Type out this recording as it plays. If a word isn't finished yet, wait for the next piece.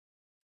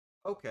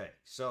Okay,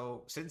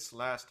 so since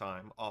last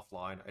time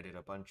offline, I did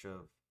a bunch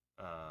of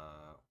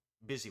uh,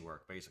 busy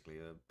work, basically,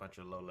 a bunch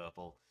of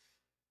low-level,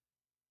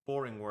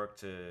 boring work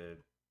to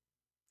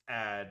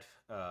add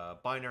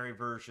binary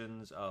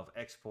versions of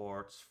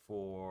exports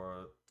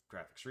for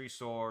graphics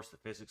resource, the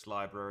physics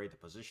library, the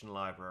position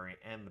library,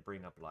 and the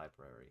bringup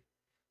library.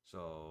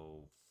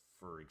 So,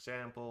 for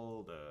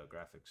example, the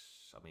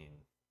graphics,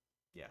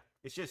 yeah,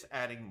 it's just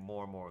adding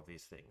more and more of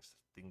these things,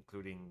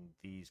 including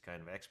these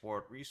kind of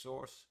export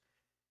resource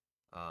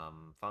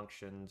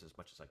functions as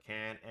much as I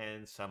can,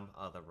 and some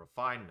other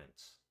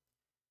refinements.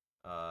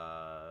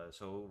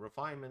 So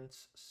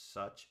refinements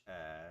such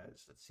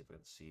as, let's see if we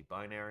can see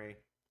binary.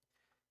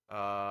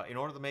 In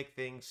order to make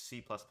things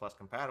C++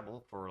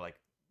 compatible for like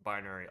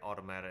binary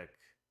automatic,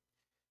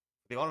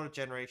 the auto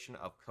generation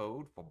of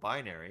code for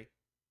binary,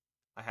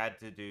 I had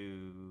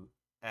to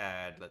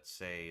add, let's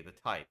say, the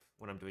type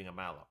when I'm doing a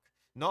malloc.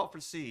 Not for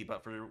C,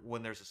 but for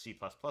when there's a C++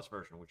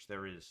 version, which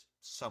there is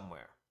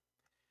somewhere.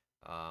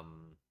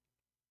 Um,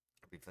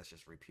 let's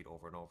just repeat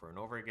over and over and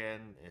over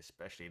again,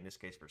 especially in this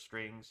case for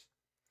strings.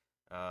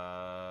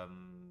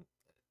 Um,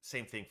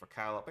 Same thing for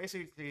callout.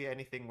 Basically,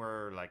 anything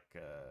where like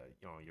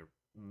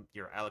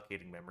you're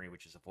allocating memory,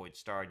 which is a void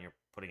star, and you're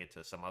putting it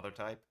to some other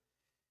type.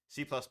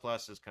 C++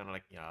 is kind of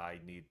like, yeah, I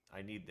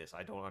need this.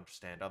 I don't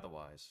understand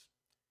otherwise,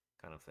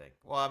 kind of thing.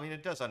 Well, I mean,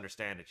 it does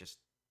understand. It's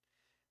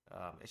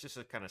just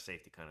a kind of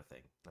safety kind of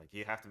thing. Like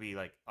you have to be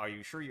like, are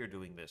you sure you're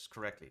doing this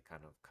correctly?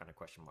 Kind of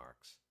question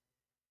marks.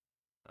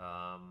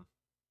 Um,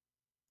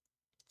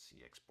 let's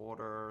see,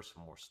 exporter,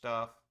 some more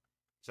stuff.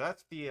 So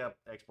that's the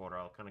exporter.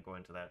 I'll kind of go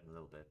into that in a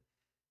little bit.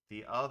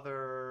 The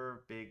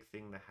other big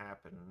thing that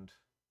happened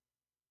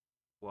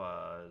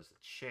was the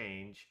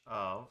change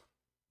of,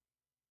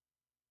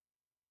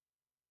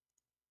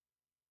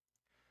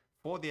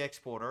 for the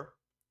exporter,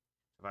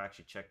 if I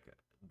actually check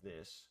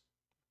this,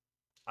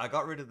 I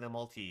got rid of the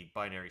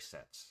multi-binary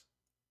sets,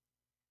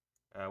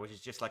 which is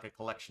just like a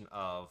collection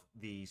of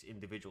these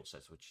individual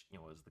sets, which,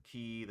 is the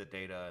key, the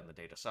data, and the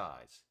data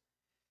size.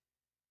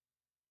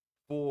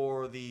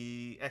 For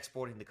the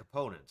exporting the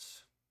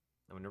components,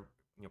 I mean,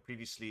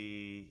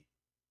 previously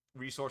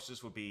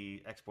resources would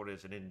be exported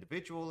as an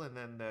individual, and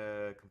then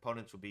the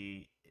components would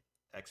be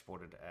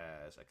exported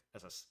as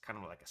a kind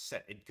of like a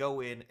set. It'd go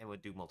in and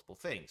would do multiple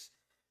things.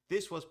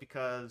 This was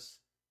because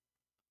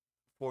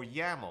for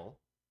YAML,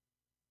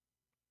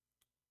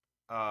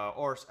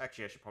 or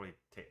actually, I should probably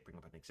bring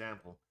up an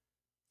example.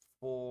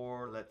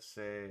 For, let's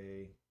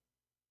say,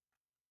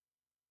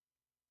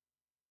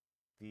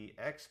 the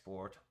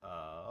export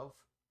of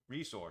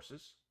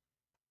resources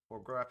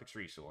for graphics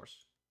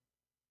resource,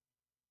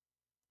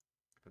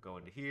 if I go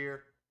into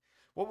here,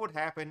 what would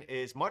happen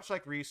is much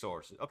like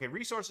resources. Okay,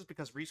 resources,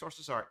 because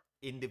resources are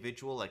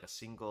individual, like a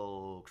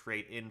single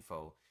create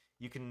info.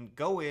 You can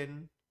go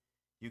in,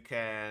 you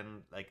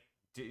can like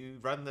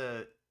run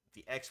the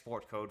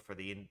export code for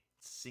the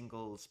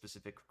single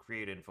specific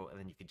create info, and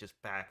then you can just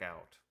back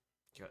out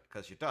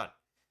because you're done.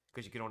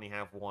 Because you can only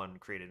have one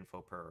create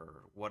info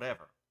per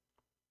whatever.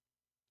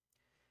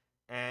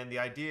 And the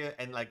idea,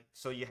 and like,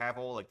 so you have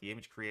all like the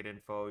image create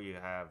info, you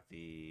have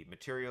the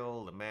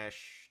material, the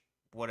mesh,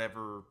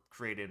 whatever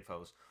create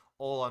infos,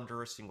 all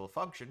under a single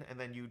function, and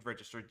then you'd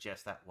register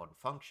just that one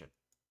function.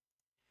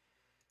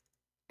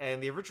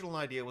 And the original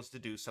idea was to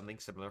do something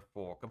similar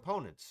for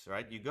components,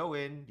 right? You go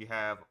in, you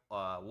have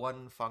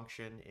one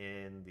function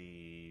in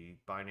the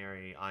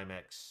binary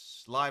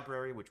IMEX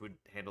library, which would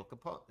handle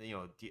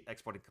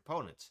exporting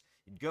components.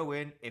 You'd go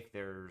in if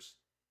there's,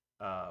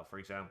 for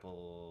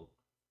example,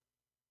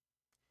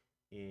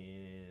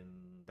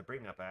 in the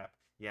bring up app,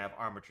 you have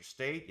armature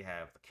state, you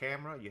have the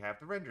camera, you have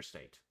the render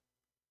state.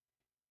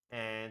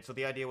 And so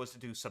the idea was to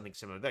do something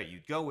similar there.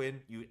 You'd go in,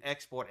 you'd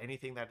export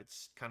anything that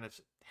it's kind of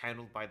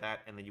handled by that,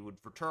 and then you would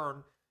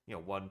return,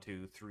 1,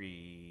 2,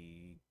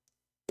 3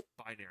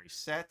 binary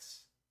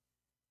sets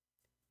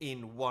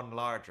in one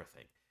larger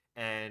thing.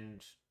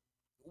 And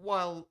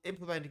while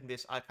implementing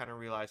this, I kind of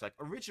realized like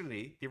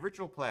originally, the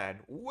original plan,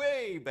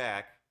 way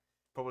back,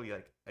 probably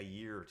like a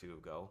year or two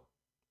ago,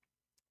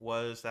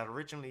 was that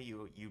originally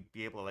you'd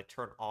be able to like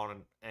turn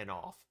on and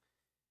off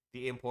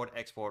the import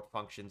export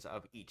functions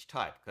of each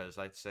type, because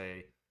let's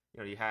say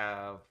you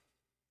have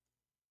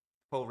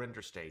full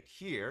render state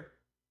here,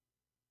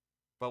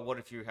 but what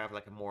if you have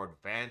like a more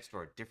advanced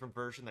or a different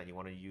version that you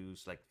want to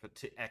use like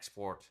to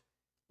export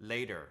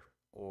later,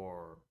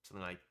 or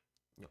something like,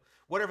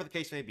 whatever the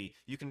case may be.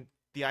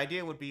 The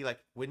idea would be like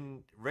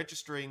when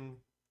registering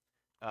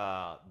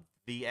uh,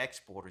 the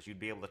exporters, you'd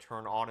be able to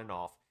turn on and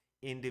off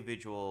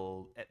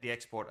the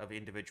export of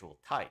individual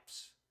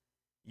types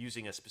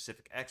using a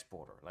specific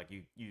exporter. Like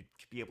you'd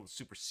be able to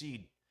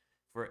supersede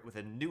for it with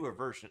a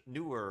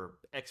newer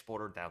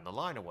exporter down the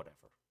line or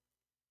whatever.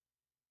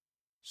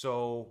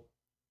 So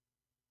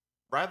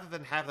rather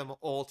than have them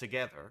all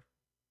together,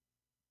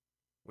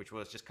 which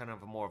was just kind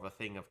of more of a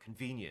thing of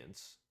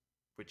convenience,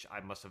 which I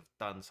must have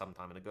done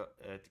sometime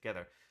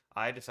together,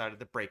 I decided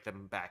to break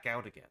them back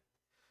out again.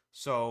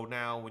 So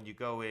now when you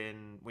go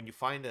in, when you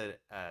find a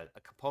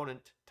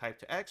component type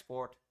to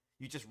export,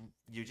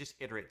 you just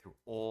iterate through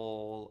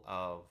all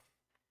of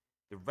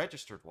the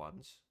registered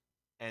ones,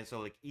 and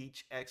so like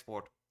each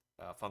export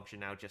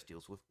function now just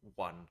deals with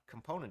one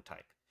component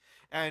type.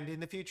 And in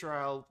the future,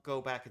 I'll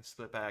go back and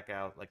split back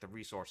out like the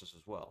resources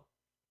as well.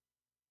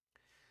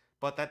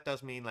 But that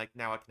does mean like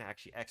now I can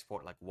actually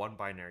export like one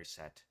binary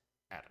set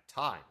at a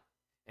time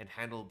and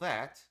handle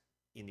that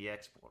in the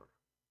exporter.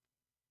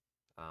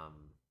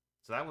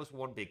 So that was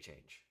one big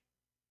change.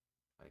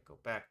 I go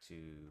back to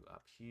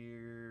up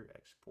here,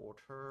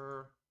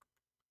 exporter.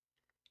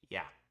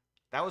 Yeah,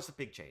 that was a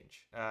big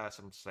change.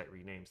 Some slight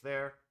renames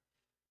there.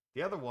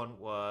 The other one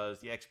was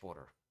the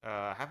exporter.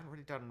 I haven't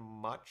really done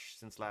much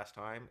since last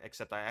time,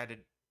 except I added,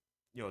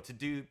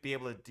 to be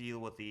able to deal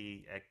with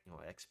the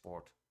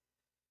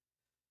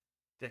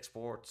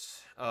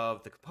exports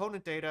of the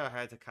component data. I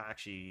had to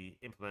actually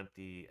implement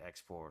the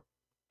export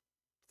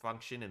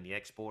function in the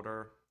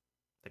exporter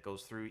that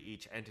goes through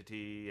each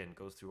entity and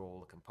goes through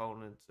all the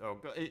components.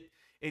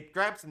 It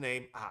grabs the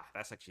name.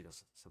 That's actually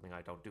something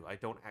I don't do. I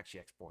don't actually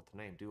export the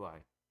name, do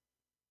I?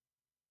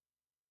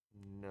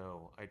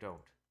 No, I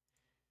don't.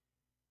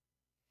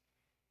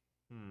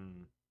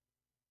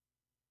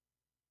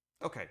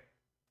 Okay.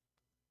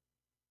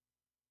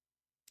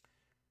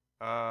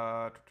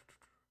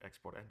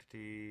 Export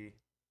entity.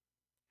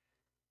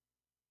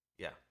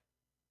 Yeah.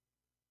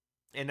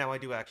 And now I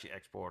do actually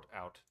export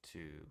out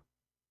to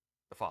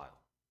the file.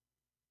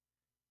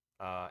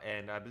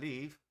 And I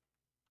believe,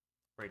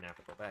 right now, if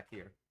I go back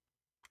here,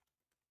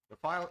 the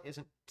file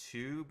isn't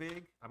too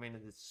big. I mean,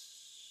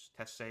 it's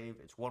test save.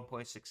 It's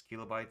 1.6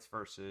 kilobytes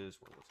versus,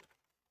 what was it?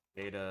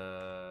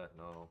 Data,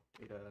 no,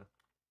 data,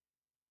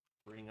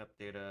 bring up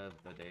data,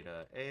 the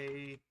data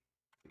A,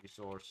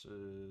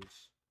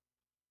 resources.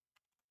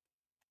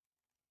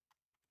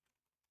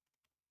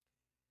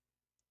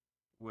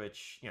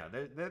 Which,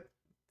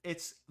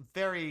 it's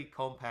very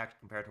compact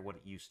compared to what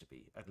it used to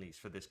be, at least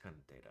for this kind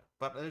of data.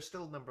 But there's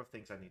still a number of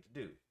things I need to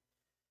do.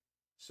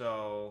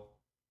 So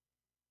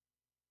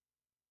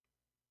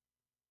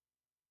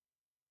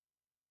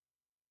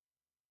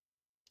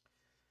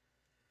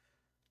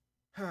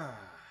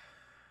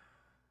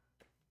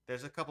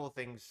there's a couple of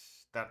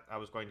things that I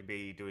was going to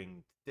be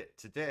doing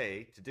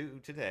today,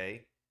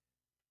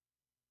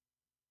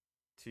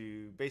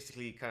 to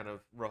basically kind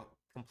of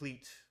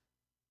complete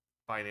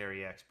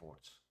binary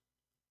exports.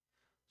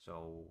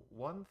 So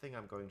one thing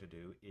I'm going to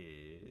do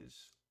is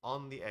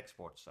on the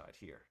export side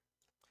here.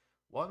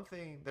 One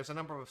thing, there's a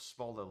number of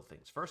small little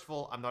things. First of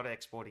all, I'm not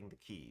exporting the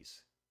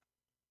keys.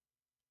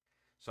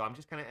 So I'm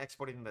just kind of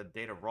exporting the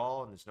data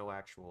raw, and there's no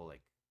actual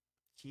like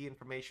key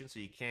information, so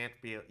you can't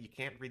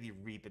really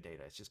read the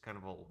data. It's just kind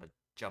of a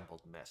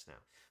jumbled mess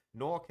now.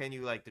 Nor can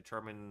you like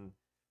determine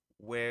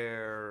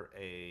where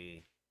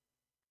a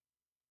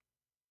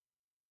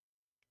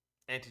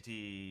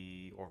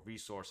entity or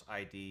resource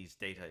ID's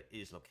data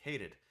is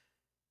located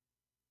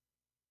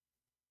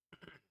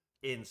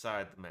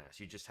inside the mass.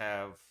 You just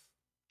have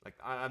like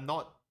I'm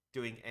not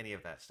doing any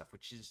of that stuff,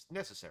 which is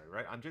necessary,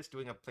 right? I'm just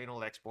doing a plain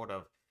old export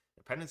of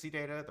dependency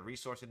data, the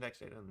resource index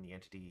data, and the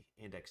entity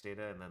index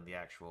data, and then the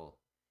actual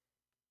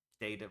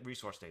data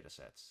resource data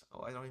sets.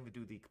 Oh, I don't even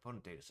do the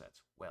component data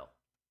sets. Well,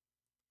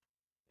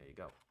 there you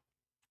go.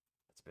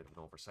 That's a bit of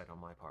an oversight on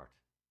my part.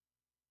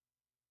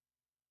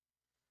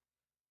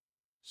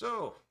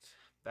 So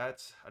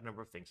that's a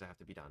number of things that have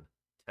to be done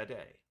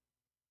today.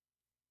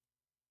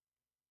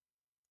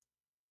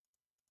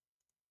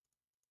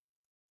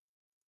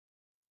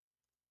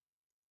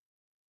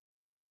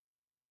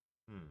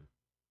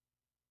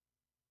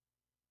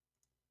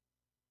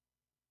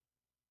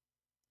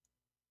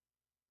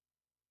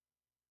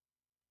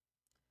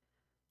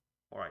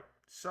 All right,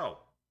 so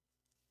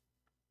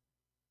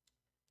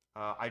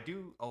I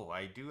do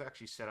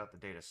actually set out the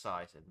data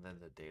size and then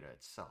the data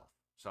itself.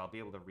 So I'll be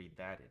able to read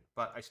that in.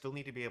 But I still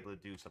need to be able to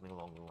do something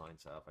along the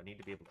lines of, I need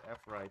to be able to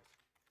fwrite,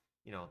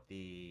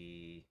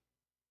 the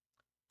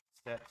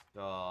set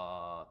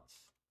dot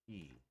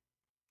e.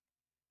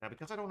 Now,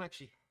 because I don't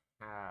actually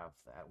have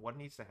that, what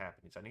needs to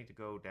happen is I need to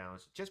go down,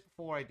 so just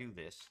before I do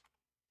this,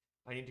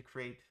 I need to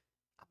create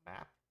a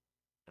map,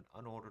 an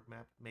unordered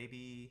map,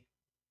 maybe.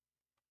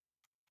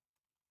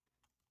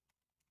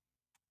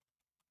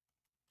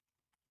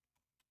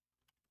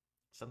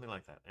 Something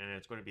like that. And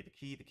it's going to be the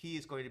key. The key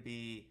is going to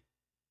be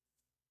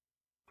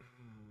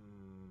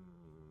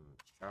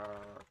char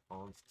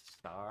const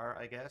star,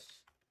 I guess.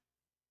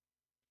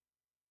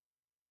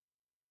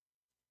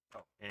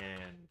 Oh,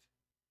 and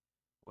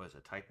what is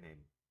a type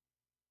name?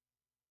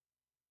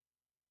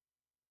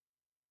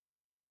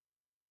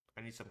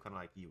 I need some kind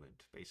of like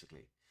uint,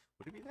 basically.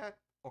 Would it be that?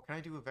 Or can I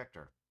do a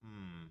vector?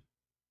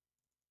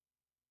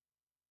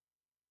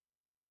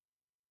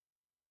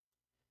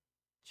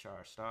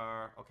 Char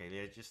star. Okay,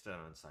 they're just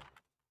an assignment.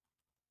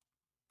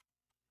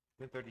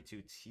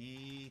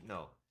 32T.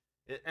 No.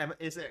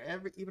 Is there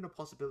ever even a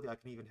possibility I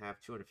can even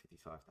have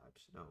 255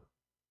 types? No.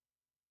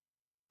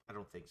 I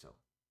don't think so.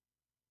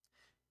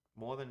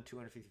 More than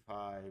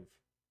 255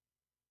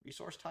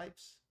 resource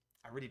types?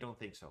 I really don't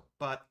think so.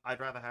 But I'd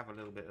rather have a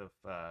little bit of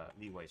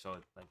leeway. So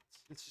like,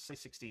 let's just say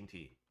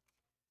 16T.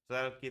 So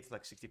that gives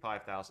like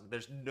 65,000.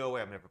 There's no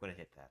way I'm ever going to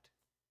hit that.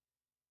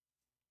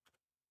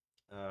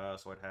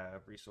 So I'd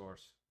have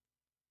resource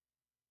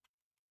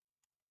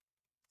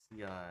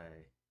CI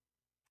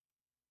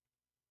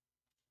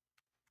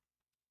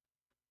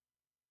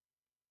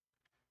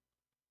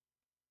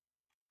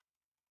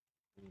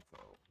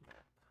info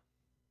map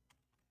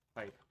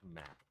type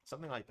map,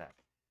 something like that.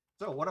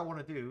 So what I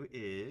want to do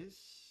is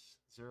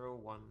 0,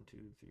 1, 2,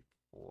 3,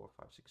 4,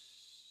 5, 6,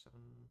 7.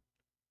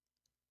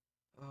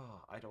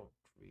 Oh, I don't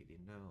really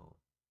know.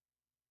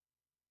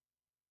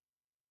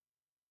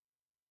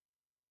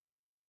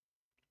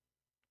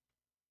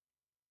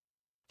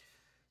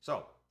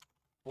 So,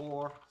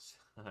 for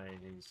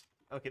size.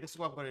 Okay, this is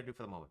what I'm going to do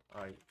for the moment.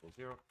 I equals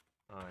 0.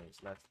 I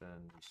is less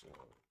than resource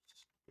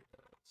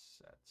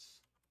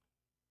sets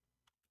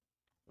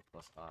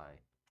plus I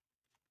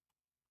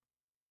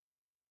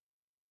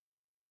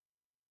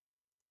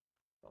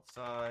dot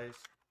size.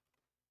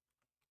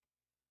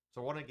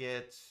 So I want to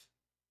get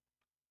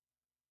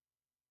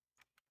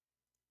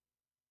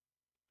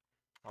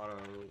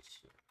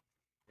autos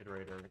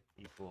iterator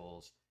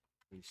equals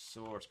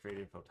resource create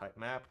info type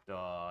map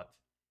dot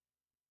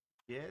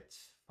get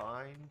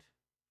find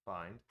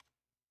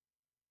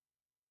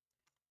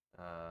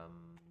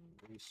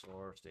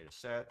resource data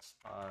sets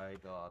I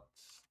dot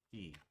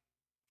key.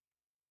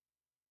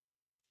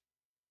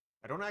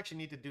 I don't actually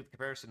need to do the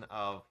comparison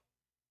of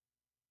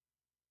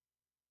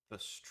the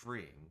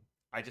string.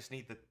 I just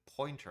need the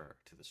pointer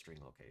to the string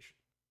location.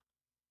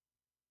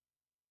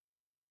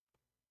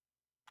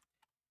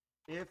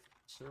 If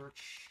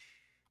search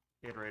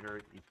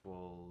iterator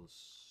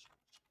equals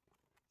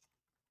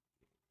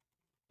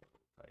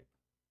type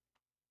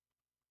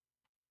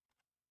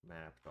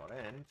map dot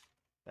end,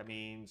 that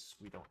means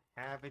we don't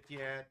have it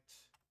yet.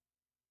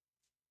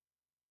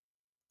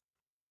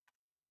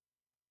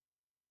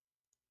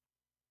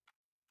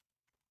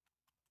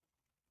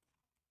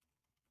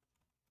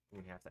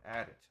 We have to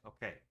add it.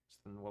 Okay, so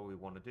then what we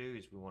want to do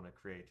is we want to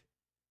create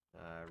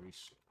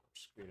resource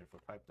created for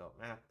type dot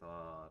map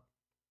dot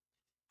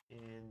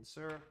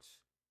insert.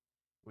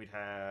 We'd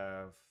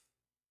have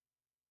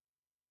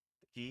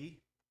the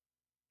key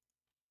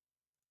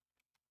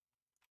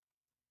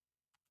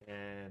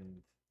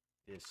and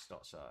this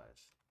dot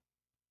size.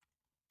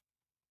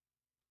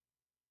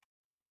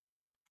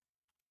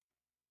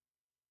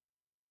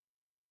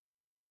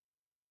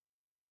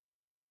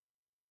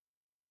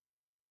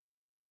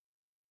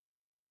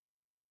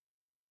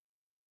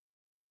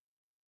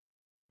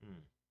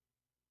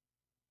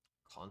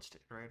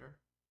 Constant iterator?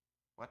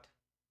 What?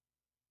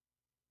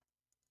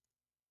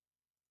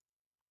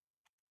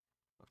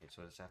 Okay,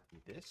 so does that have to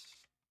be this?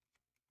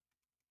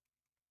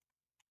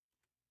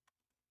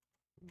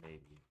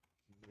 Maybe.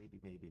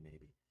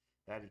 Maybe.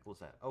 That equals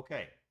that.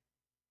 Okay.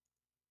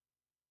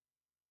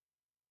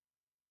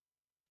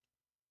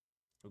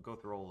 We'll go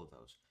through all of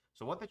those.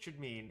 So what that should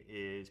mean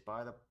is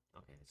by the...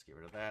 Okay, let's get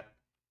rid of that.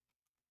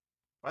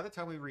 By the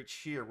time we reach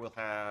here, we'll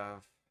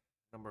have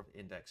number of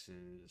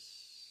indexes.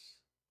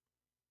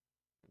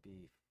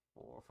 Maybe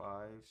 4,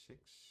 5, 6.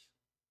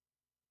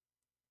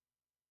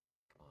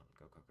 Come on,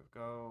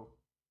 go.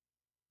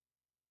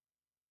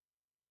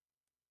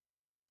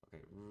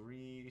 Okay,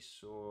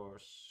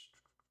 resource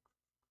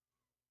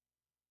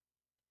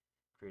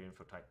create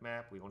info type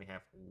map. We only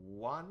have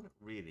one,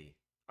 really.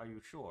 Are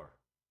you sure?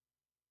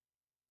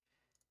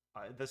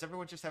 Does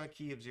everyone just have a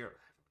key of 0? Everyone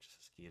just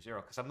has a key of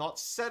 0 because I'm not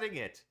setting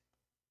it.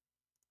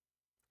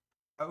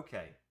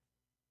 Okay.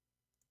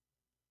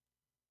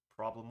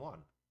 Problem 1.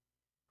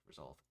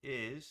 Resolve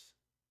is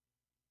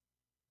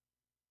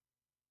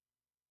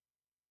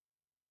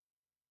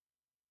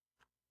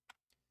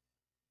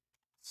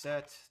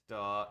set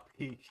dot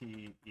p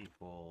key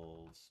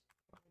equals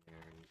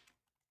binary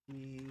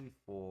key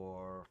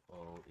for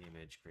faux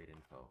image create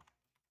info.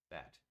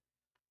 That.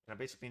 And I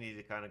basically need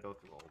to kind of go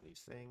through all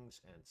these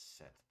things and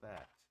set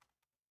that.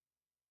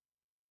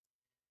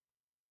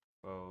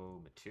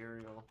 Faux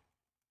material.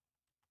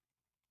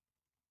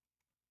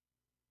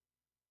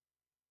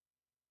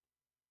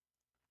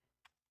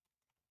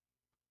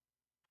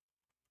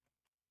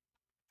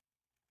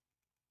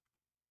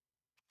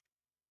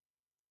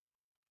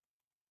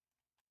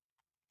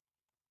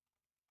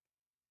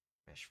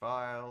 Mesh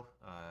file.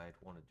 I'd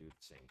want to do the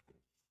same thing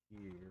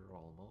here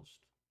almost.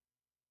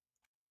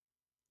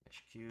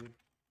 Mesh cube.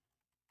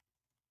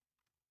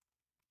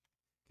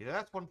 Okay,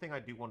 that's one thing I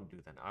do want to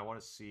do then. I want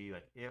to see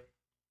like if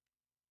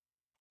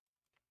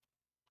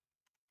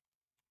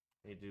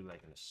they do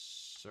like an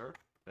assert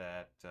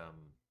that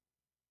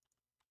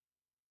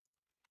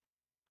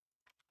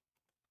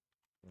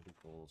it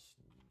equals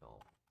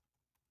null.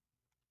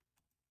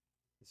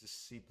 Is this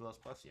C++?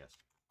 Yes.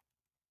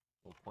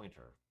 Little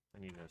pointer. I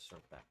need to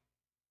assert that.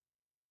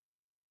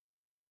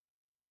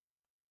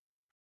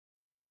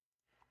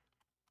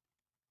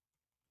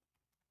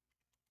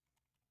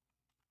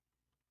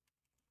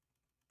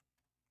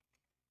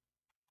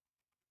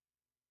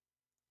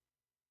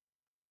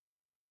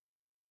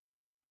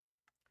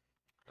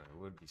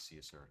 would be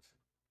CAssert.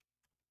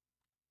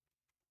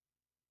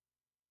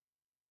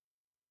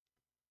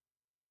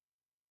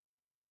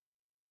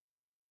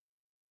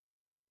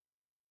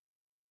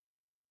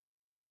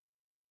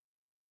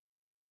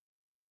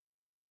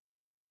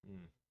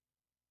 Hmm.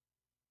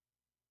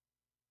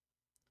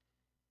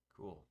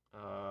 Cool.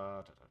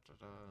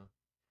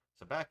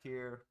 So back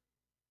here,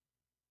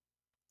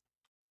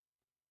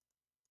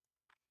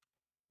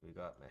 we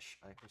got mesh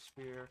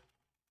icosphere.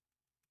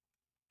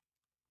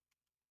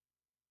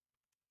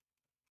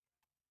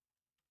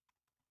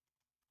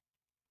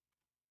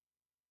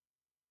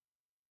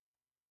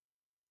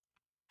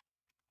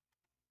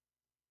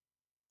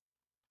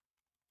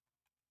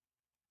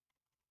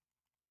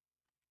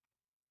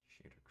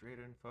 Shader grid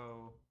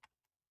info.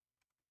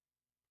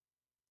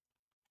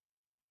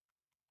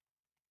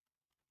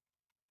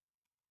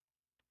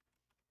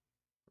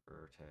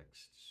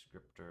 Vertex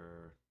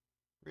descriptor.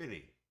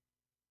 Really?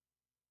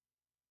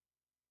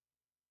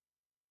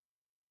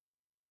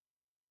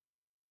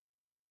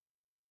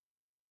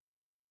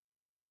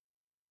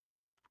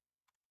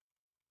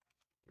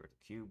 You're at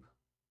the cube.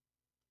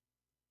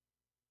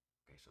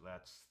 Okay, so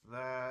that's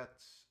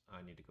that.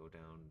 I need to go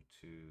down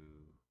to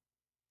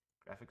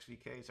graphics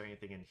VK. Is there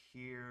anything in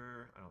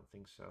here? I don't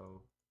think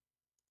so.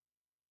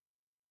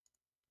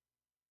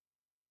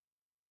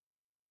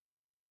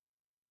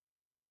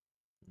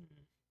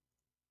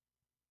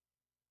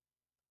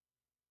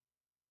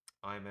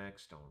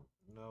 IMAX, don't.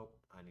 Nope.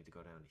 I need to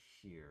go down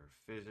here.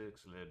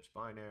 Physics, libs,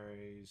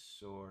 binaries,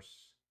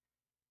 source,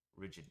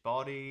 rigid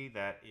body.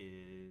 That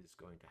is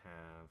going to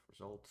have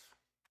result.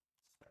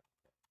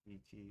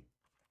 ET.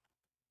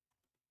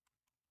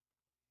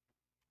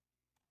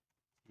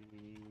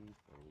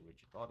 For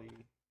rigid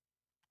body.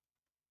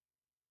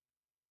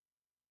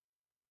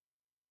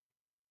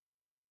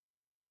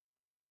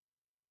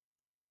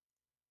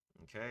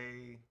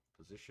 Okay,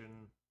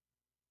 position.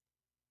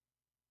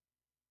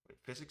 Wait,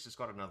 physics has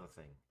got another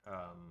thing.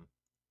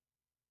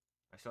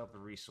 I still have the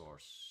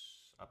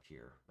resource up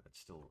here that's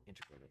still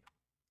integrated.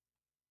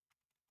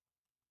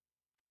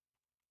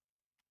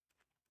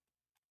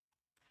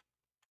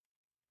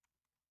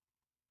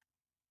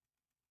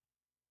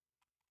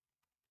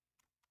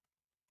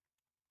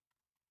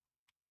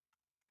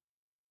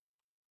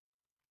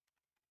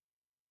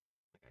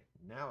 Okay,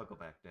 now I go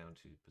back down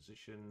to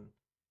position,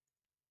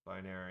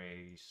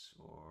 binary,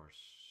 source,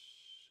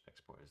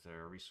 export. Is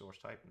there a resource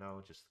type?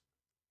 No, just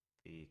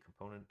the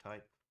component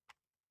type.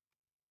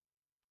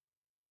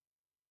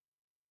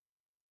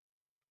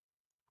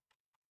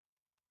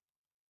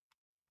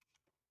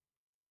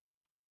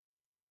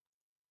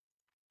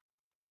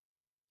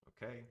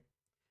 Okay.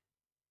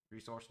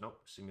 Resource,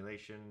 nope.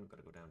 Simulation,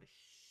 gotta go down to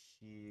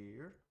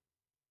here.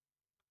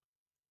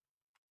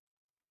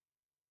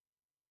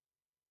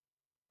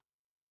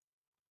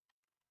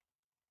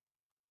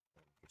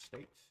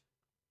 State.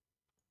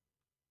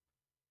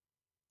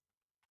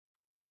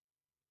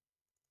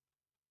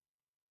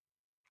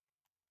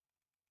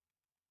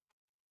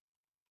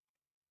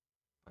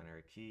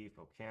 Binary key,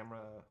 for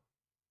camera,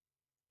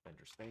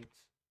 vendor state.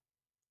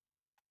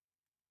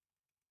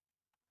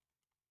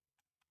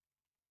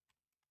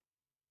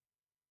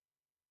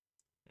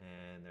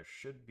 And there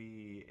should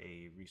be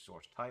a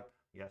resource type.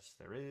 Yes,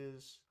 there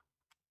is.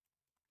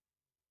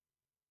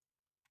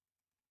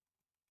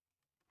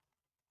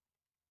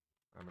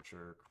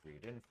 Armature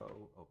create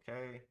info.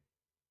 Okay.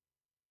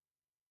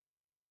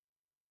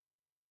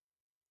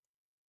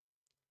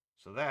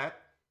 So that,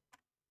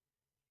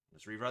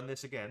 let's rerun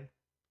this again.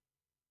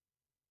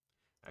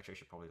 Actually, I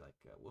should probably like,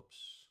 whoops.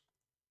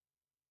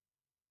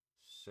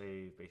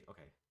 Save,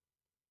 okay.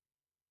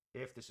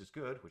 If this is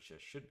good, which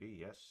it should be,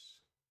 yes.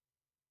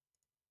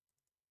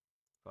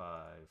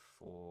 5,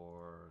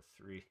 4,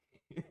 3,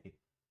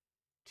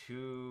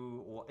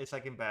 2. Well, it's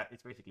like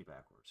it's basically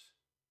backwards.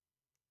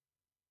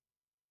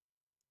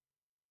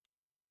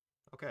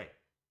 Okay.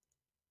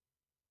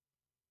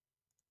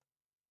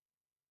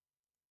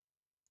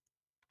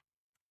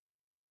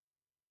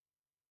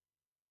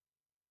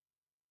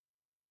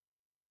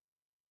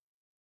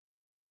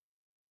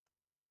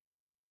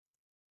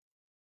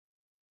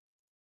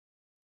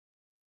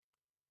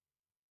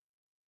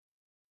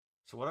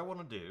 So what I want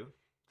to do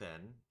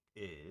then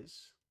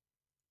is,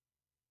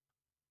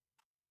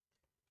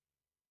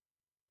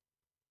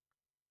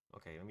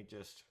 okay, let me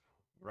just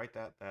write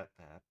that.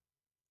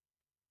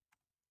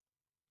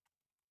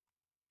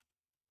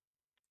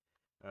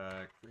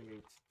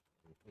 Create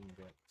an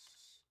index.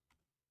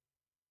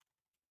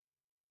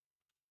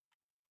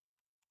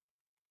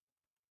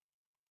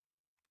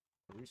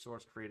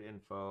 Resource create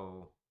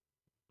info.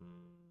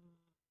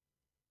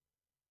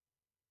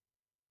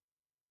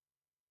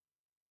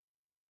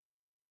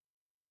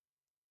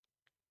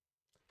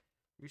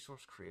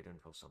 Resource create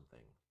info something.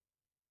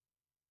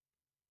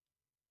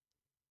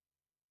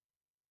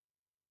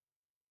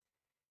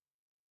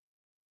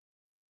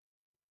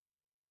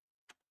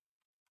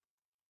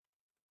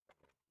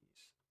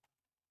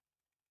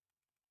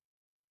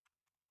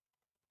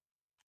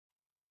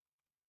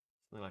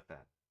 Something like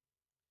that.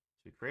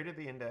 So we created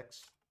the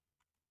index.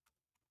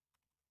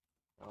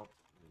 Out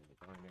the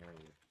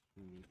binary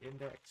key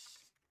index.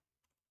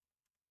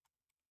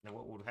 Now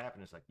what would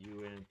happen is like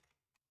un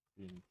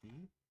in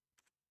key.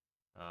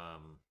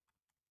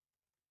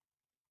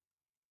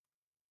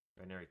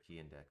 Binary key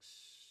index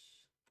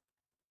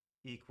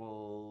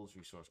equals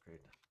resource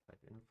create type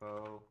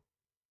info.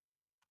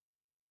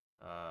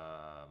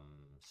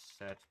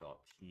 Set dot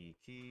p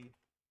key.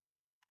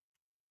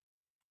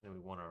 Then we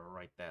want to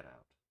write that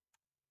out.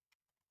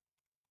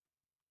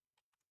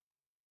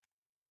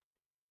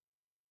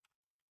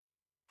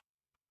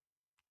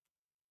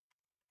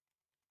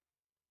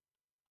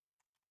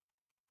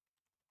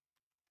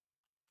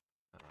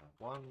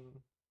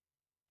 One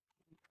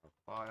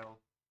file.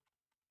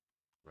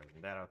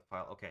 Writing that out the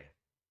file. Okay.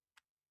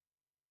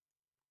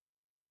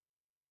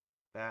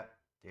 That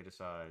data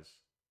size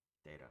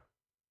data.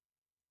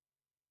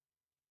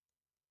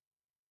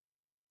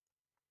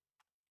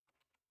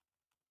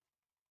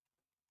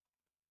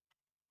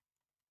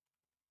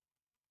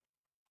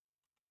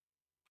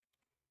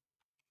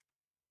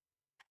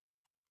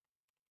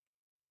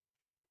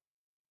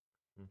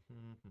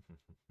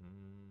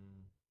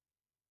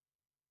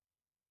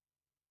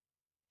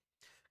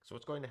 So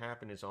what's going to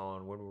happen is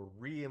on when we're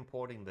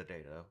re-importing the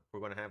data,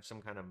 we're going to have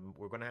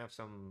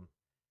some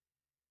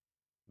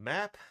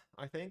map,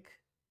 I think,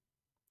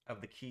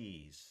 of the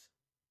keys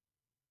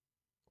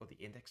or the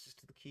indexes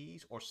to the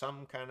keys, or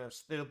some kind of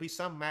there'll be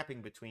some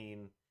mapping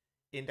between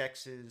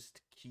indexes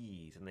to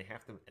keys, and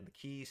the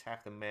keys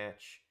have to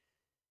match.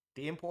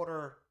 The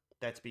importer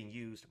that's being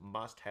used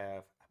must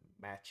have a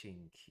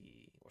matching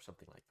key or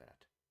something like that.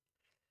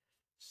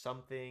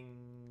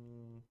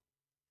 Something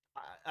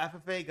I have a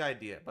vague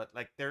idea, but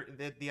like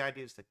the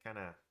idea is to kind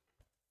of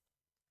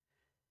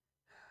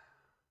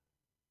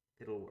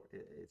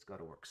it's got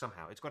to work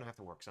somehow. It's going to have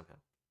to work somehow.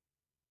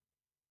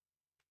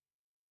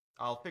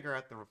 I'll figure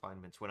out the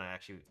refinements when I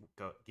actually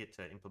get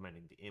to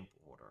implementing the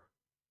importer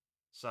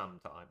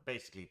sometime.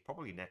 Basically,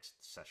 probably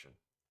next session.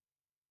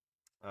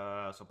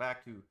 So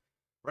back to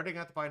writing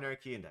out the binary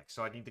key index.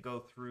 So I need to go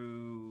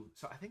through.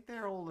 So I think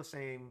they're all the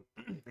same.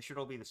 They should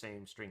all be the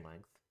same string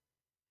length.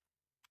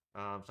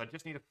 So I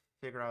just need to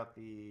figure out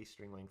the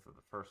string length of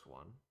the first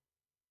one.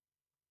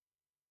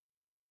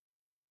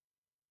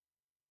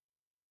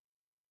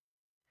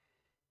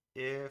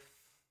 If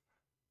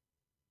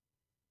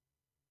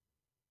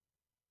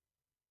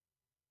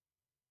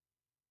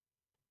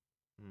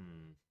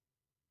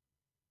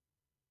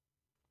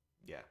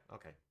yeah,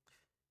 okay.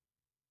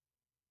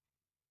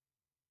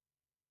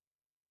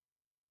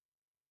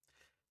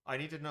 I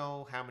need to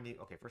know how many.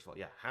 Okay, first of all,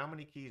 yeah, how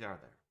many keys are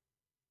there?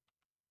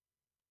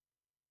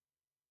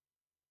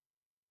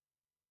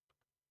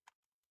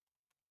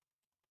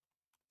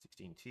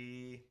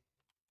 16t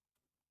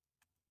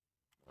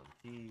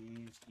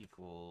keys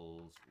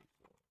equals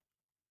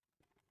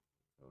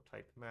so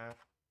type map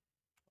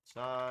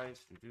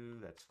size to do.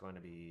 That's going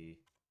to be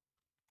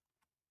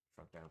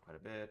shrunk down quite a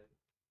bit.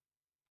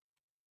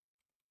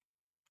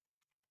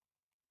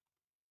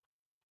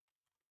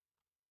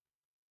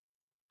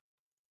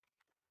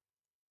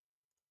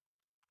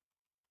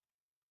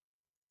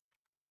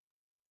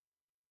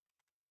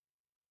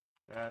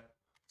 That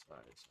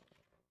size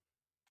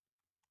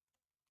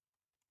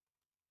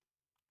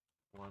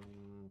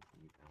one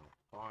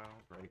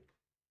file, right?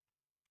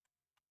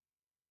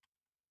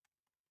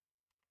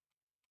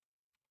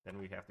 Then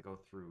we have to go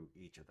through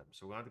each of them.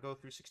 So we have to go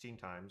through 16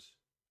 times.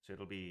 So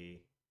it'll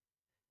be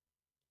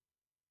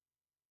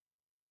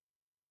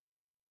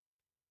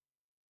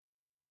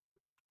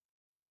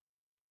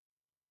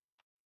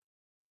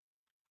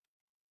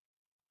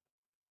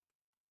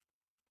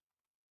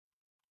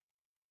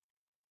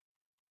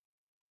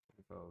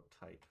info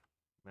type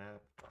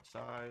map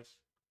size.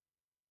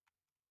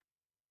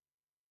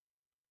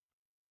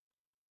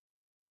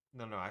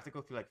 No, I have to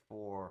go through like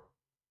 4.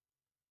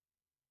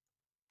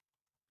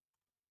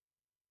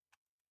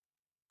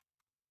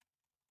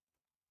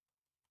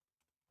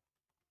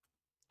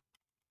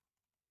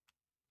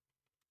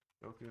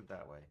 Go through it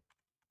that way.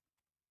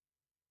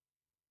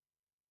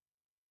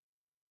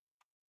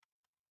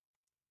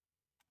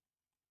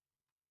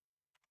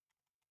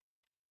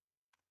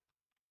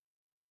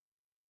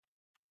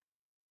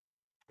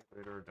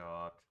 Iterator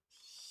dot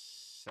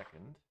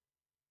second.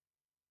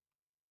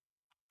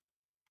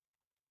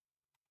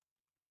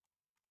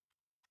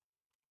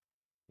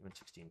 Even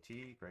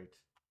 16t, great.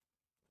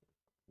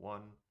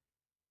 1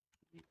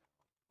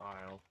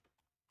 file.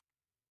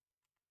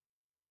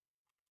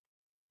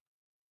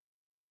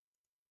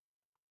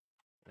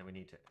 And we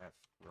need to f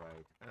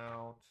write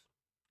out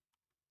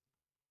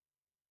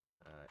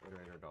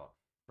iterator dot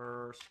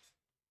first.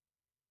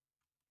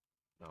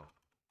 No,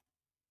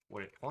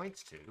 what it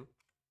points to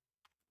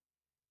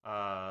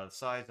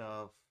size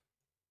of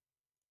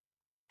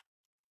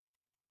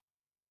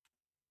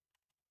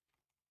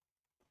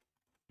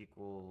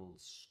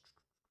equals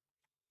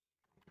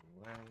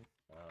length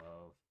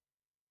of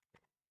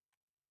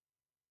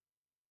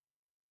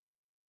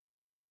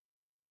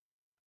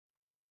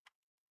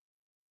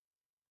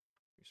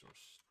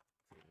resource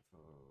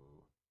info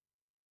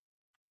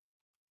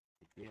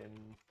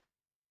begin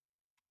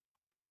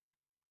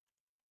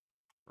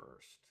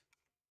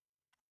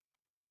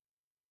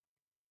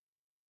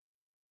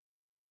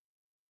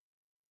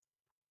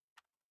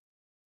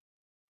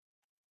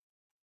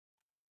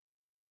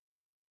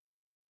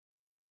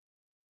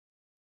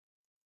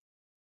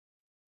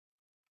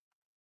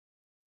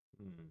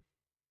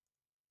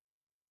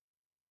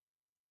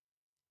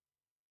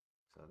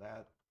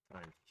that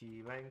times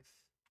key length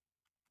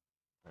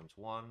times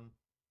 1.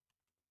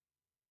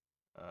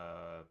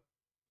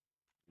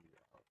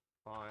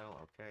 File,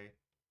 okay.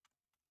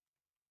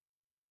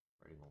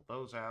 Writing all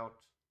those out.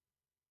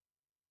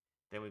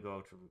 Then we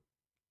go to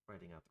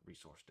writing out the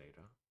resource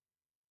data.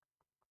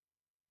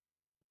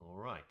 All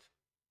right.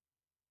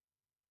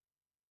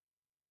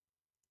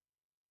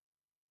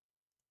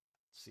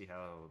 Let's see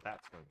how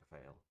that's going to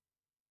fail.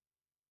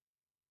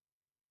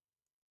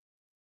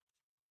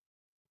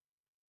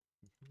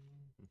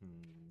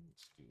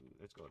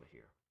 Let's go to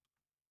here.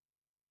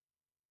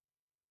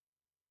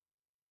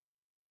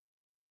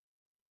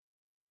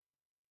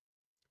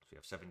 So we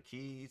have 7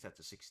 keys. That's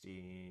a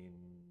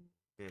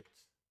 16-bit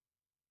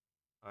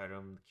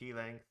item. The key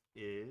length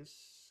is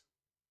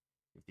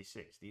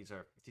 56. These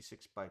are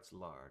 56 bytes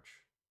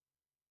large,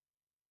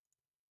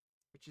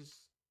 which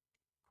is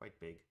quite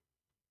big.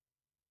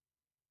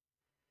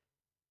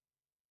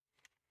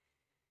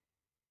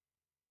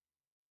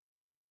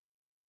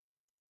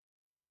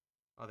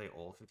 Are they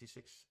all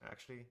 56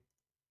 actually?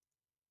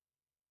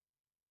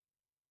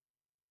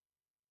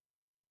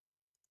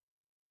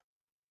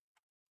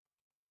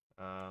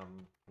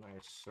 Can I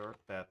assert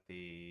that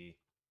the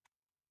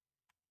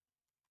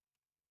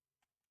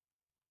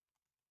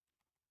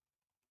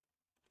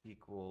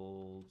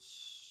equals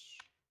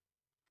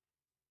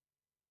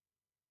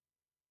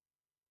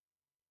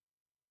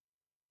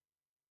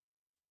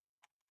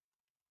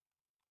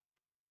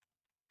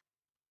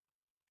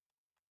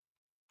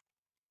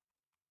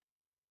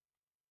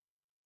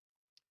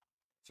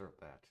assert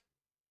that.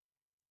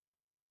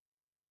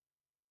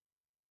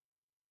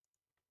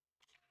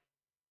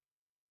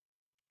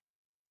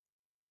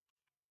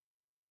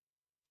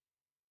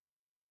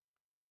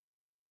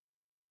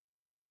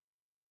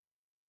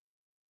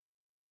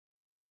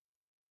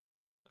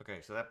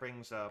 Okay, so that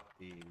brings up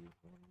the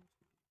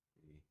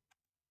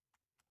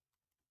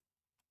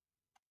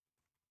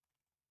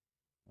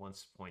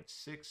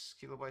 1.6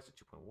 kilobytes to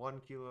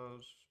 2.1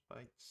 kilos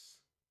bytes.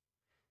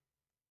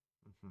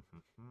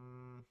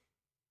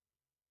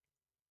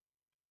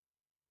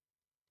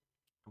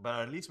 But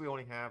at least we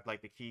only have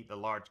like the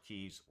large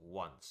keys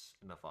once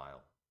in the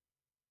file,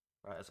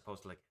 right? As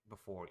opposed to like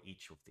before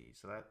each of these.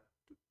 So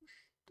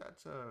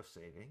that's a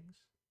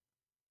savings,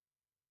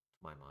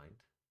 to my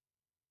mind.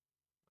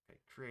 Okay,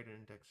 create an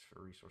index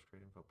for resource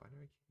create info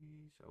binary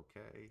keys.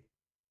 Okay.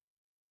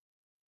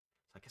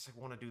 So I guess I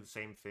want to do the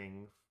same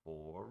thing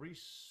for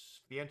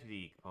the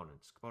entity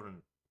components.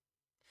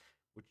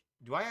 Which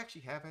do I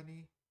actually have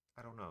any?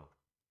 I don't know.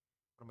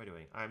 What am I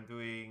doing? I'm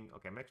doing,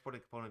 okay, I'm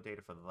exporting component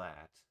data for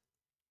that.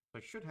 So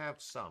I should have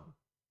some.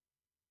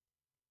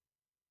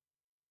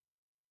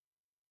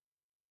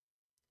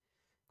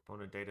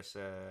 Component data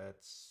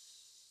sets.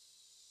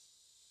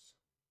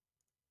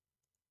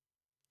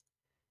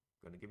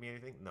 Going to give me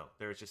anything? No,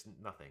 there's just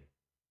nothing.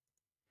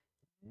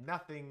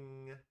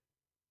 Nothing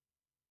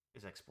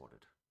is exported.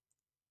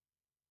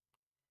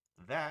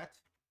 That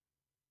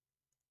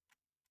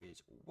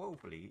is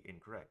woefully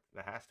incorrect.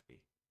 That has to be.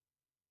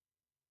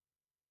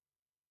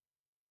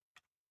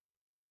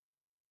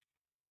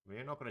 I mean,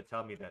 you're not going to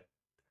tell me that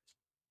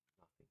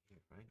there's nothing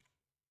here, right?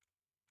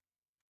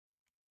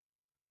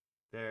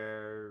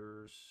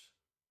 There's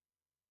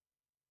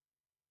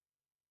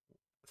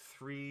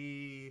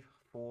 3,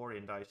 4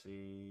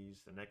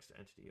 indices. The next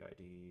entity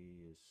ID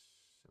is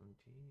 17.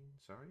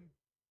 Sorry.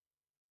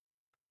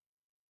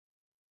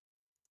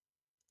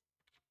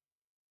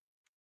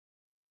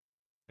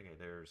 Okay,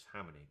 there's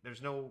how many?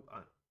 There's no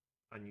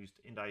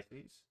unused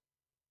indices.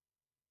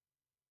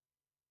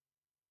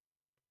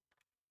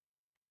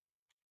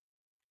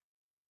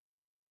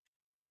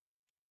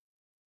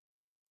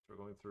 So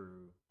we're going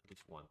through at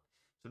least one.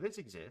 So this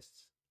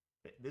exists.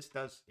 This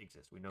does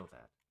exist. We know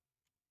that.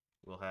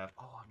 We'll have.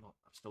 Oh, I'm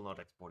still not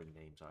exporting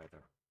names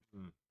either.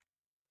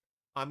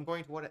 I'm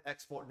going to want to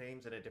export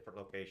names in a different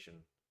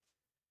location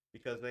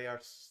because they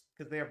are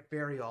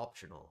very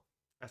optional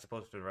as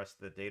opposed to the rest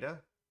of the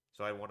data.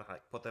 So I want to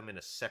put them in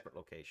a separate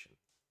location.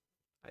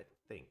 I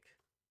think.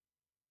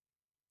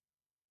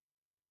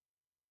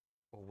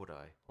 Or would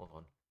I? Hold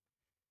on.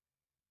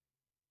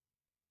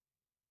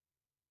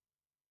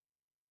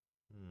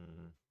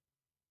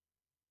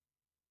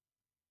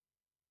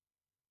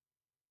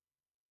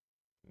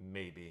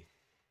 Maybe.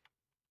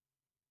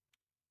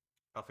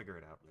 I'll figure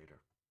it out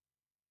later.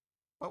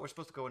 But we're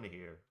supposed to go into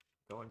here.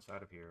 Go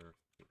inside of here.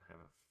 Have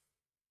a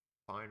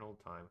final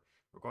time.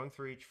 We're going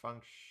through each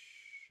function.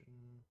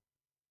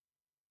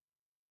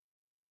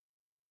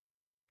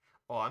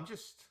 Oh, I'm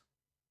just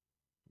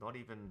not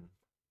even...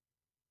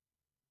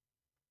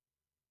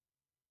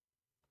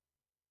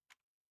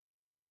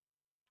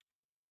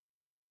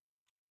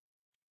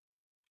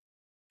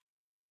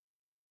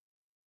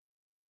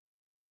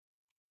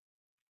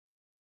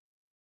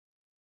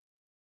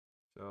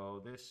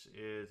 So this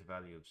is a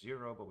value of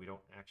 0, but we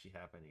don't actually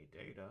have any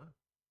data.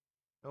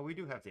 Oh, we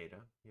do have data.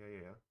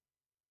 Yeah.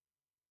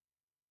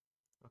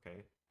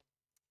 Okay.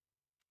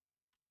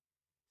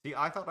 See,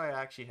 I thought I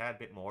actually had a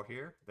bit more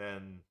here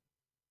than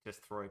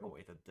just throwing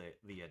away the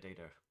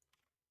data.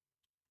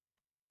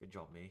 Good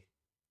job, me.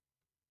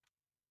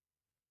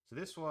 So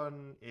this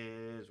one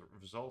is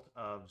result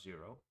of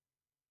 0,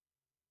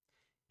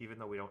 even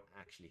though we don't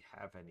actually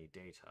have any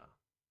data.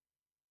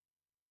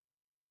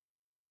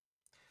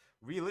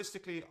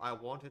 Realistically, I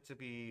want it to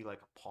be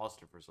like a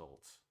positive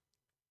result.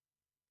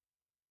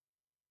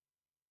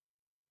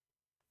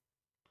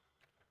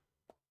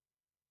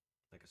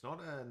 Like it's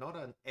not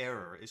an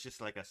error. It's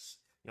just like a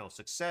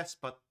success.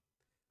 But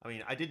I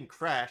mean, I didn't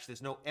crash.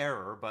 There's no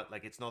error, but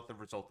like it's not the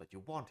result that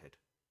you wanted.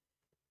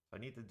 So I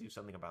need to do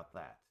something about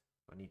that.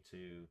 I need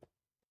to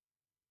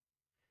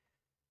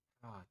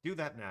do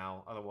that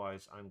now.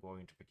 Otherwise, I'm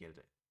going to forget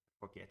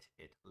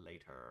it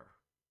later.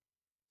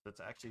 Let's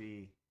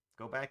actually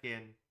go back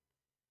in.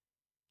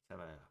 Let's have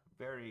a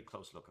very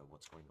close look at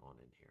what's going on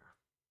in here.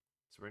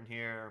 So we're in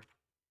here,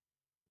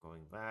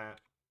 going that,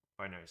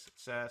 binary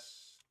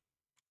success.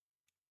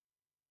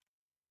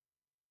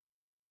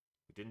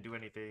 We didn't do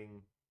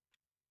anything.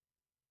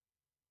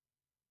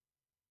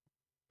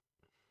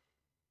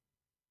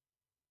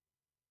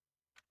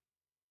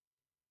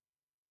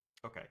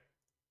 Okay.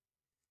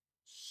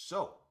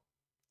 So,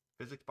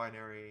 physics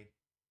binary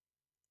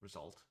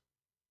result.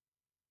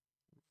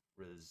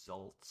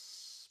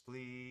 Results,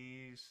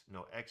 please.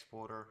 No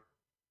exporter.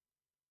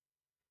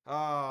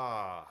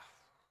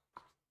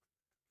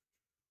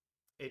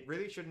 It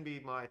really shouldn't be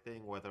my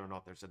thing whether or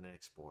not there's an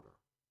exporter.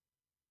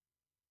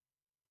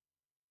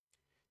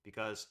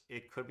 Because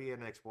it could be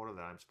an exporter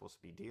that I'm supposed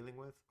to be dealing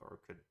with, or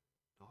it could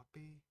not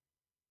be.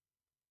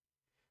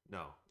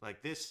 No,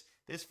 like this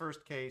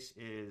first case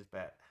is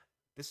bad.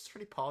 This is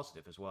pretty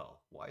positive as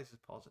well. Why is it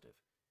positive?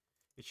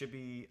 It should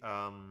be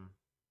no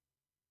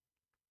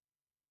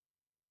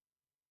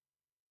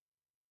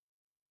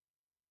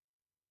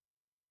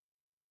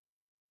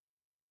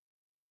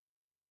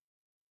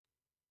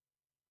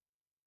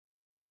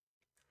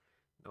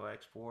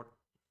export.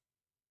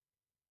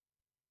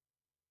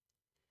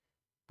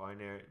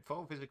 Binary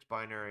phone physics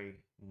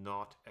binary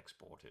not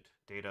exported.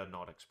 Data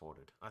not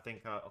exported. I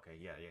think okay,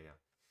 yeah.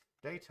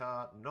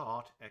 Data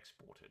not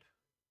exported.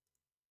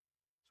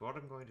 So what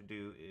I'm going to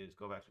do is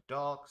go back to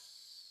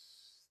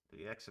docs,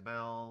 the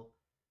XML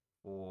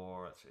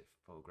for, let's say,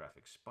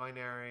 photographics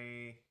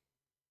binary.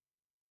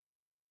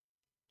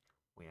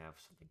 We have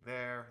something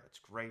there. That's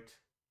great.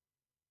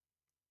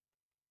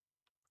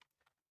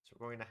 So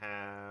we're going to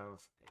have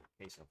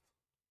a case of,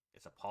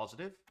 it's a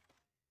positive.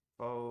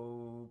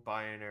 Faux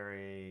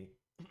binary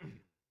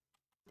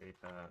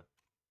data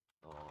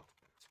not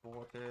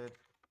exported.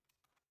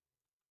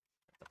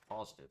 That's a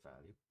positive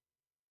value.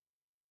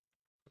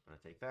 I'm going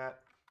to take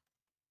that.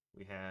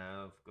 We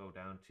have, go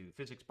down to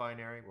physics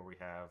binary where we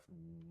have,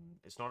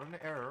 it's not an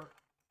error,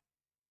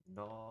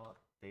 not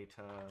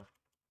data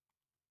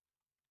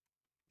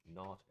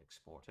not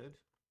exported.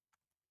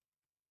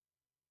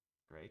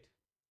 Great.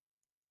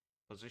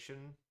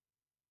 Position.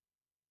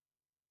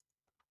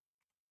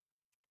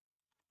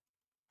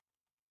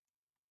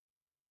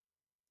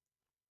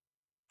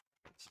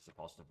 This is a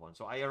positive one.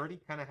 So I already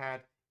kind of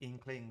had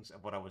inklings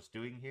of what I was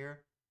doing here,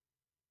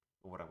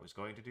 or what I was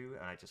going to do,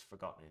 and I just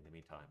forgotten it in the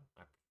meantime.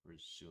 I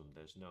presume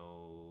there's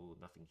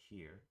nothing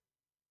here.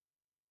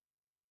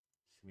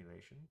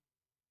 Simulation.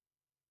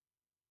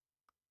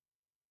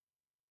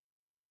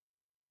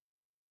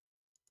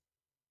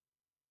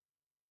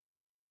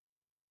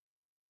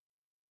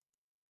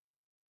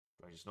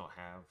 Do I just not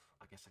have,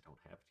 I guess I don't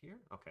have it here.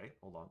 Okay,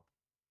 hold on.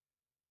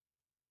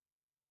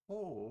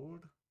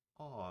 Hold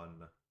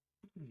on.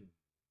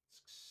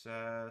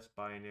 Success,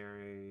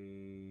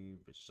 binary,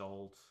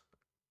 result.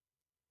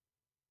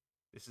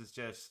 This is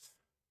just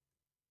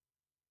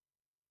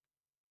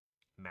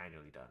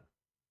manually done.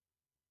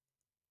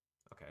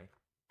 Okay.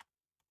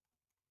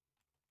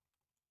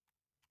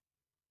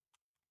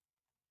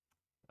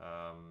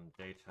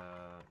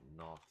 Data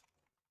not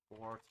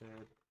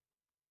exported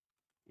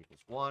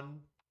equals 1.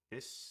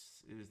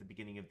 This is the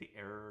beginning of the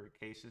error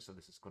cases, so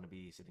this is going to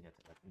be sitting at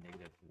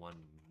negative 1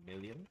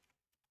 million.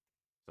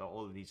 So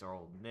all of these are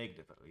all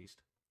negative at least.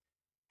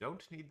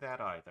 Don't need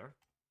that either.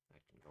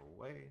 That can go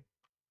away.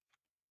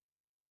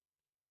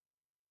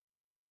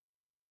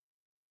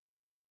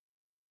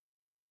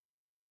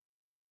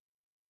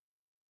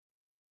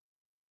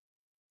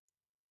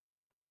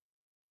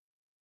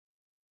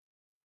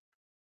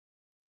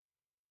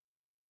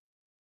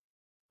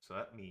 So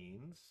that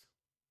means,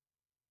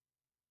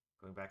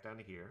 going back down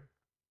to here,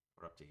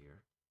 or up to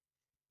here,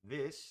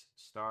 this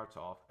starts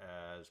off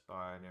as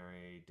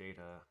binary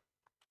data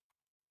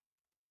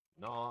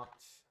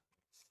not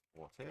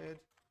exported.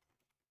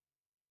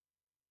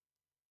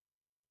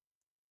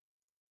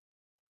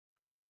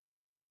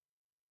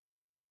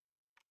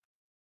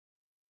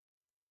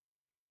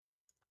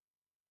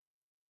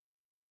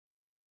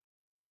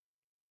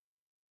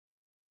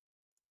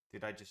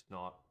 Did I just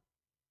not?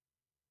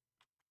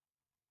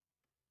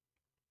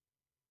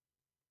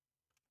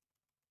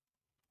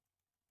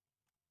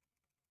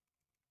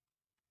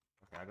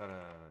 Okay, I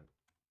gotta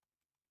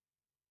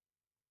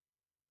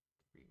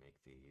remake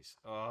these.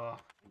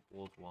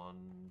 Equals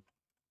 1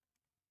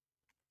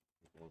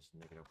 equals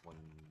negative 1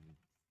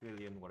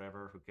 billion,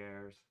 whatever, who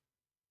cares?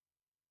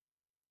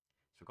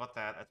 So we got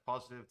that. That's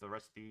positive. The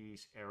rest of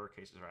these error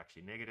cases are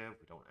actually negative.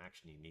 We don't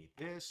actually need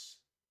this.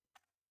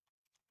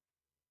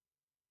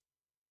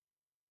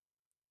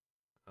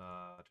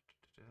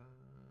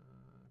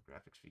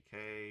 Graphics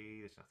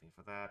VK. There's nothing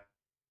for that.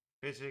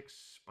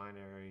 Physics,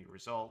 binary,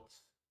 result.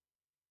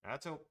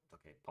 That's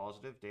okay.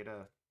 Positive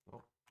data.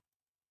 Oh.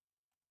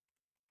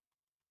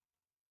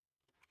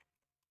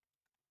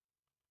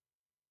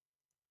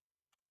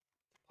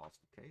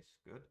 Positive case.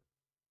 Good.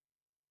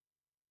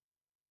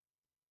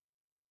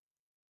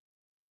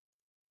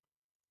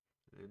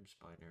 Libs,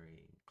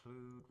 binary,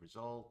 include,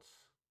 result.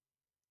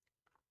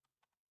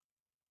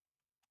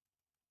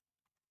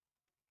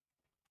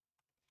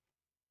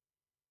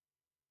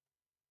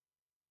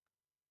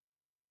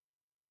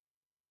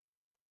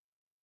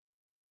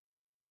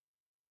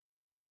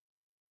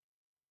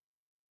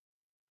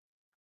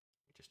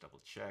 Just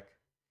double check.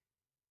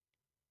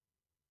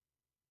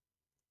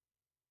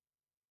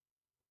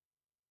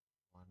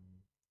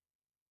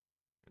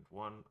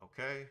 One,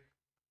 okay.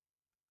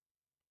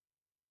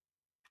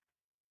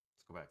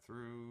 Let's go back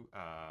through.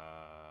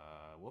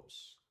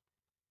 Whoops.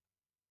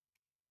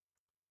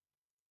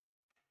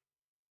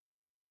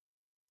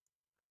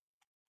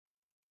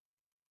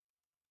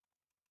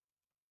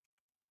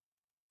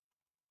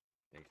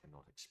 Data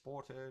not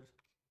exported.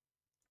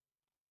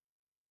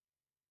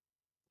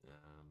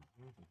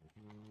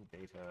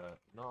 Data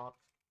not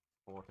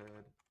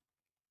exported.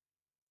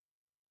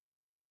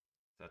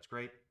 That's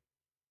great.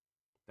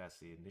 That's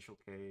the initial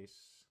case.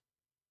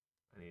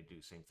 I need to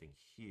do the same thing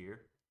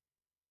here.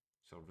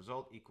 So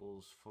result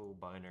equals full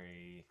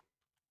binary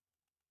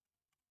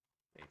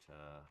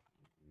data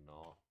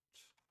not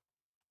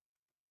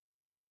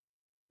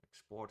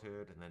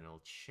exported, and then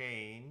it'll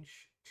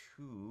change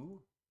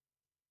to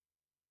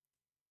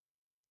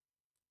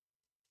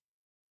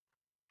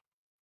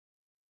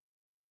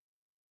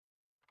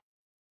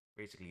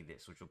basically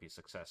this, which will be a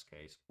success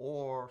case,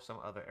 or some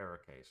other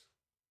error case.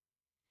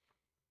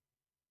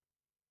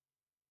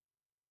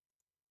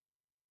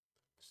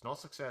 It's not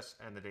success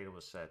and the data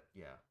was set,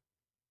 yeah.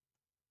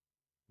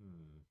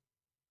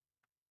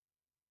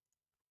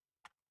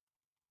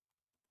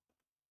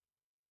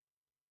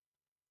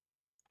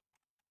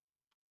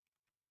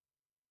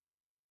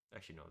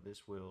 Actually, no,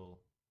 this will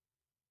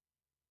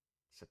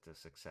set the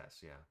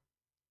success, yeah.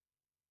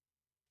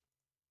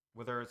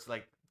 Whether it's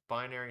like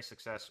binary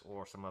success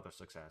or some other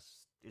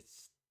success,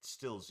 it's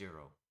still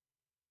 0.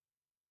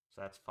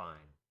 So that's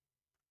fine.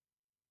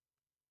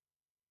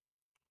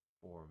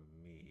 For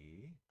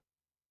me.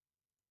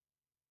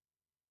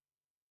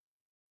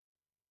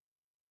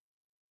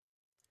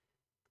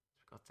 So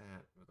we got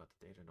that. We got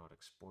the data not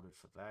exported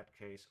for that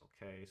case.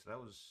 Okay, so that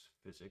was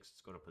physics.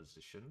 Let's go to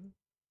position.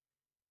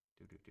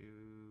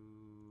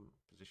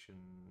 Position.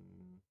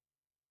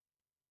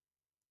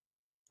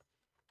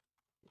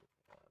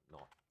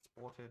 Not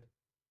exported.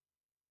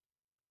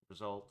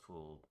 Result,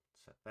 we'll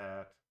set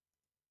that.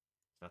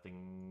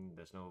 Nothing,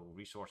 there's no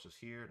resources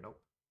here.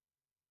 Nope.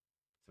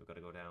 So we've got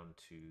to go down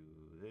to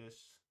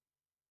this.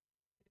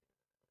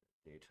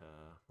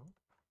 Data.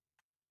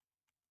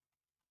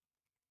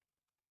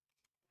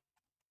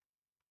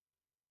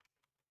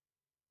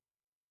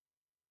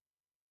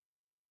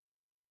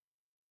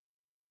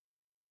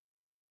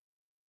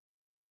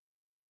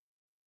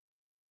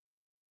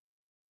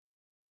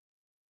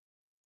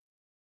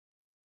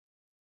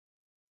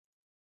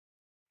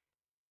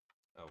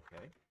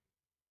 Okay.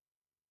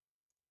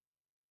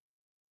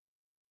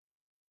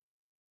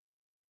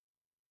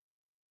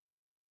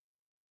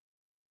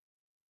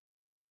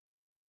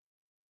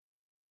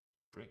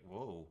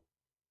 Whoa.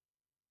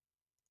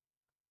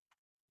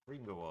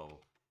 Bringup.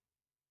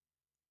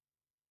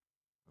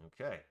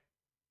 Okay.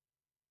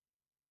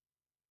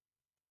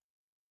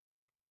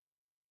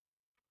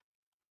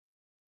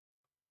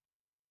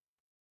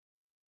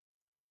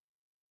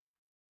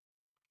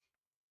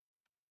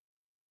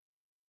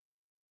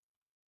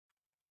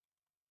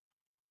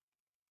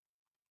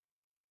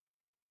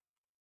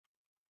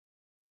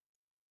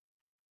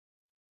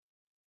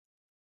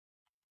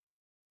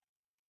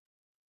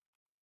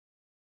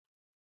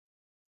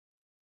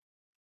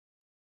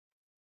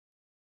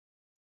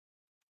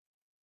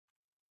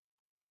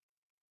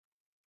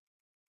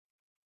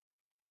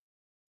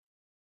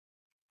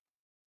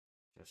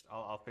 Just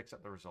I'll fix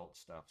up the result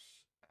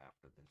stuffs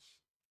after this.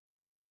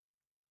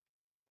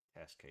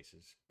 Test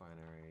cases,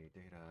 binary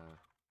data.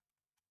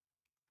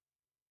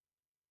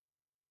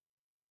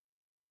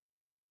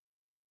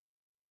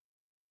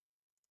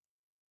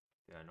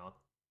 Did I not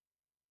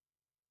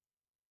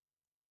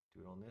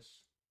do it on this?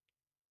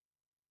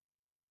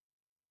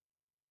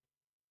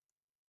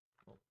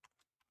 Oh.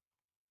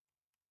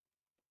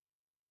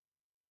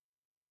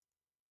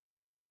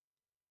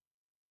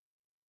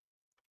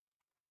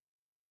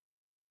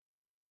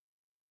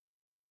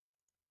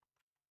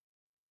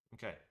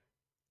 Okay.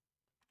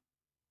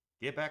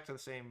 Get back to the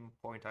same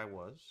point I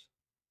was.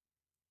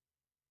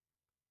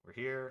 We're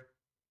here.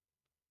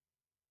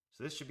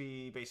 So this should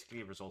be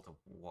basically a result of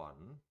 1.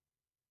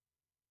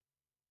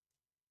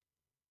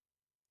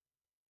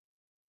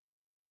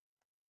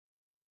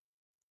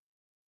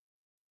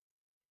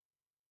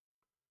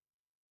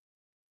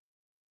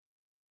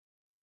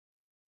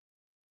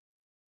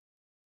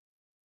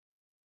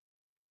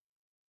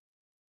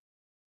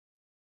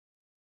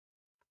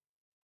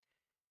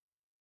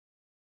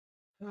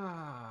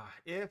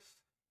 If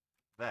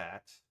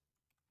that,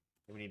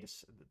 then we need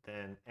to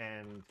then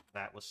and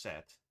that was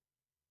set,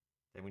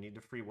 then we need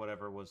to free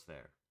whatever was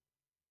there.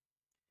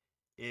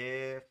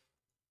 If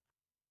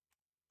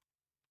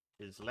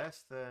is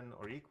less than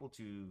or equal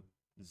to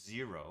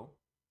 0,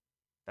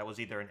 that was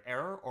either an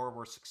error or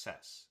we're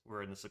success.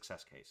 We're in the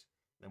success case.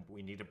 Then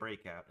we need to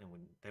break out, and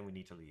then we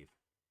need to leave.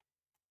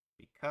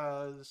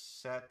 Because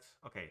set,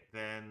 okay,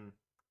 then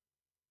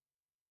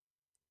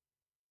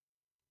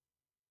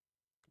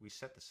we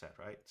set the set,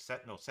 right?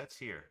 Set's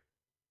here.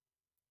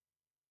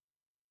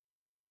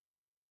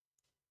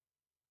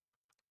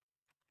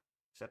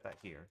 Set that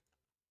here.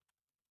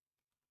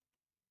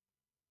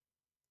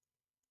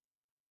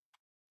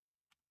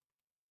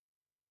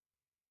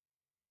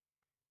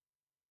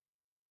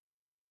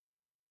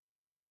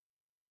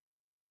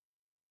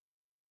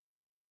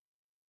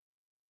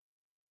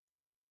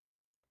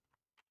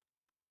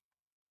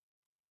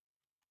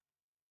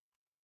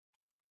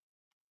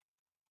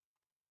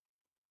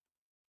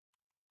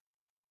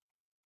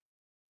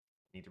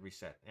 Need to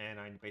reset, and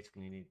I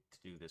basically need to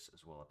do this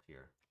as well up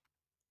here.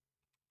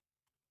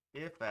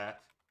 If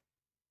that,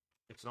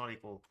 it's not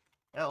equal,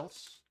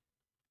 else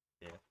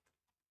if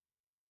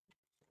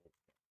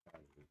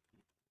value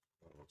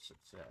equals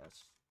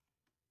success,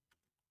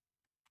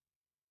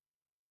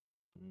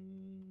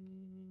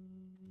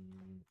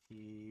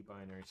 key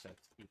binary set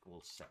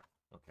equals set.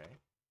 Okay.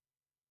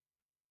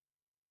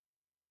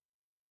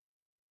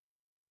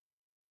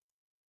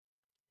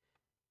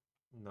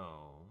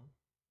 No.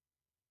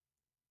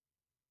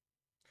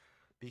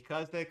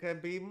 Because there can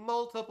be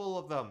multiple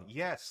of them.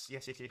 Yes.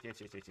 Yes.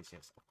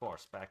 Of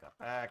course. Back up.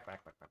 Back.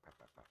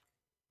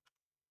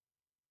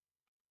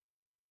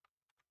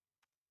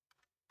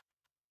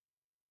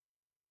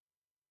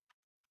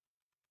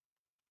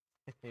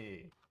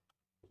 Hey.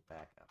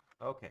 Back up.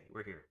 Okay,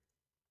 we're here.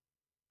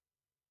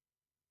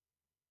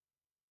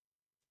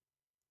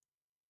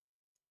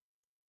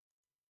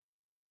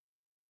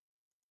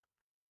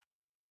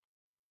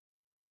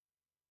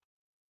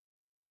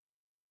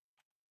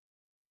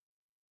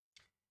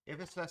 If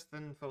it's less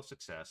than full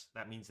success,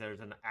 that means there's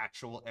an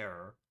actual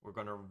error. We're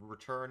going to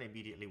return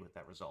immediately with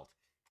that result.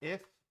 If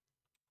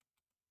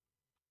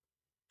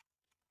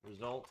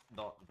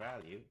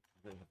result.value,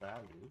 the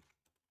value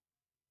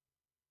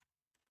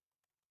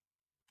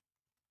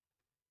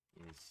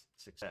is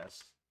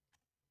success,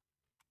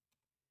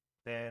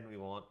 then we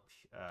want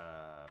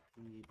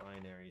p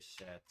binary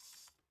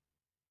sets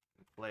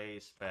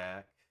place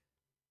back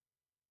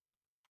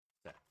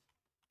set.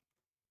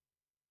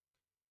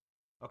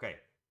 Okay.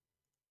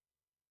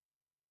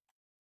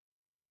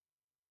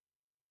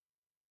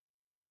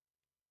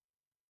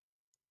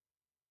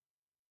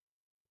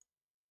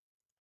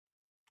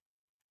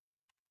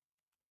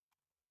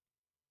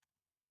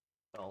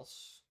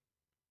 Else.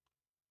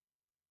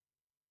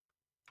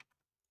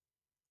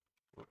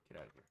 Get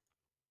out of here.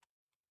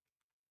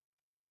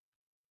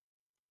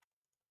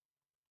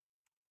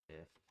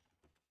 If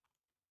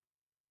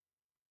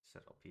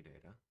set LP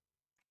data.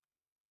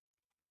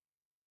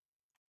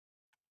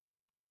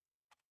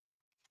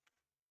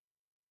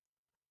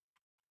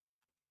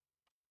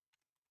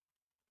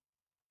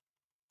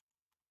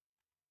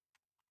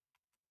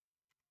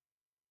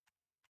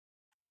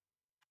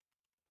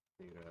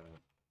 Data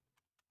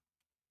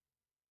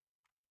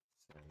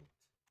sent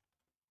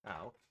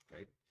out,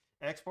 right?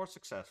 Export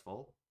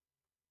successful.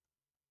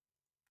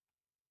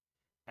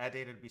 Add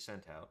data to be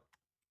sent out.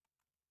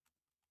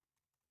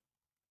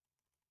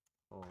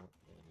 Pull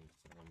in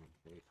some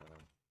data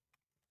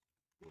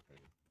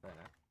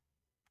back.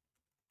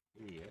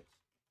 Idiot.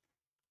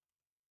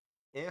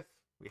 If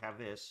we have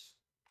this,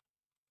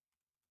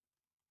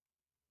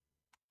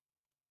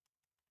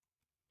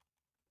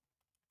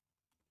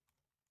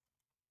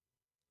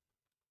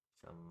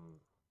 some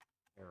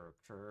error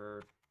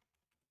occurred.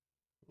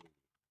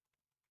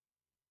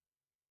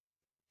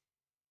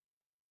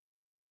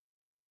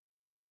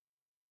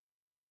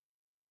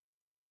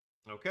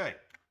 Okay.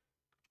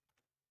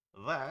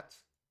 That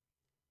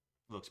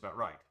looks about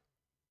right.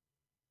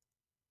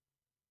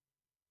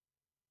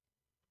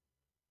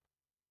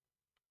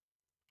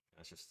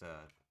 Let's just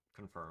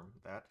confirm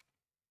that.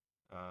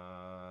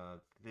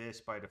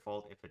 This by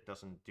default, if it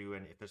doesn't do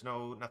any, if there's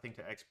nothing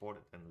to export,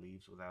 it then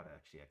leaves without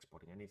actually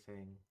exporting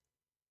anything.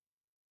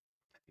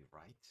 Would that be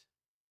right?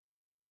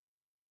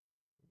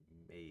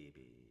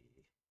 Maybe.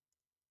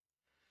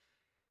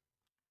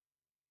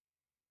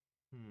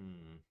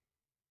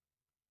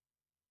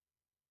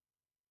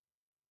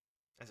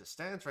 As it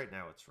stands right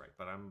now, it's right,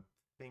 but I'm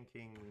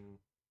thinking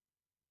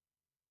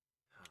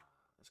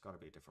there's got to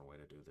be a different way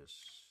to do this.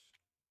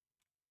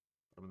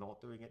 I'm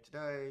not doing it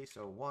today,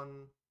 so 1,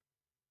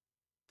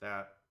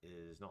 that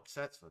is not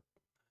set, so,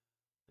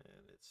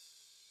 and it's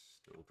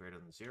still greater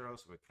than 0,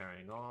 so we're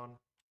carrying on.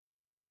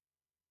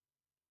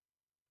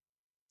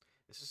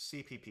 This is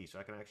CPP, so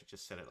I can actually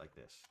just set it like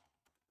this.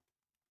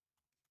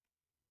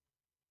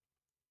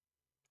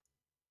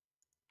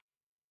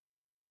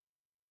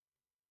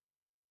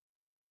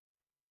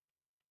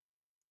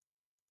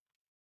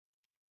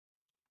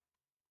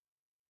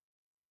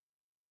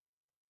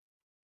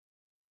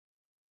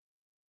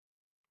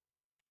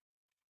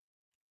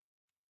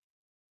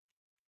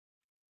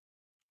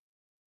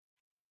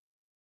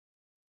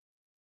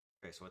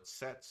 Okay, so it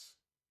sets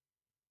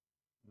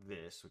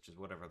this, which is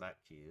whatever that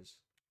key is.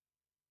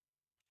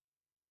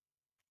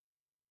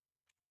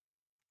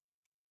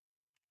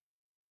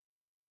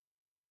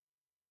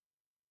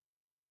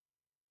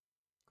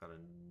 Got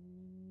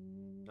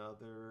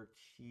another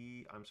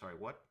key. I'm sorry,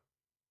 what?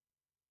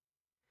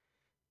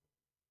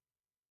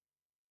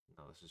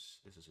 No,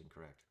 this is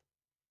incorrect.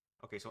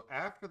 Okay, so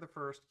after the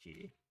first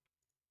key,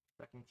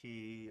 second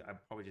key, I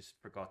probably just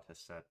forgot to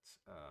set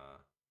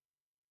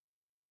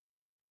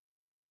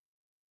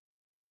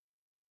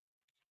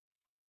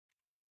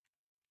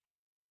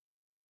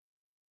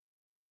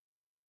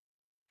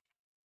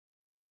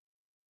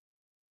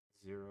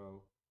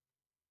 0.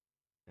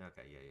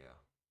 Okay, yeah.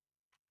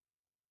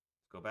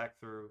 Let's go back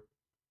through,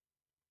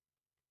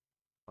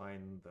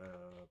 find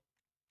the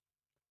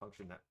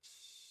function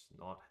that's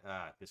not,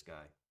 this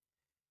guy.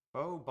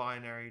 Oh,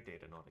 binary,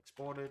 data not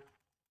exported.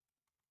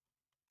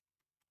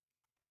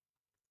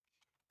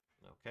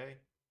 Okay.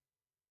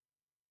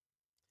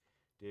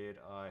 Did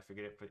I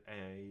forget it for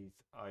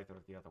either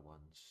of the other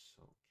ones?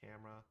 So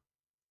camera.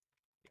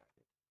 Yeah, I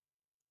did.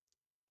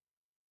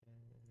 And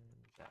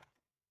that.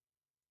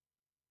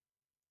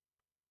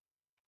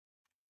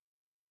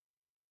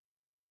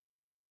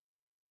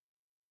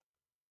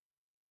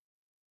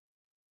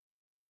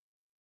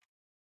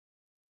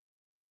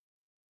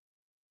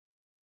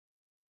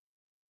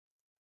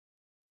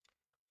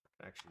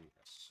 Actually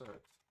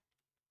assert.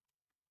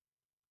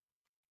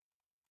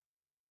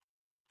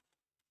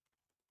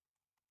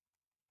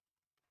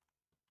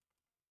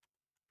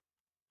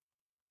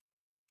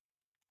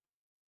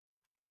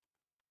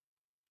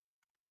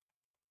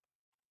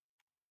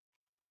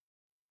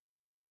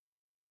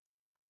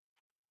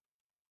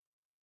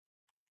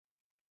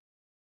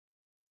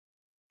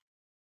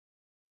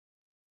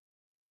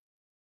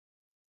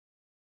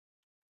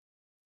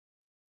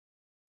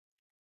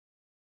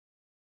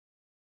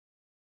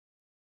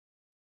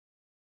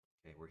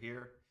 Okay, we're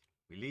here.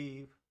 We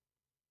leave.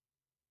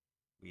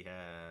 We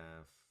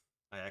have,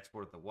 I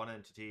exported the one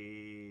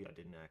entity. I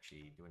didn't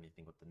actually do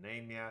anything with the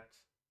name yet.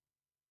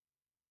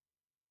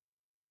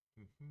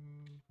 I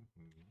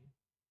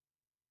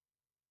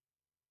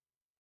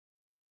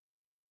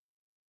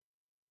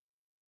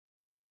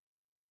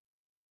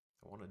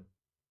want to,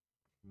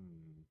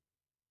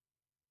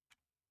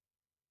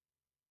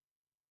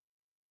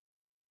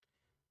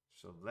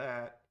 So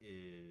that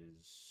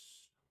is,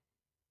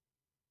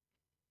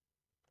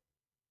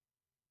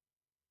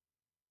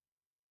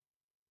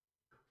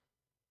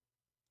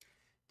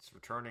 it's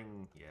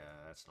returning, yeah,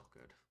 that's not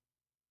good.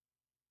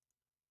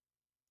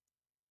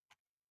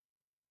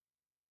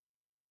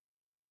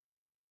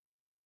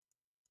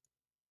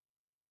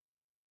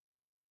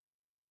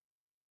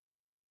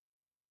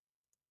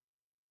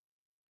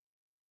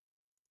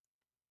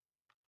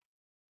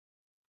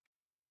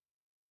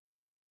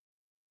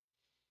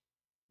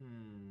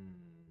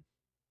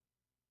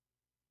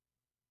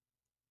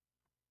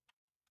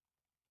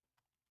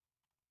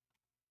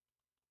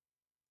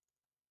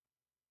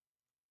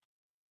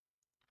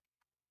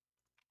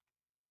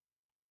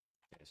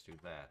 Let's do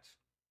that.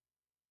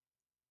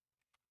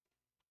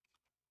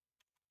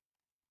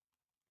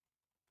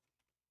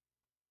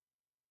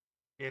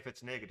 If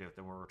it's negative,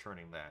 then we're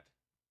returning that.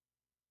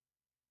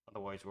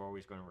 Otherwise, we're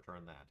always going to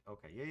return that.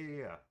 Okay,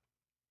 yeah.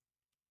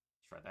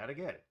 Let's try that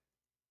again.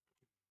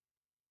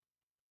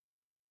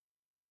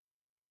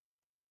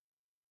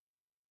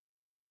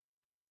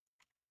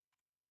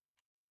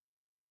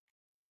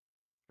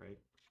 Great.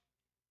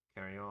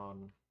 Carry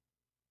on.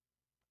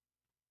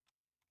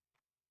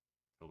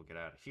 So we'll get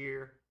out of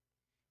here.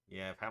 You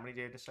have how many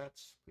data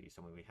sets? Please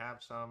tell me we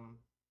have some.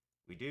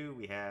 We do.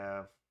 We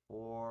have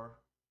 4.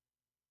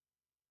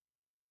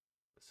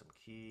 With some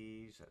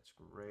keys. That's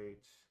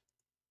great.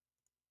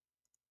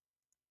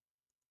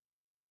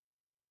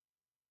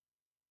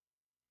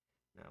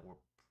 Now we're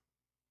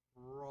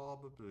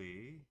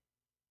probably...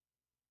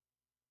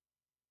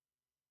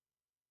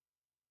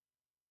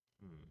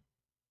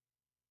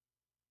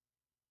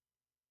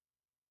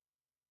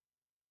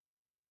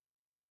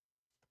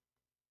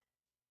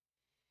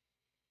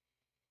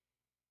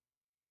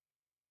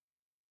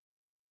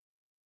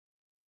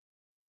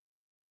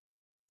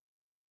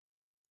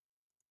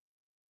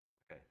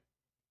 Okay.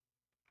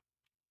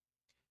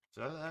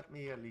 So let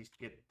me at least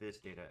get this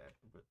data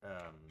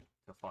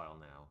to file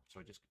now. So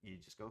you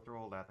just go through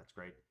all that. That's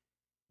great.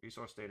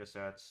 Resource data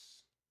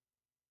sets.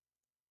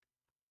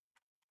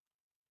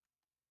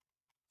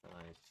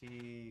 I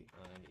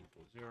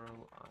equals 0,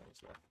 I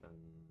is less than...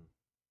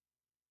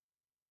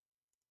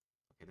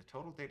 Okay, the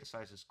total data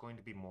size is going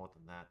to be more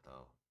than that,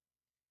 though.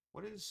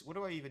 What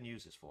do I even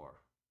use this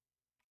for?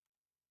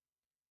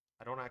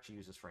 I don't actually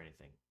use this for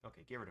anything.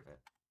 Okay, get rid of it.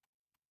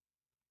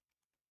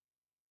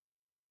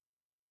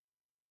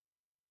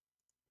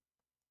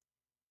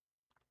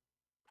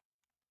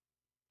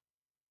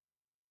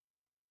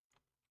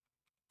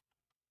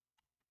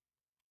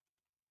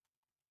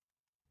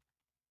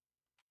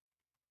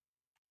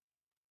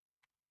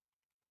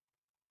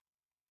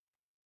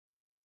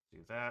 Do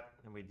that,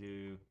 and we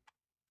do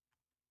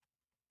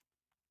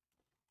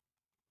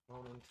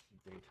component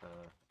data.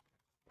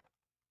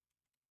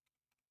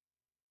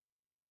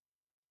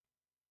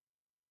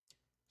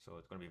 So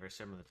it's going to be very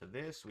similar to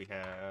this. We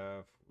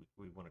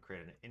want to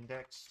create an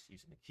index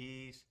using the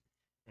keys,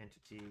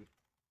 entity,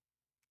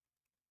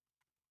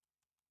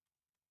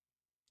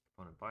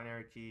 component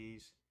binary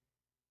keys,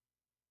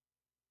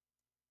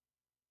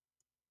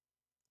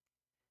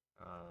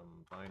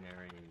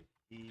 binary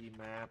key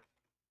map.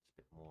 It's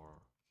a bit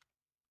more.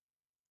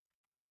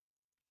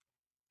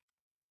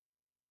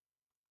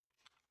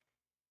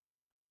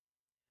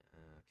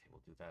 Okay,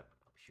 we'll do that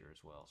up here as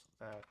well. So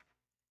that,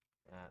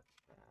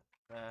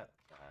 that.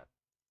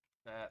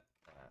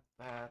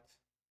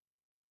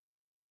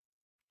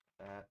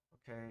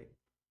 Okay.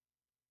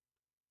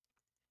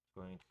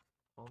 Going to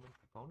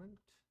component,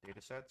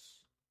 data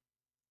sets.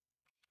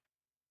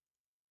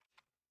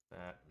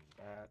 That and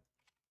that.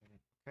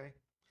 Okay.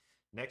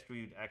 Next,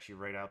 we'd actually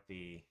write out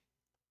the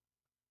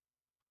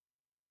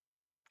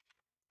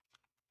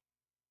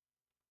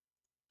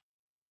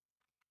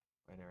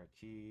binary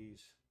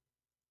keys.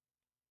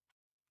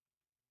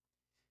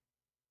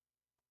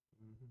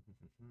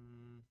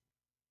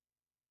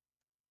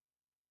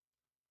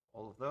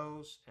 All of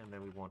those, and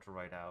then we want to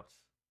write out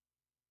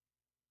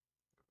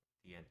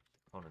the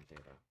component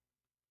data.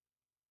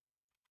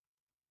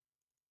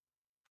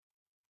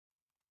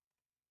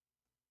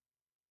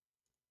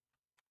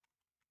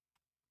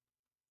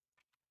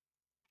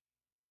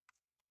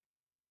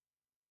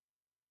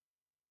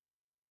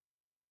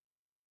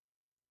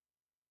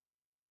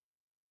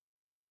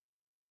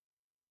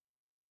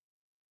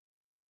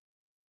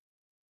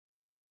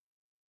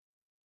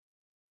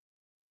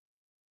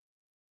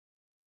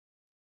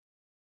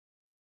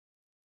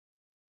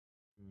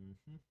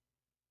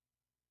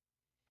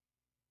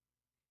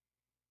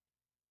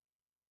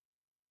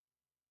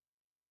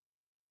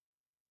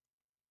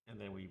 And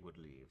then we would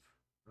leave.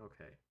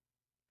 Okay.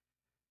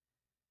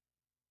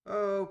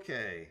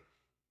 Okay.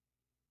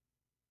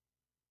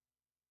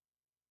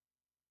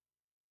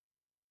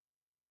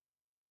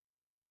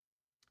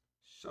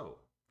 So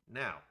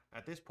now,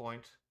 at this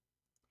point,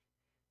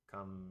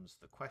 comes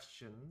the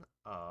question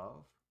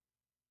of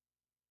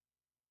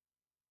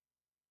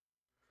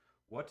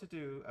what to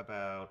do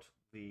about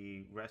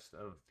the rest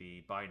of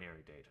the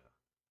binary data.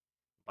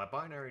 By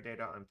binary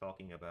data, I'm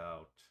talking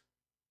about,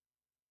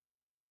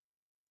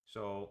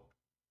 so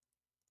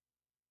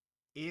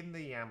in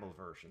the YAML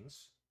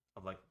versions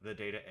of like the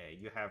data A,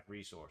 you have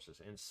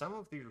resources, and some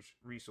of these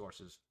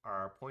resources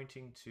are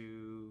pointing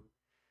to,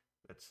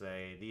 let's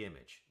say, the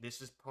image.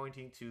 This is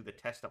pointing to the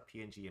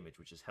test.png image,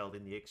 which is held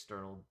in the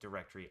external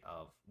directory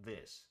of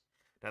this.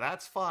 Now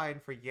that's fine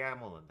for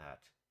YAML and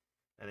that.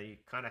 And then you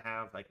kind of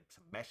have like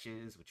some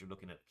meshes, which you're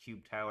looking at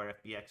cube tower,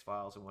 FBX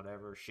files and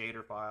whatever,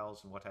 shader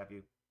files and what have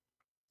you.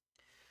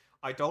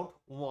 I don't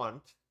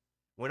want,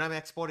 when I'm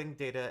exporting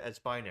data as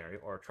binary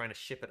or trying to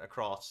ship it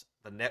across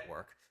the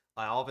network,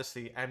 I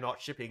obviously am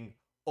not shipping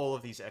all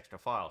of these extra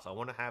files. I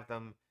want to have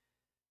them,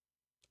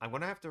 I'm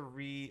going to have to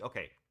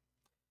okay.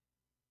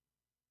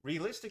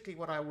 Realistically,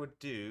 what I would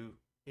do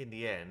in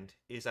the end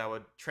is I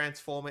would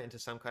transform it into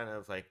some kind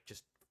of like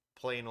just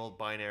plain old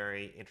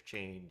binary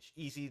interchange,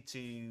 easy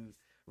to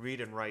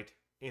read and write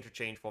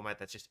interchange format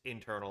that's just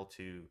internal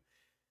to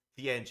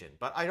the engine.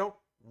 But I don't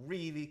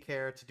really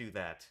care to do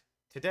that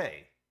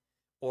today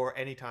or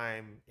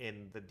anytime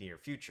in the near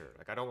future.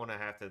 Like I don't want to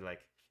have to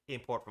like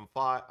import from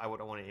file. I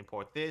wouldn't want to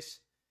import this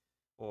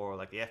or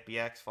like the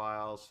FBX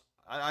files.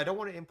 I don't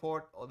want to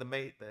import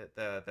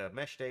the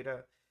mesh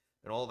data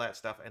and all that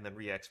stuff and then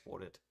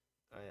re-export it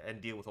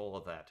and deal with all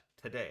of that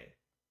today.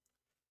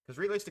 Because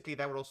realistically,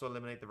 that would also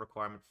eliminate the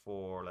requirement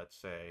for, let's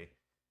say,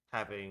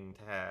 having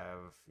to have,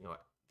 you know,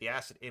 the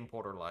asset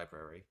importer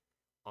library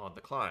on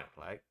the client.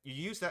 Like you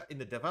use that in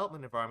the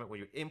development environment where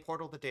you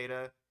import all the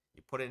data,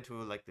 you put it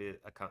into like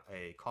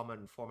a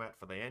common format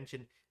for the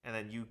engine, and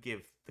then you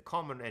give the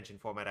common engine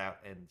format out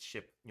and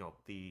ship, you know,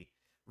 the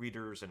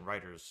readers and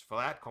writers for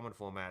that common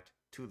format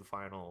to the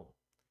final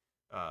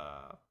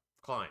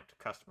client,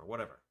 customer,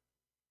 whatever,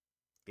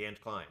 the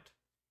end client.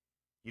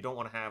 You don't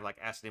want to have like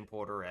asset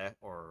importer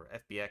or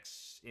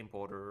FBX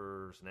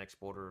importers and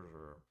exporters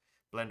or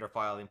Blender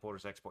file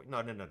importers, export.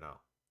 No.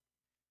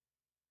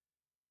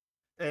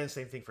 And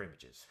same thing for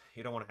images.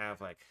 You don't want to have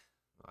like,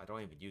 I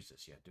don't even use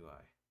this yet, do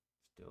I?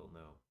 Still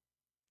no.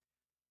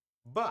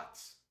 But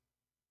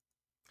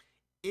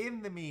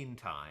in the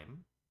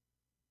meantime,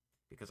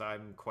 because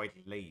I'm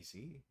quite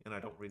lazy and I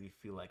don't really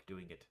feel like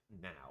doing it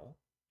now,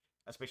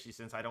 especially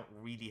since I don't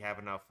really have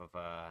enough of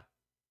a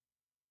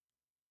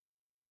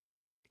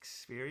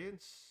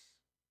experience,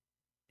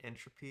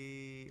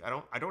 entropy.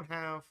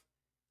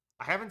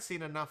 I haven't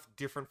seen enough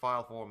different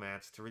file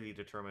formats to really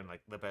determine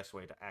like the best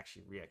way to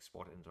actually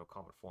re-export it into a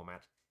common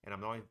format. And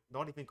I'm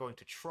not even going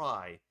to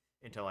try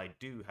until I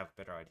do have a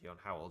better idea on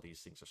how all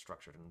these things are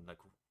structured and like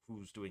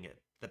who's doing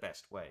it the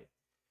best way.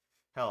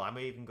 Hell, I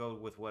may even go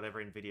with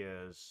whatever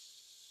NVIDIA's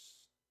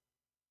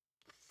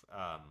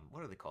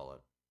what do they call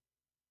it?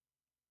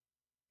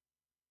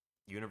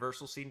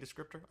 Universal scene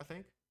descriptor, I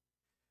think.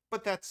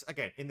 But that's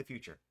again in the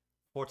future.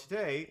 For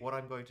today, what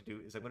I'm going to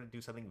do is I'm going to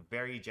do something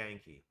very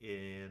janky.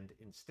 And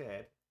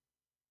instead,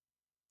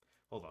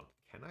 hold on,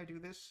 can I do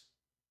this?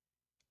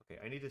 Okay,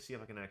 I need to see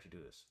if I can actually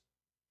do this.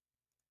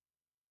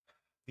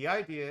 The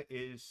idea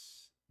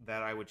is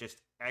that I would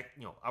just,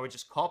 I would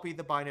just copy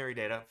the binary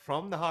data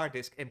from the hard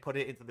disk and put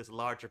it into this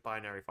larger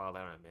binary file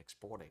that I'm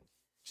exporting.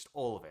 Just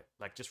all of it,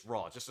 like just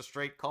raw, just a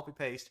straight copy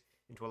paste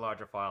into a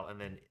larger file, and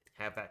then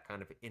have that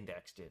kind of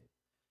indexed in.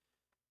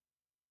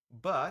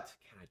 But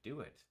can I do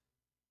it?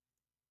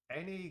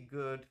 Any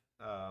good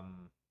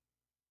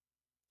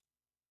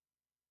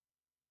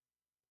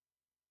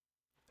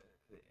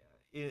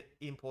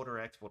importer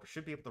exporter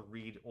should be able to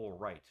read or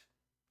write,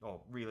 or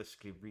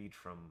realistically read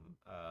from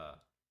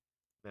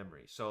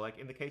memory. So like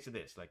in the case of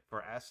this, like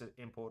for asset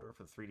importer,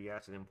 for the 3D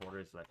asset importer,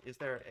 it's like, is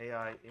there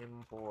AI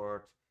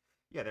import?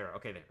 Yeah, there.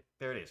 Okay,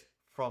 there it is,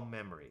 from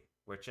memory,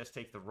 where it just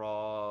takes the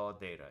raw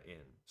data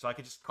in. So I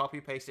could just copy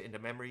paste it into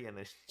memory and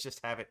then just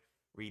have it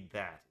read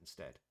that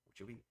instead, which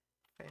would be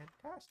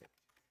fantastic.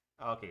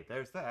 Okay,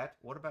 there's that.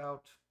 What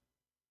about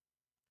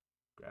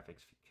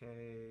graphics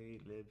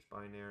VK, libs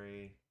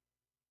binary?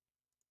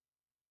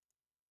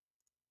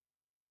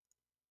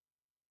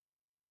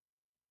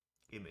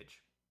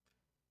 Image.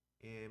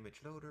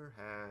 Image loader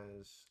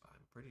has,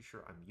 I'm pretty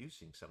sure I'm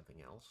using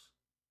something else.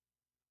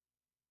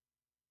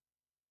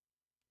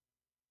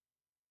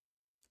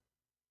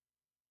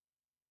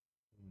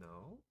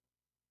 No.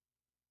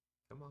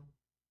 Come on.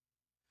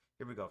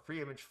 Here we go.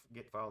 Free image,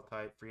 get file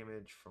type, free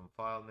image from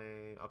file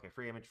name. Okay,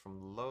 free image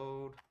from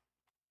load.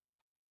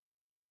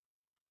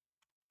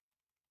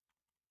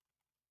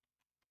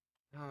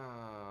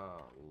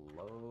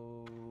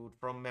 Load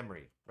from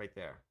memory, right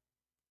there.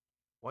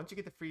 Once you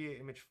get the free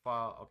image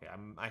file, okay,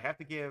 I have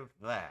to give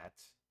that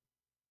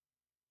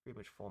free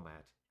image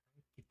format.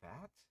 Give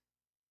that?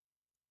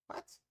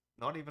 What?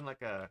 Not even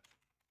like a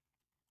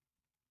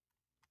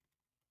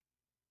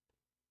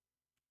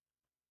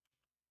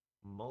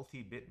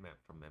multi-bitmap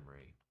from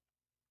memory.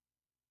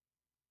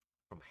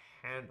 From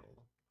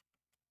handle.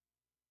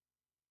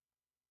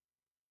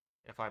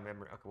 FI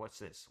memory. Okay, what's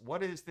this?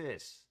 What is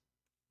this?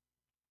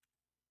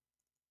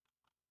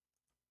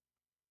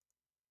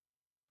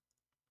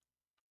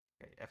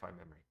 Okay, FI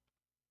memory.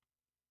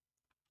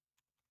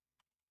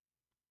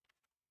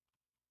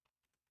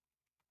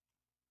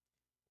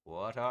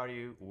 What are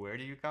you? Where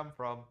do you come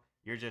from?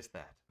 You're just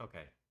that.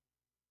 Okay.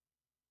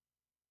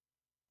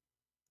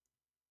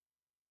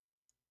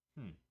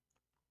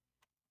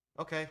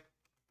 Okay.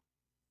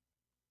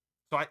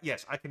 So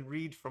yes, I can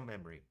read from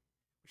memory,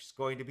 which is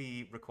going to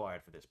be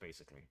required for this,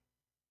 basically.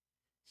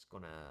 It's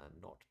gonna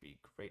not be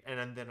great.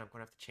 And then I'm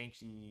gonna have to change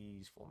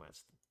these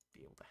formats to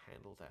be able to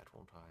handle that,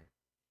 won't I?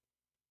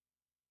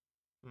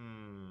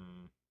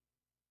 Hmm.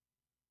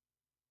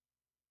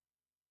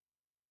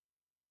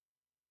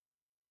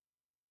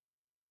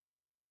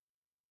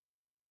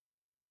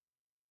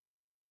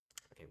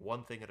 Okay,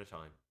 one thing at a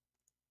time.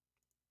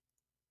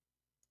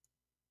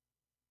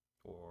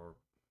 Or,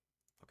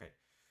 okay.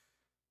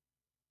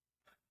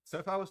 So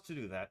if I was to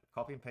do that,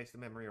 copy and paste the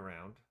memory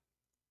around,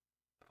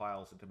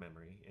 files into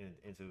memory,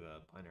 into a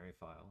binary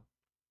file,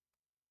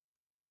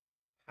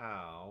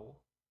 how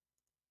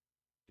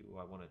do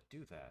I want to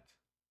do that?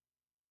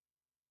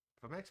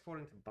 If I'm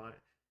exporting to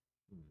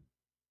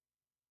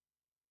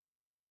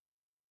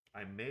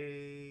I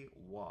may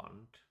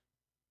want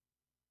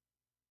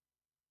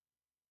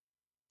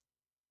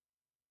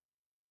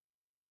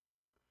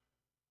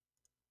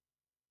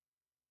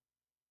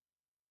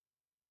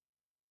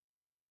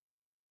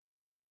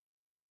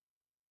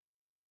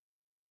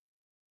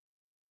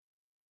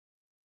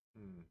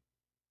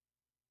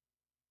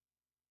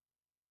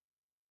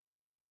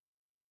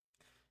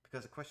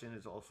because the question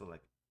is also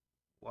like,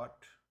 what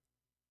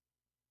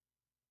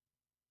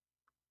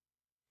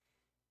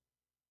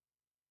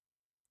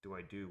do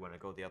I do when I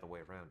go the other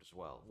way around as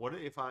well? What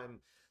if I'm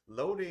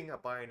loading a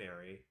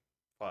binary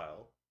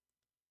file,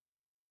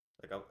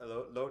 like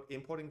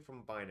importing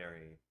from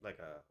binary, like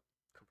a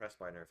compressed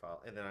binary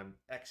file, and then I'm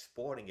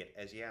exporting it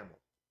as YAML?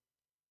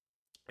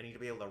 I need to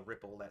be able to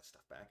rip all that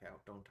stuff back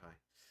out, don't I?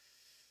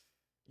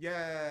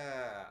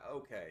 Yeah,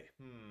 okay.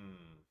 Hmm.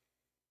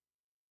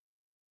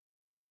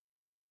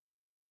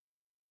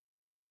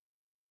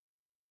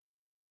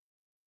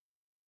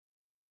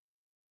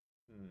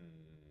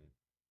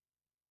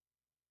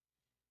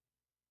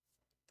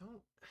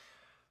 Don't.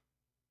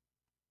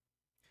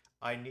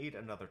 I need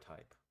another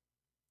type.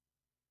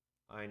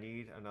 I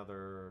need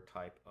another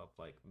type of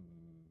like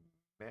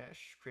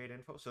mesh create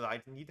info. So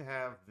I need to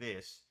have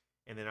this,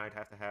 and then I'd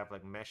have to have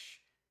like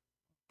mesh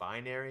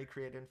binary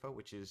create info,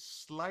 which is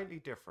slightly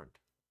different,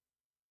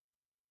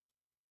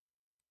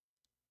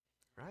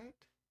 right?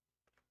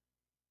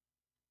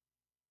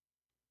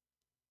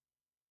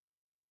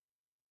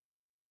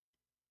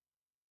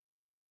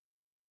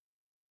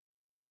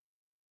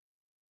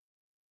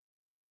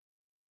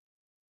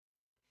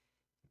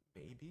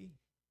 Maybe.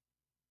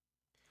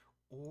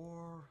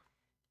 Or,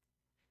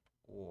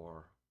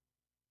 or,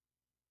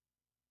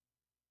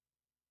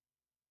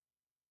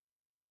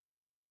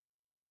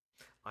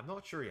 I'm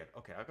not sure yet.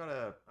 Okay, I've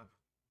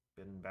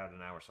been about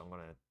an hour, so I'm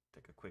gonna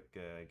take a quick,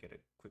 get a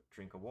quick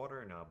drink of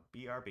water, and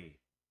BRB.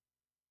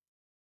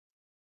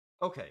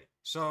 Okay,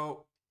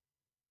 so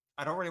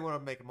I don't really want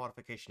to make a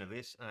modification of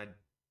this, and I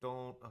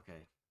don't.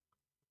 Okay,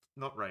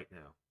 not right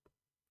now.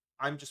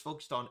 I'm just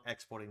focused on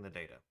exporting the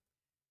data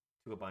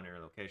to a binary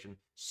location.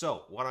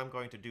 So what I'm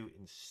going to do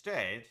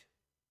instead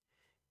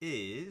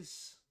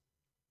is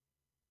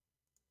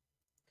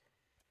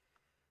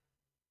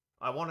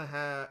I want to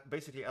have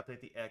basically update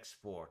the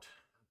export.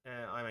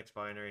 IMX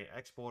binary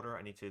exporter.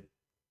 I need to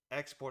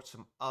export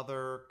some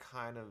other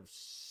kind of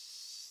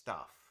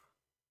stuff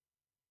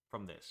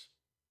from this.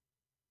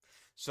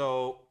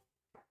 So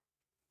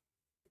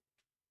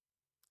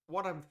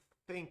what I'm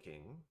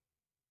thinking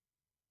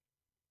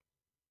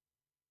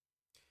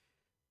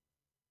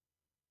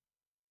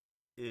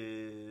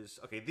is,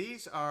 okay,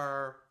 these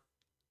are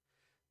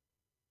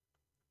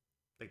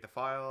like the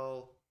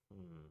file.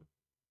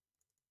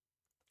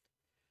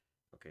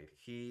 Okay, the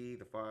key,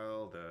 the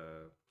file,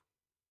 the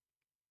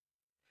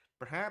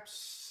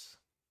perhaps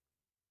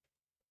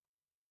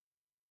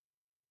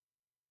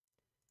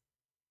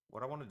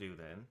what I want to do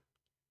then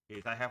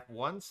is I have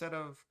one set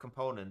of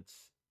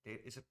components.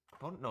 Is it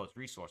component? No, it's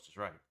resources,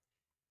 right?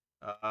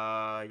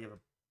 You have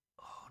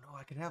oh no,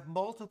 I can have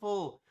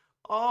multiple.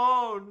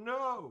 Oh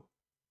no,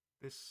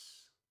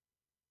 this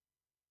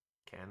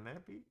can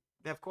that be?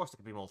 Yeah, of course, it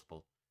can be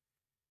multiple.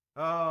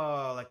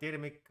 Oh, like data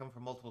may come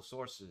from multiple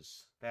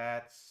sources.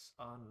 That's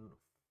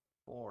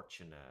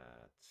unfortunate.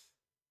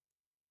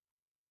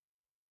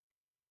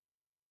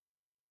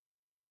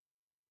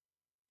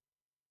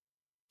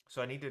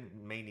 So I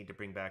may need to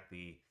bring back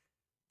the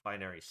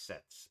binary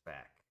sets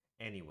back,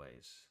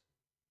 anyways.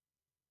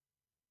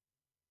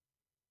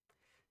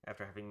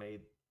 After having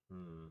made,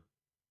 hmm.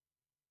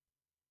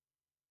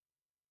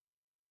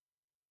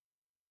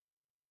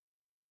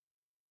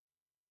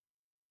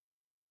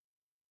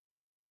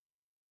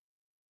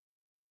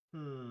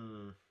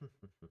 Hmm.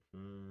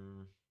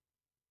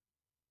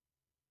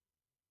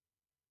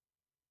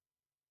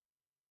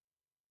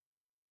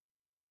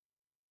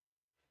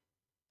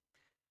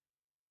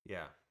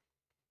 Yeah.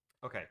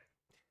 Okay.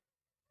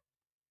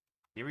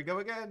 Here we go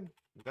again.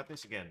 We got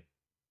this again.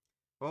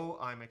 Oh,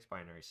 IMX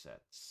binary sets.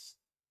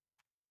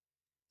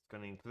 It's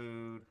going to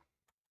include.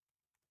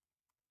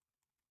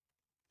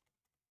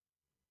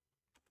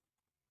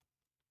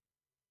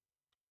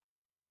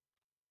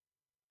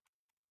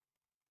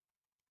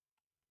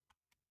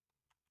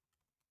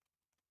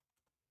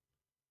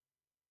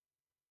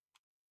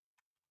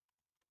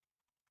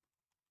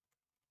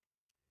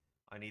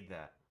 I need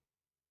that.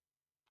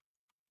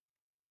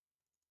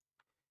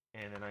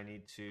 And then I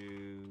need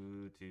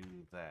to do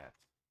that,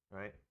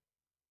 right?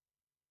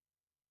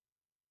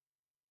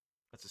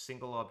 That's a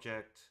single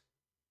object.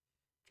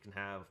 You can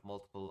have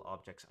multiple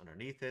objects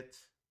underneath it.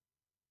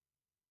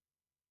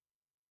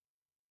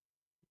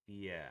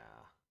 Yeah.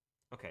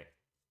 Okay.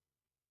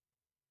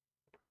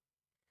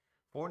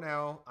 For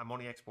now, I'm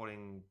only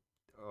exporting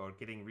or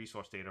getting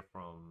resource data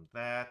from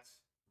that,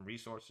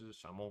 resources.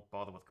 So I won't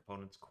bother with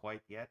components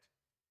quite yet.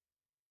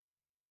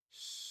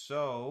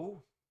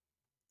 So,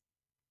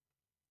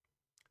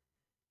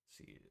 let's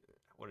see,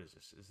 what is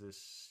this? Is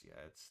this, yeah,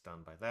 it's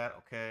done by that.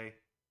 Okay.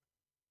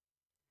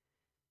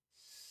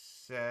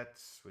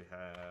 Sets, we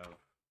have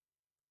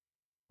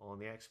on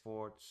the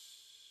exports.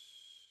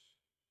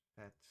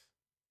 Set.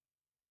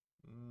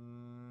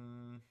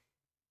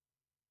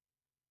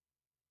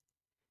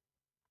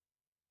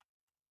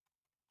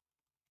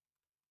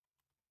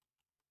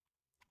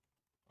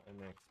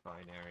 MX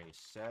binary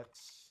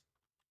sets.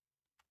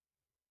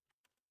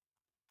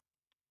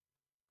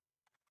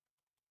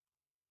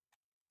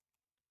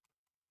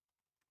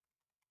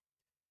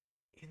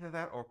 Either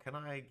that, or can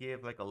I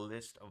give like a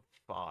list of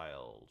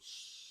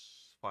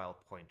files, file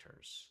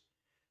pointers?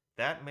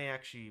 That may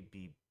actually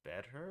be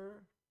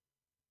better.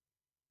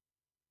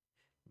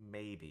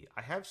 Maybe.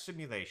 I have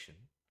simulation,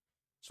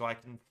 so I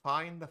can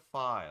find the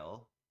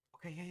file.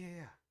 Okay,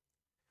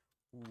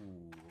 yeah.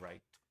 Ooh, right.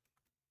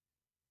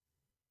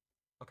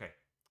 Okay,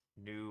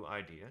 new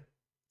idea.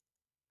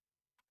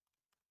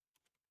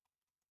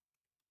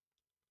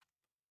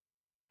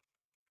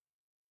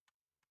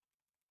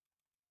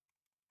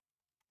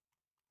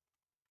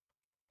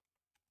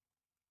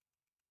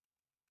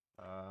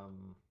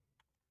 Um,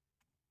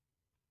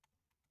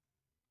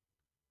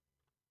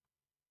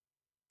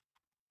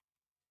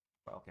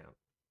 file count.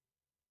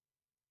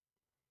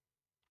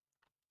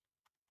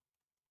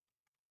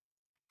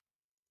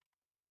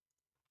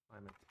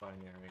 I'm at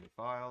binary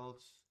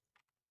files.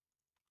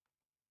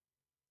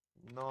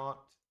 Not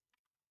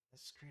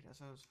as great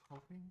as I was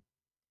hoping,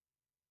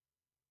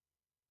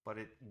 but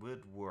it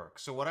would work.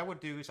 So what I would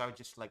do is I would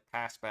just like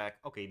pass back,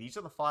 okay, these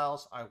are the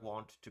files I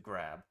want to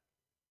grab.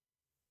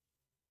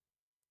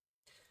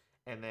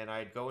 And then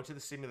I'd go into the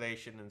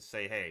simulation and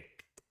say, hey,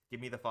 give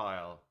me the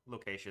file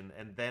location.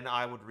 And then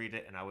I would read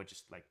it and I would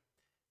just like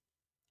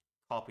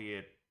copy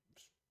it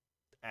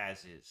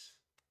as is.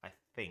 I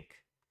think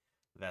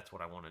that's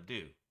what I want to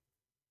do.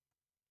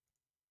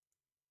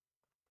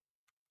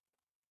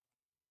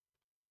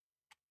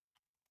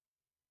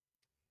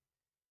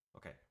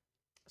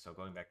 So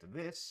going back to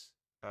this,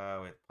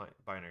 with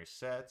binary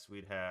sets,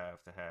 we'd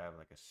have to have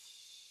like a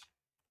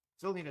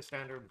still need a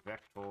standard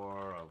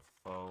vector of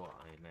faux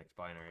IMX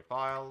binary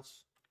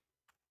files.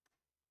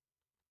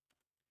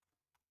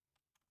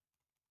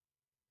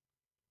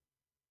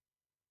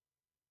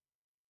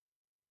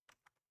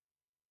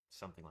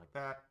 Something like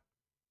that.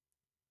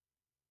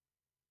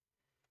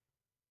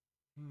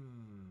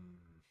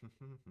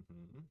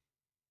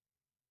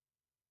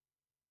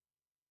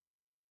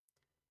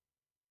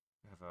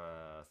 I have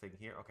a thing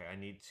here. Okay, I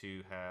need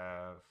to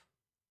have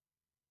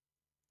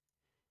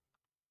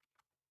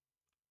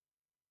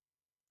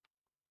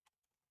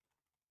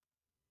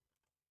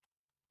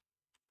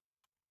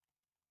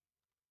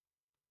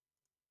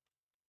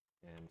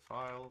and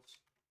files.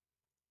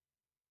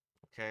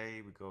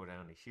 Okay, we go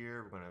down to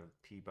here. We're going to have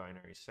p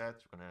binary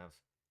sets. We're going to have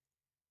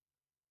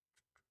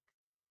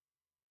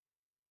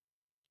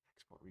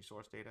export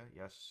resource data.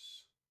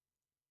 Yes.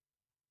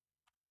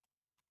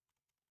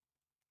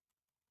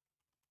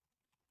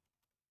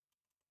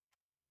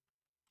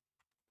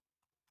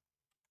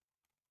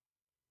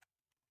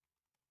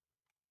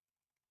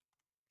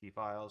 P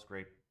files,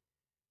 great.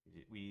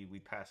 We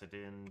pass it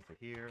in to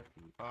here.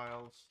 P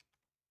files.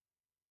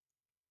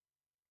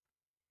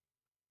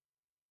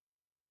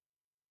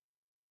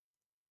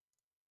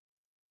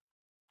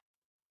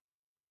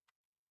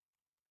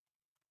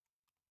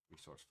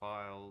 Resource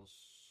files,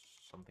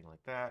 something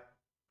like that.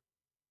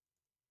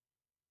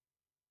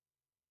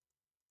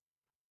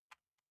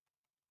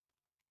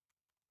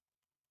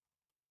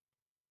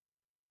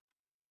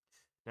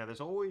 Now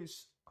there's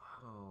always,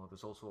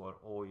 there's also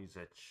always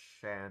a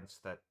chance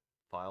that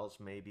files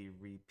may be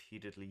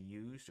repeatedly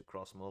used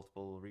across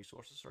multiple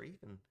resources or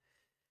even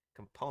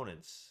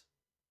components.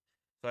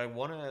 So I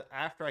want to,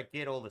 after I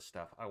get all this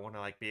stuff, I want to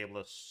like be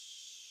able to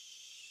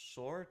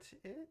sort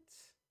it.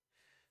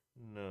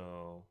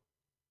 No.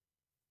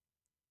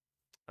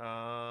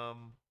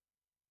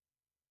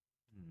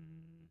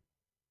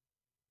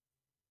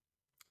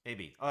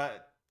 Maybe.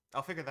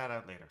 I'll figure that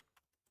out later.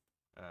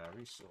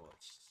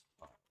 Resource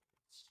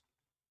files.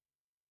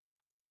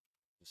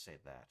 Just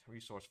save that.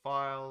 Resource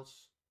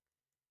files.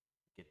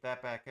 Get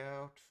that back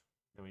out.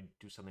 Then we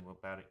do something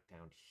about it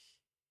down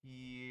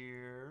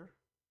here.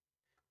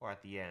 Or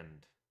at the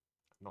end.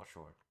 I'm not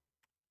sure.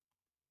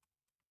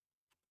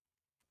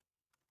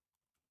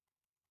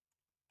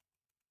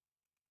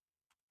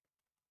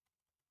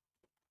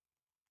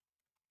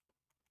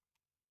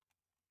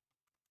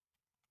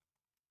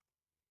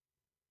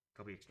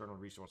 Could be external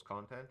resource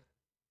content.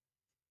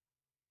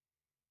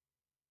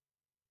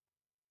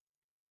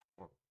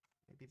 Or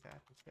maybe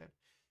that instead.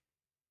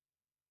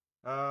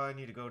 I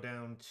need to go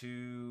down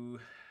to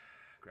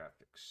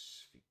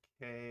graphics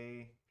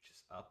VK, which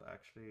is up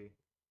actually.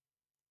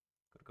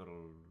 Gotta go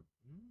to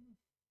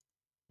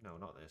no,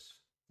 not this.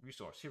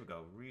 Resource. Here we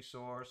go.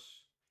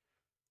 Resource.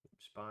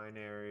 Oops,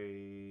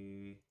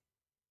 binary.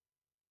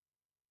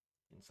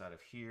 Inside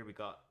of here, we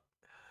got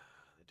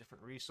the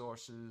different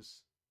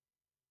resources.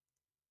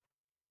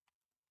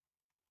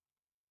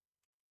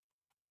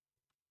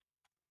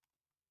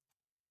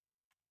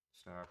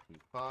 Star P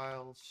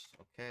files.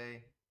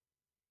 Okay.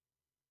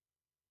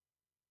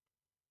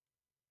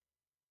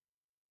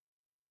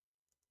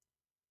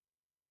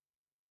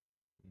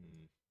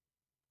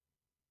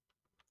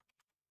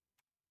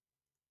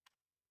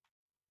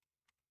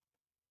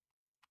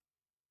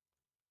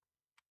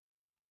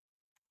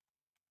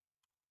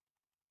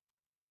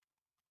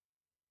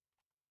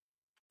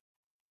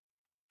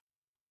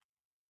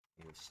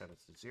 We'll set it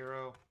to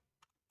 0.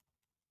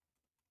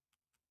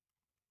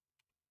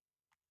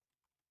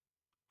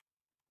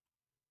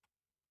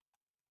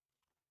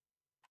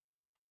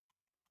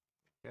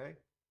 Okay.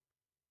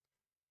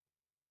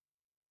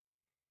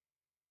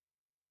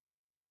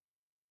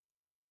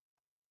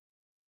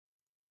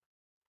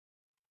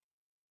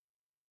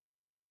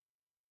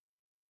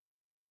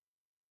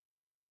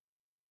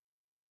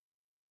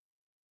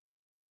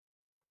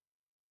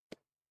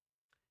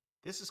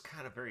 This is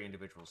kind of very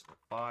individual. So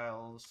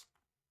files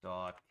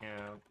dot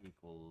count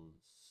equals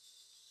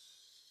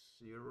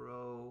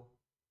 0,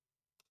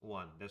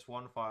 1. There's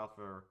one file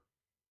for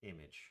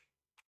image.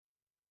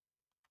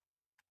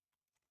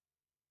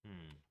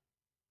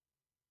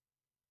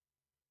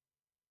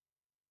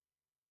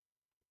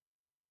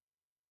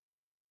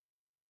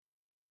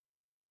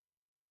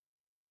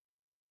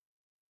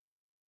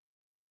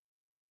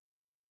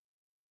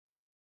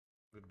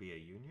 Would be a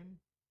union.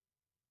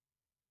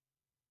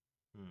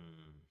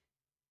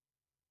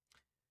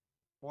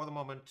 For the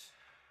moment,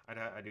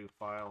 I do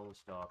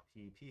files dot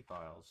pp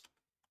files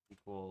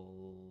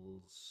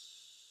equals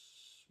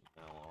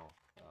malloc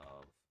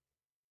of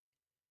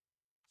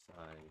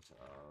size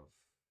of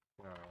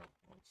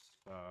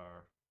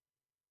star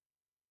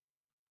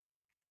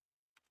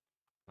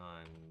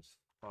times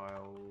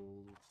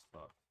files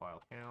dot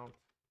file count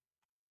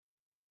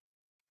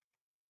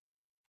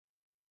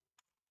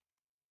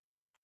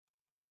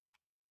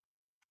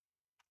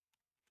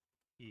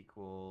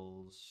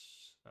equals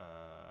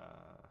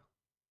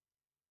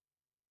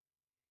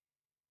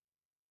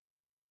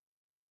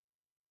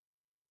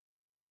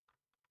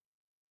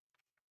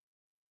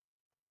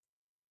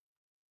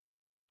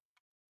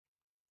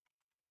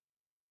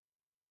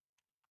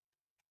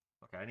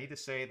Okay, I need to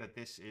say that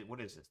this is, what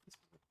is this? This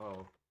is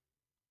info,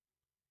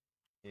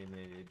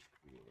 image,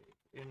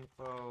 create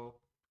info,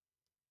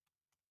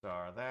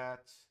 star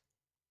that.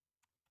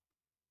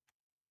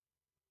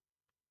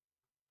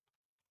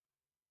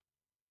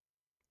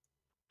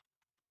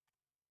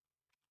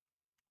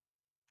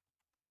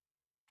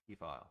 Key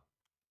file.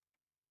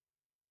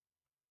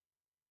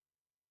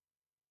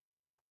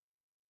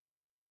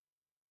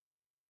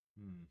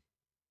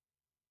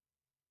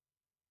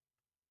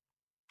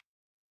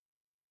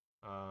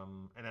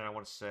 And then I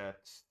want to set,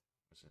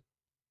 what is it?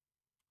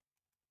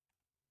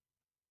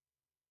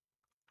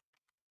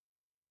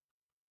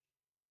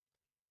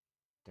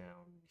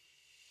 Down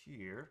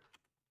here.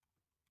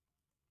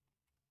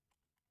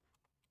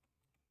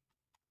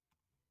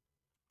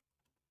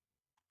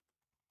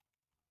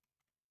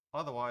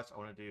 Otherwise, I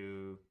want to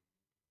do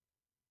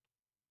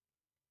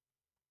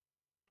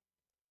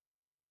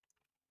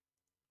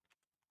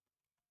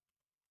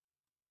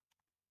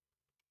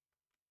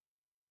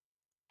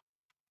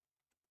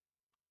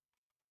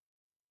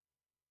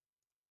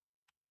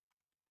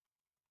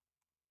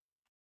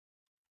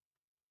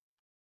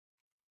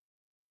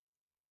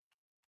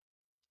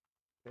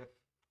if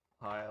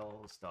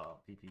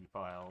files.pp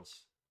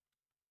files,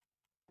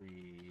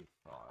 free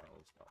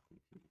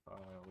files.pp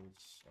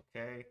files.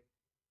 Okay.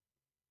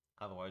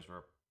 Otherwise,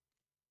 we're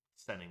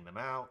sending them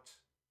out.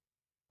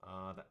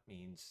 That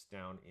means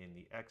down in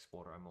the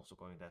exporter, I'm also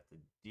going to have to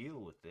deal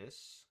with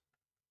this.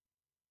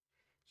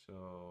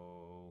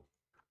 So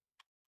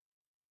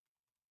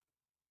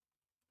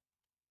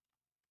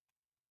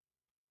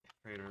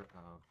creator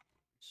of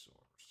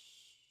resource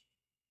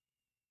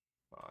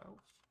files.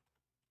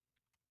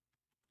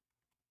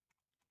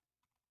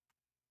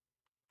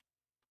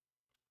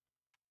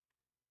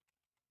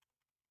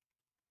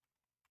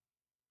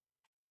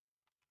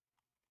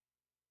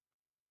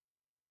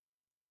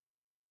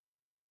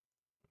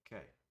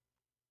 Okay.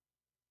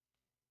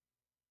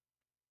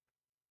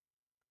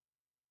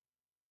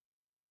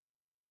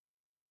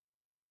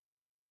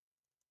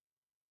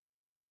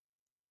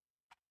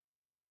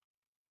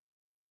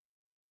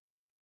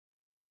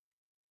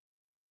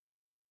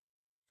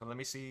 So let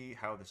me see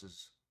how this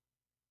is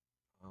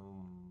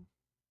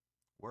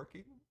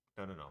working.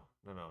 No,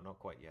 not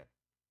quite yet.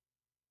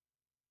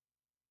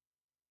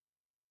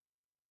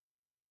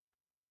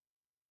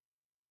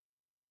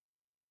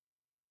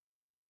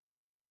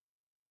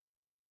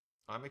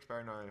 I'm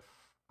experimenting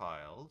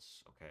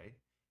files. Okay.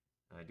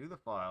 And I do the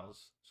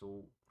files.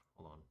 So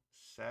hold on.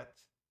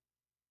 Set.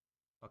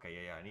 Okay,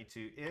 yeah. I need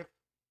to if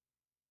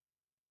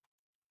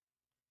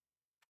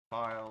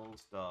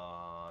files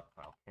dot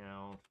file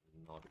count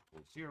not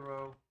equal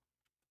 0,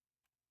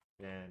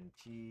 then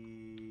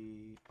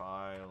t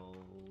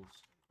files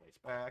place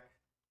back.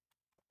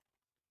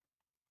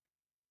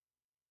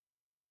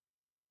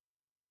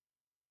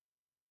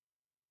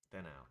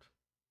 Then out.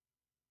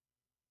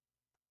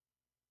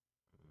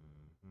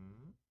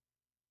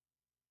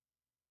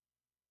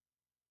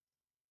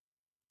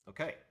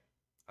 Okay,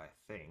 I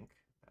think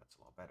that's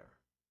a lot better.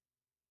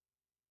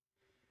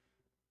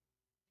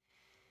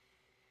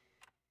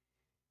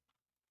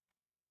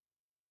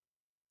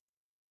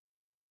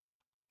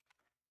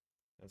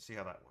 Let's see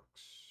how that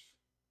works.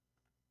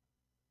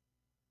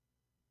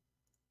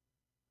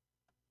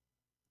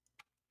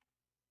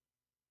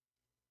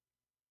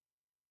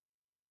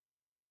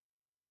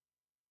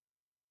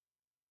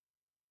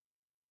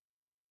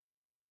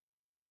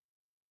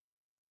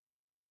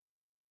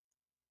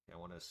 I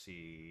want to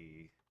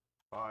see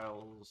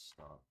files,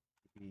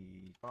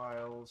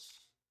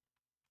 files,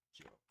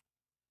 0.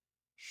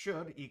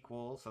 Should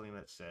equal something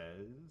that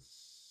says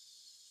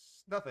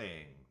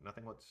nothing.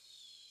 Nothing whatsoever.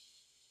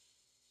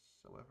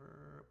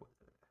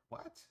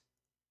 What?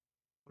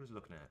 What is it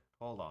looking at?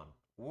 Hold on.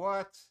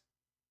 What?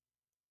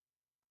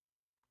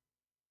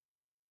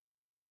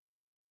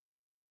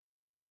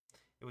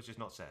 It was just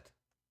not set.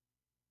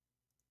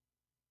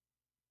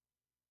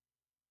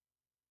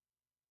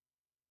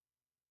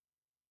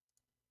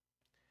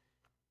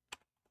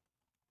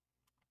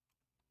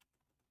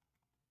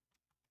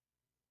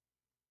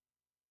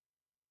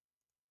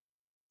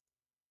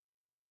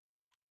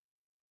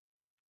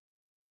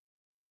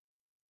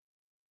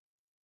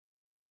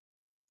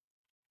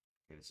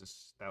 Okay,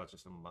 that was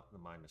just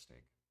my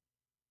mistake.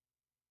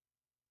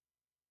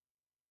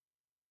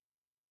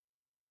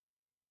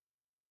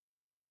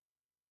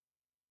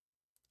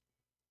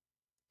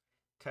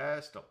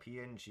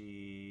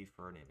 Test.png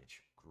for an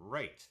image.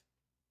 Great.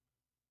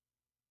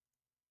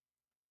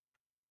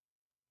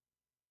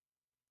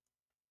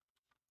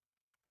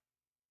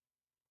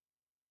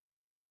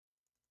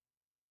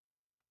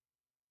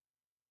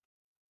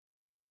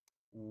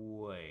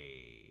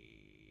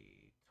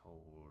 Wait,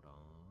 hold on.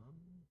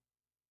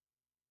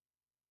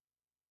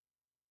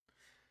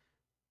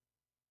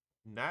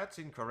 That's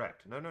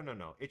incorrect.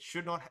 No. It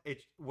should not.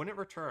 When it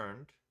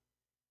returned,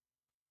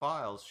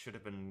 files should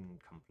have been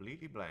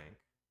completely blank.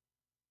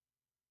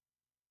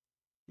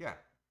 Yeah.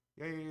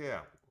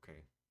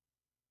 Okay.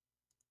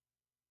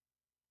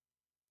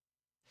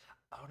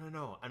 Oh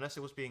no. Unless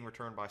it was being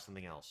returned by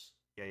something else.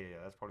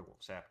 Yeah. That's probably what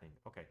was happening.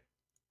 Okay.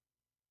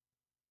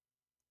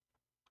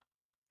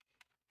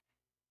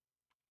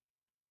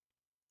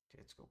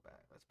 Let's go back.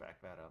 Let's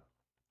back that up.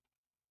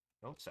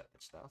 Don't set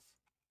that stuff.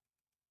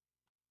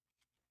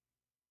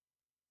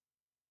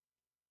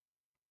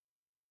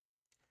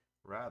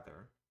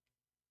 Rather,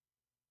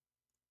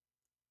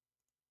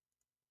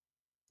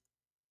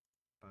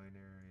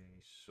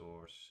 binary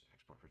source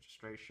export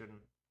registration.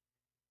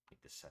 Need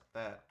to set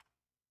that.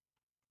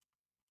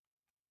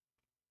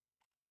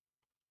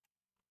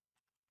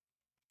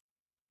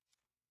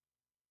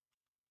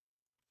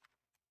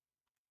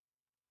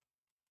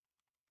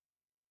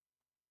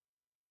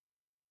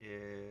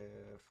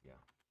 If, yeah.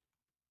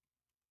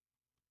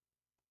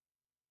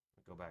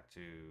 Go back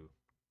to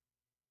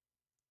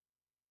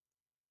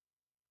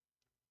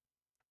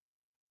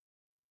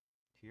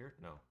here?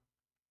 No.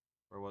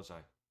 Where was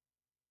I?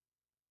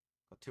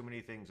 Got too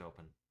many things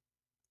open.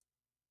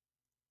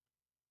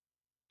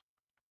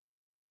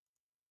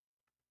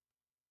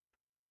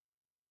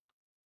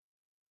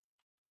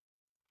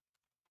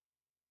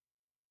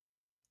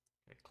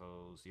 Okay,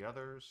 close the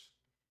others.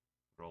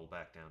 Roll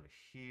back down to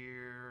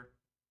here.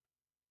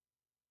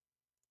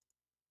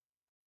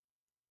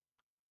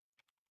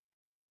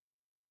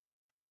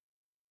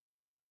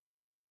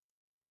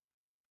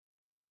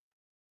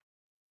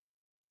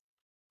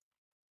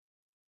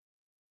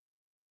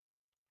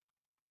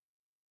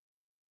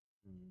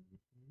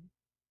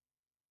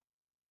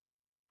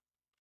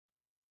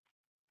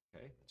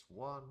 Okay, that's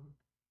one.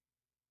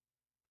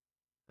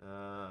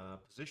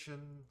 Position,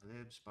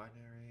 libs,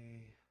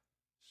 binary,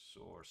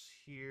 source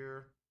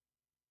here.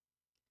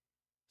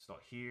 It's not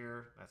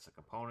here. That's a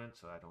component,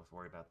 so I don't have to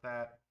worry about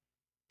that.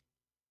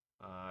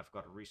 I've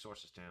got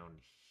resources down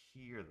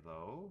here,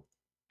 though.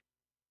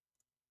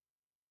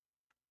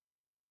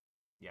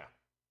 Yeah.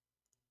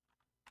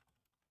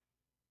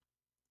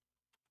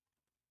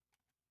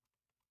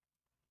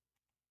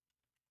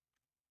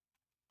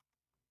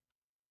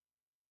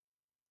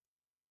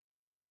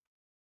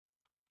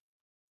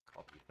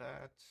 Copy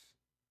that.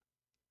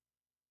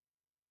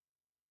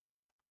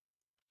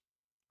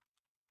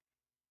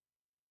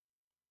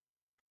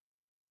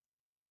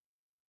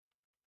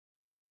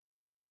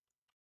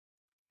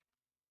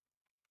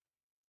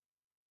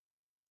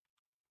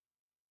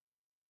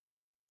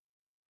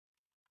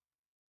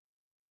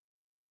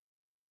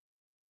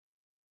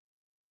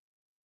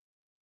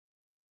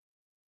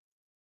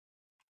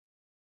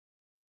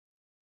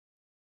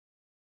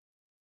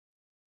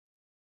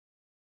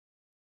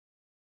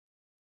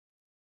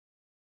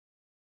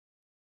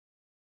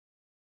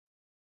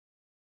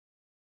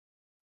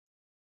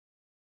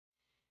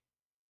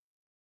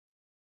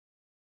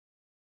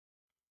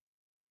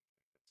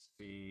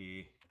 Let's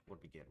see what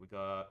we get. We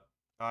got.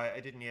 I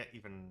didn't yet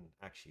even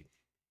actually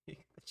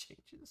make the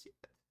changes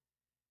yet.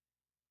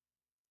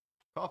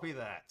 Copy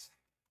that.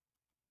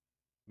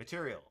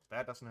 Material.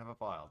 That doesn't have a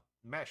file.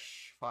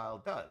 Mesh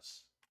file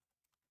does.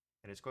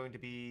 And it's going to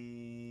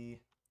be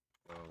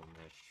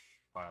mesh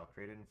file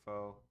create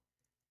info.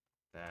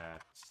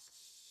 That's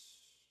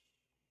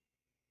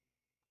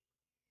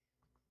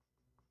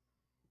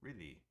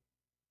really.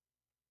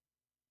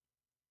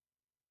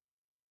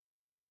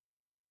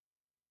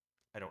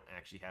 I don't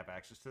actually have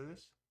access to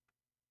this.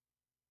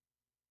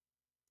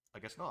 I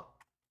guess not.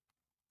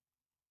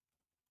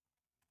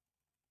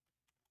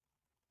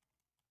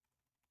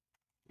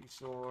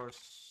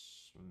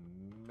 Resource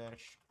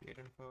mesh create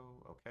info.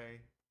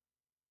 Okay.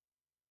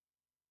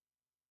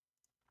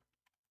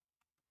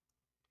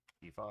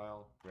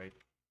 File. Great.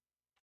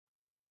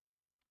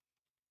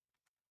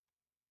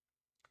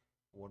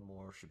 One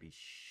more should be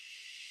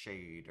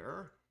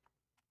shader.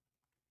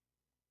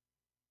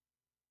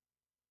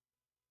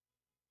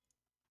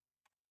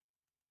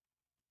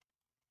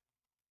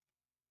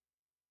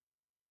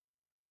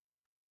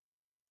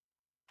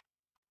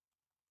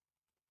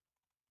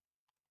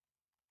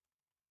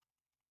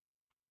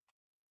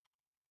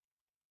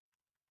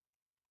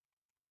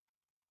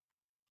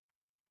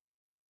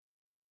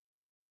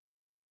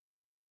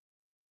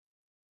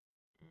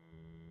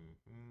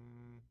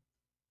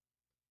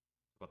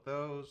 Got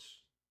those.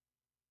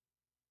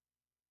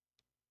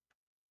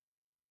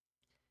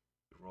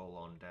 Roll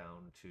on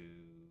down to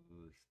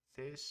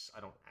this.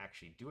 I don't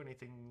actually do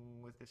anything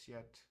with this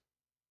yet.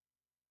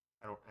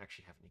 I don't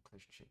actually have any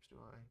collision shapes, do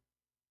I?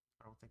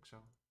 I don't think so.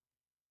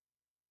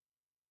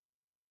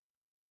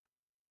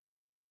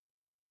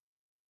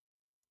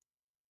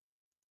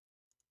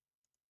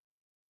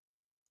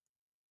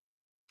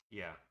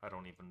 Yeah, I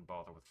don't even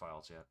bother with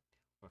files yet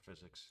or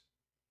physics.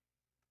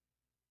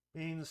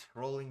 Means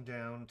rolling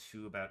down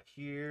to about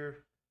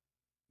here.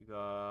 We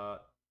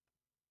got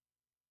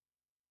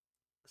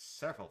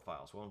several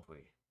files, won't we?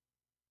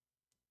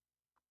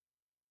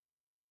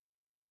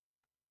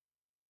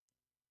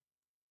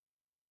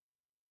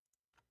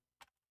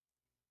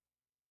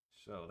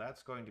 So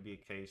that's going to be a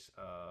case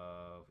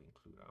of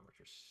include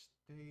armature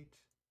state.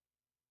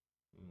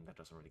 That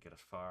doesn't really get us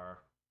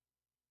far.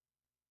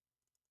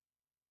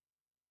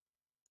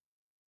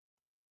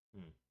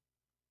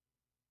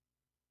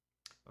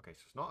 Okay,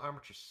 so it's not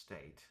armature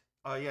state.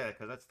 Oh yeah,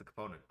 because that's the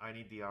component. I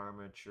need the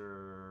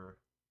armature.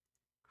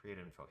 Create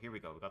info. Here we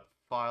go. We got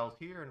files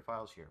here and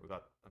files here. We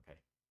got okay.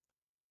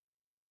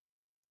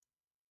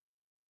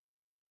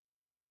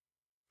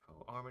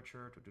 Oh,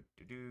 armature.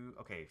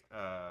 Okay.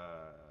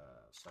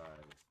 Size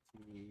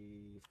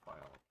t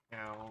file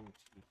count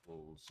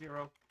equals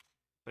 0.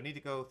 So I need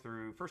to go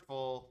through. First of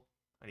all,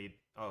 I need.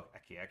 Oh,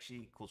 okay.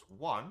 Actually equals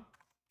 1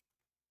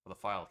 for the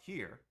file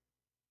here,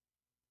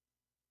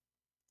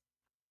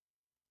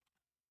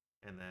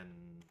 and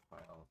then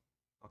file.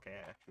 Okay,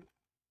 actually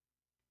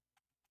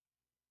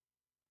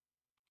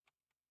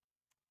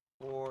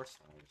 4 size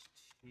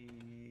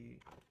t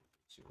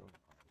 0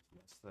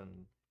 less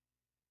than.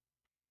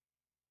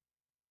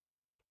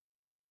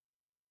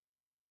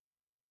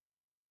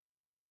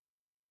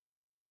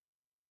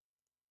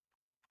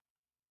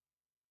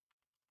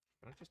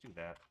 Can I just do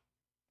that?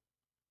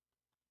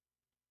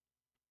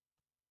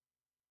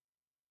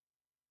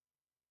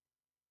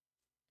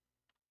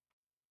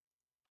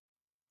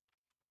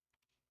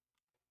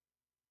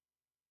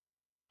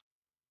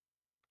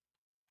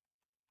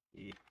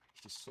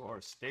 The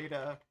source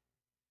data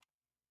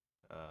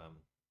um,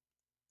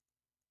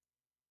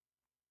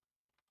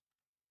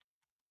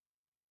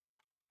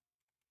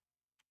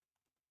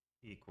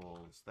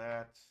 equals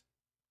that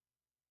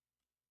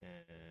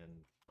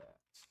and that.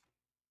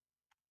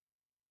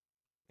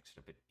 Makes it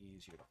a bit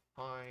easier to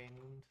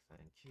find.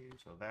 Thank you.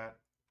 So that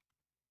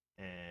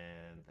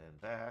and then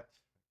that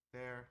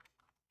there.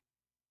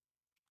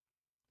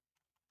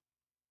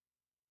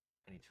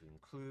 I need to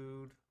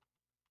include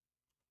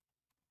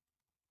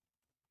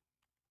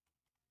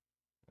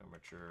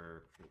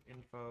armature create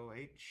info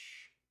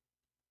h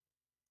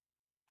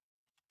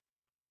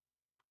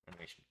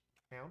animation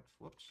count.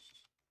 Whoops.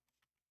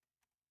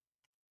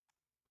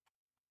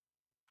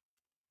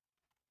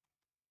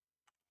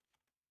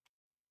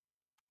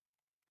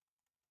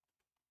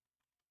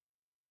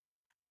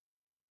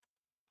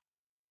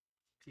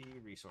 P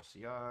resource CI,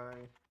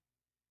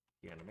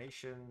 the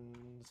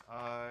animations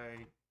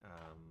I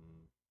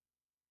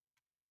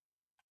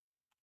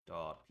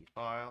dot p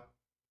file.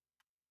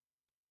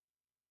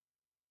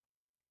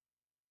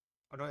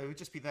 Oh no, it would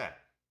just be that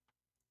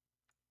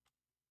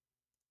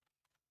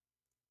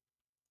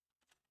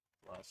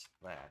plus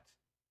that.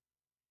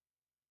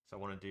 So I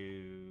want to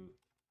do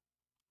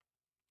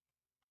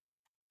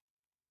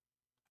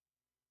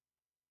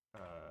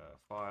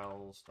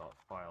files dot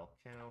file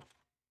count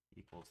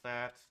equals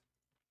that.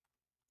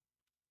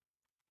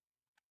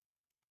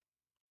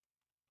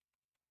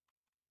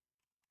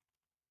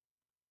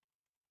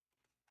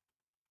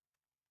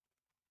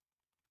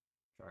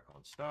 Track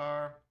on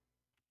star.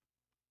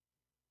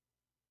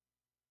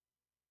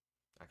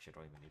 Actually, I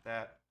don't even need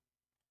that.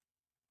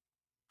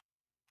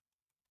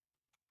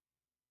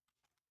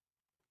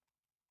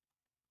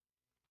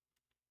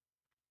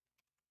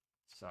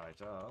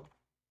 Size of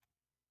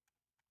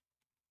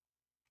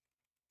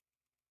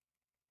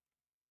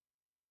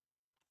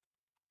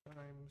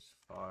times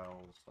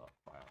files dot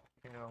file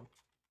count.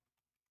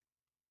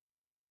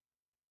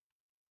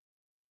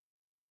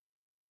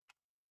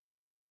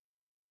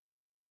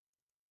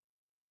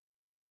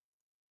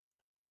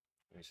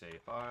 Let me say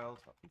files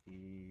dot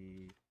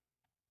pp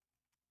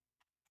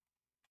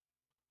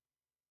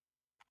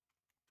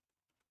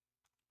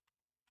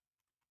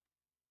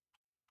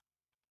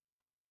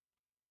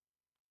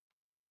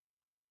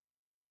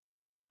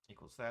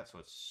equals that. So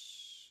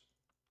it's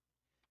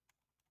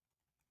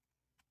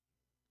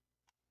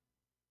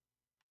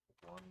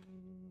 1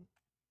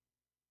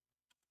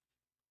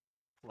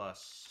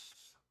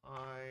 plus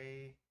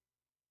I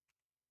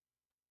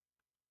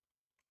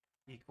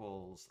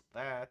equals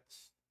that.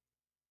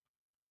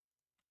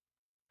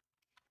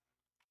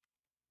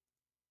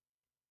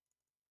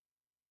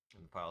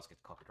 And the files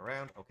get copied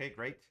around. Okay,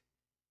 great.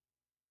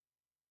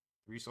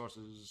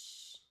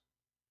 Resources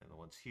and the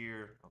ones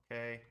here.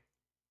 Okay.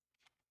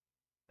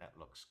 That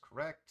looks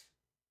correct.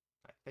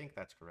 I think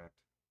that's correct.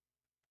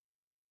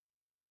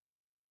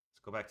 Let's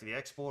go back to the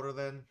exporter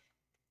then.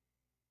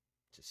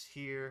 Just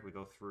here, we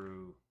go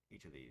through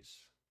each of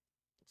these.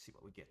 Let's see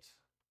what we get.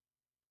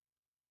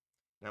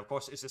 Now, of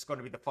course, is this going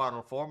to be the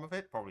final form of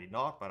it? Probably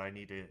not, but I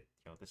need to,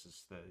 this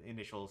is the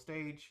initial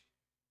stage.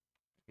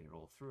 Get it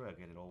all through, I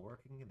get it all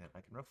working, and then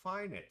I can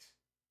refine it.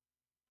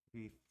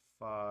 The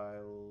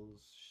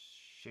files,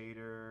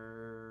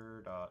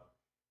 shader dot,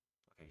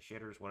 okay,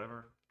 shaders,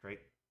 whatever, great.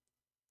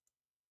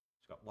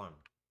 It's got one.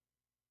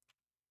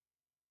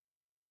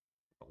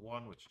 Got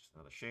one, which is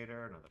another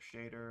shader, another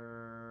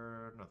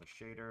shader, another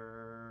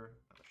shader,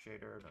 another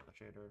shader, another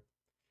shader.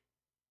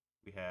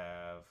 We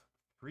have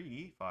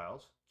 3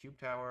 files, cube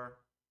tower,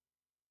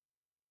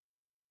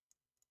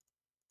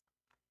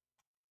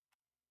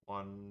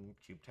 1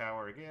 cube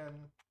tower again,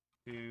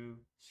 2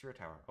 sphere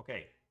tower.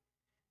 Okay.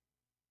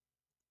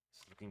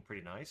 It's looking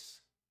pretty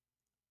nice.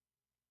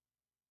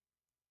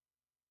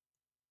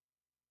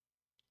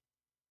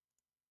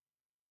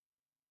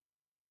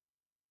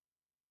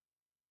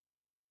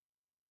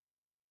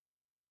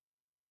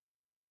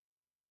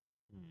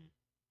 Hmm.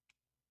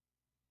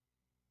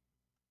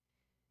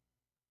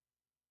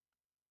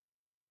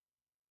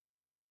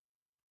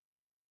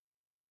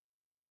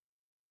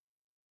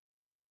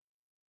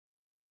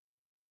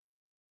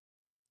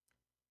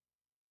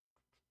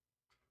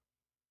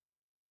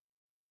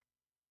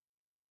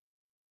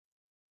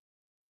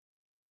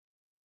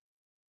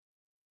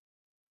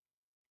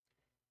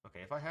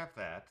 Okay, if I have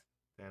that,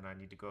 then I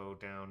need to go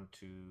down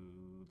to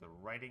the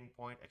writing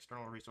point,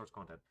 external resource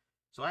content.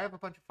 So I have a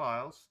bunch of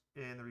files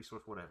in the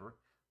resource whatever.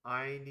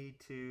 I need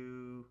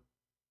to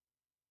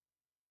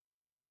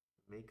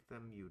make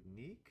them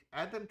unique,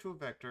 add them to a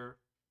vector,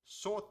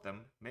 sort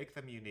them, make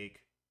them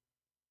unique,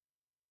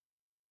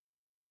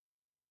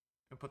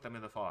 and put them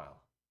in the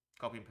file.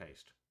 Copy and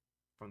paste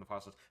from the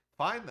file system.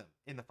 Find them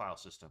in the file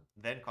system,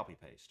 then copy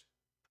paste.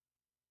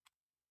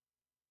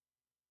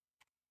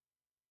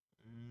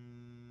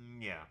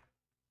 Yeah.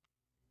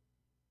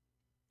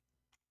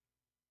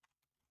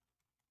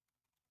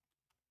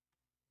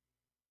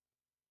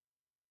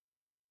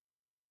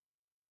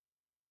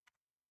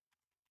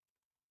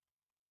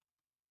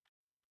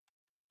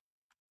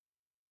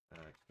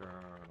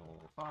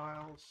 External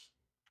files.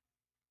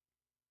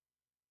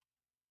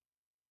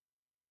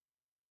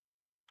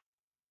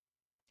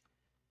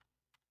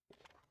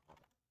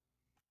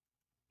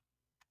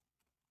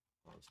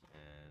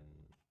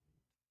 And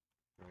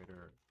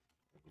greater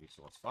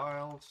resource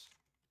files.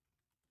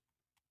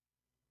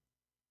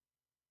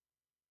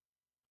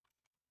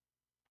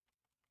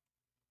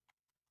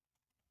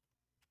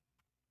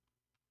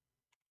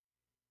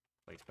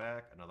 Place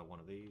back another one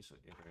of these. So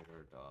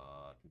iterator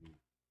dot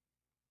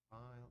file.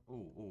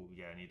 Ooh,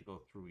 yeah, I need to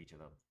go through each of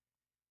them.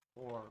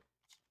 4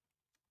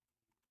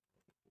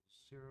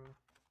 0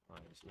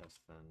 is less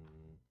than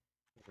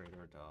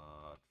iterator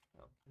dot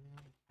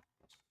command.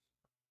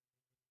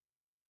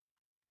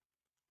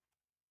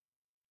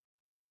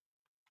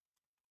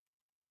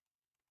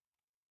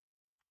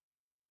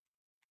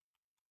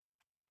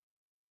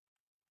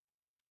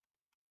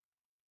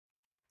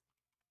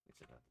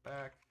 It's at the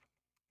back.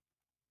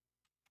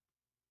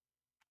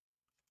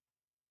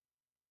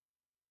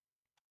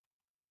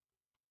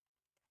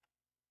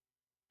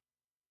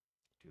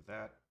 Do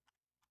that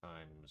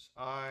times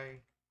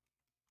I.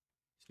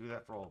 Let's do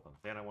that for all of them.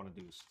 Then I want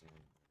to do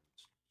standard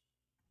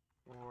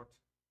sort.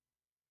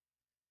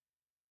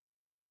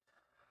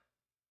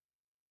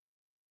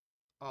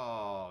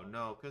 Oh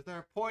no, because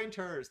they're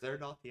pointers. They're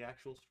not the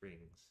actual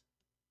strings.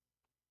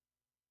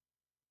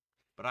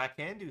 But I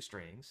can do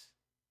strings.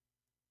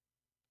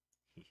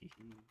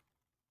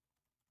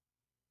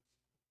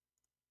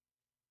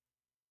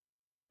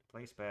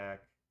 Place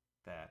back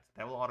that.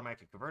 That will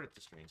automatically convert it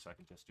to strings, so I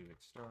can just do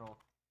external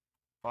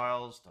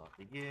files dot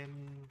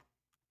begin,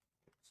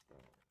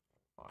 external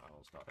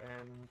files dot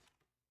end.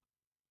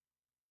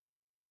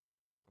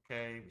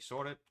 Okay, we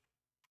sort it.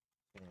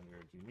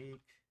 Standard unique.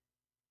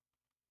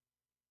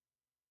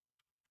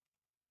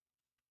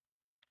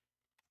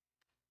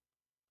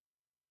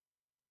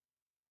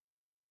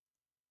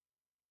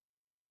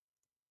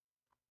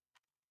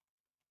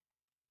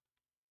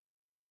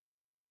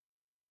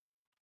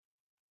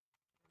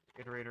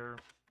 Iterator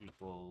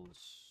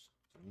equals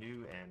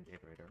new and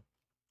iterator.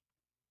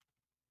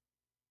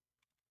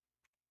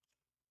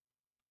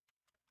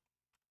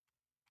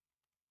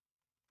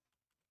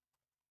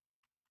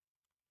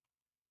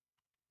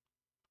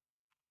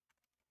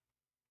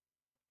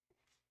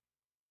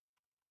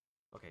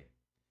 Okay.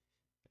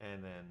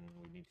 And then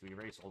we need to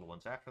erase all the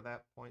ones after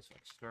that point. So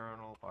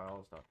external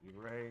files dot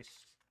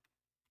erase.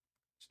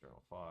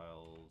 External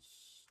files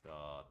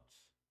dot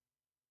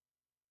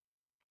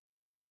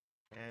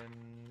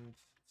end.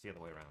 It's the other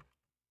way around.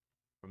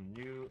 From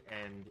new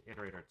end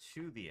iterator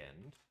to the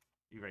end,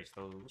 erase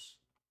those.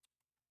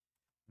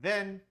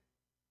 Then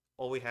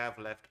all we have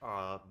left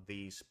are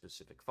these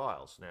specific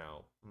files.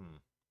 Now,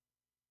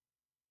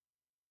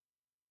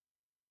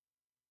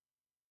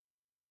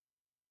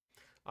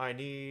 I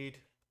need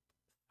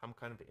some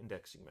kind of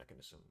indexing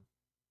mechanism,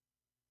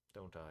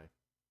 don't I?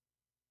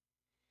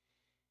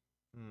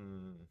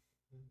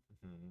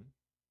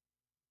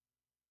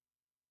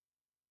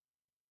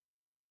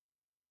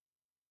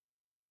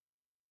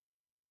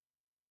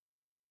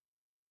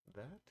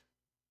 That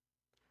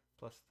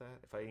plus that.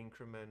 If I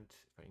increment,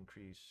 if I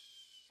increase,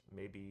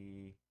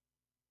 maybe.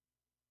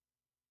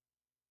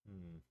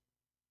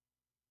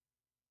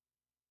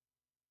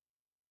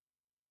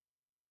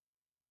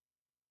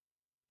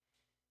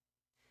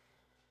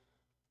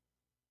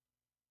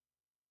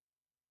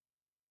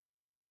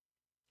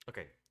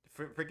 Okay,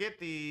 forget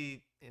the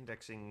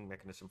indexing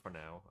mechanism for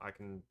now. I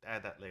can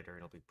add that later.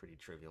 It'll be pretty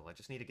trivial. I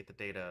just need to get the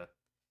data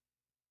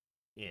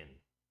in.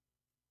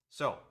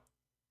 So,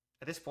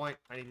 at this point,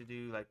 I need to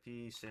do like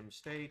psim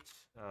state.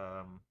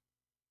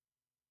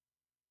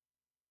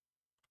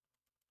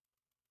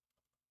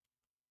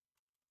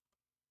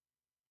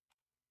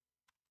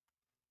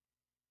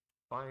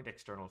 Find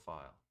external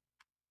file.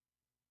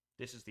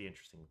 This is the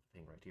interesting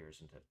thing right here,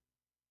 isn't it?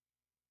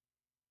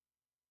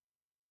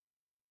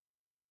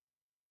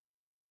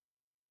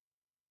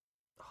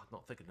 Oh, I'm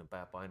not thinking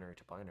about binary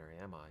to binary,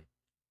 am I?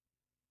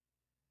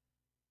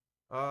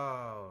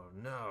 Oh,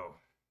 no.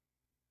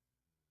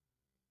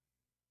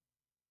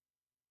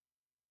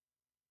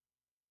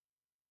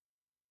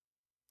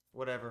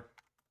 Whatever.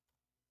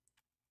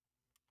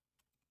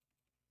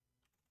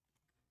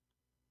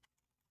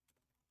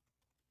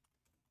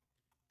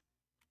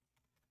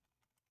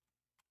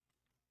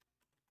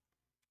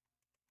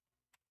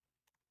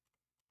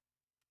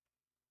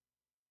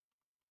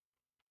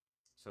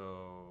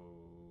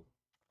 So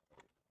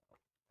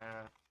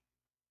path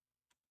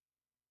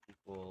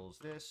equals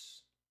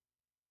this.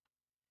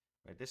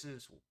 Right, this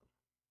is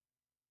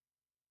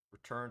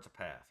returns a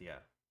path, yeah.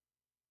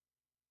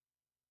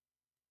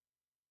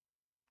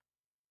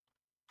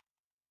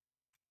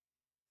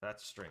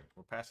 That's a string.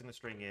 We're passing the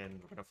string in.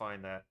 We're going to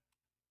find that.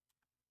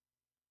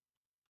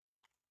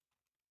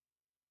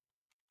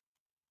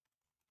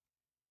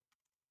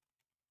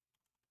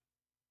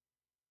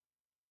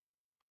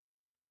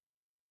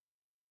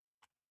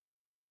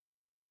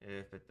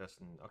 If it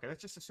doesn't... Okay,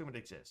 let's just assume it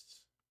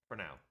exists for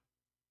now.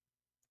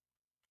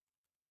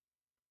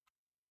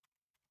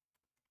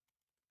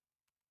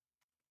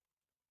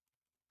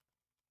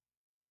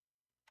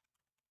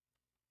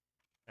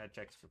 Add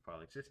checks for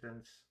file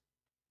existence.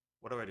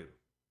 What do?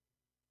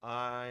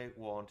 I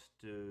want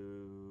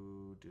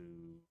to do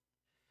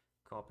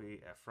copy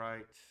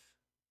fwrite.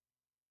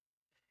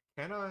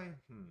 Can I?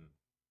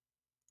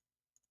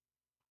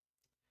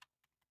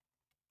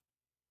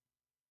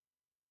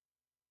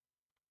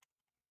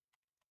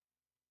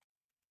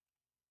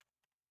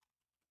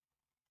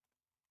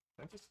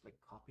 Can I just like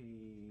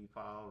copy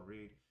file,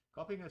 read?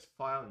 Copying this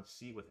file in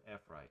C with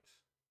fwrite.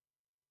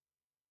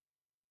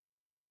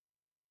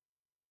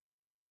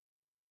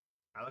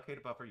 Allocate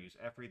a buffer, use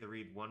fread to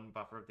read one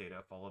buffer of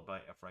data, followed by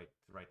fwrite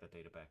to write that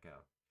data back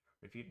out.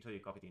 Repeat until you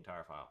copy the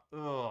entire file.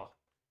 Ugh.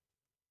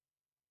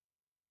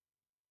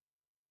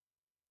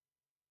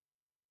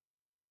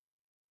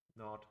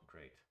 Not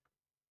great.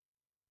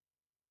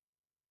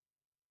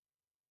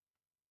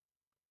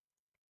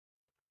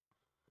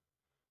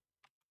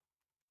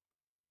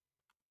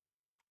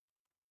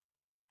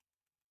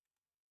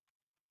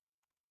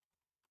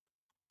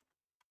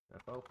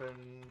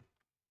 Fopen,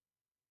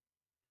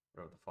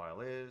 whatever the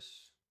file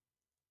is.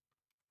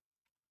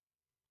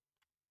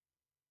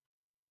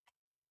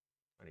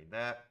 I need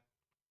that.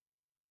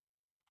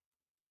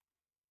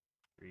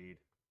 Read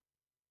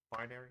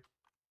binary.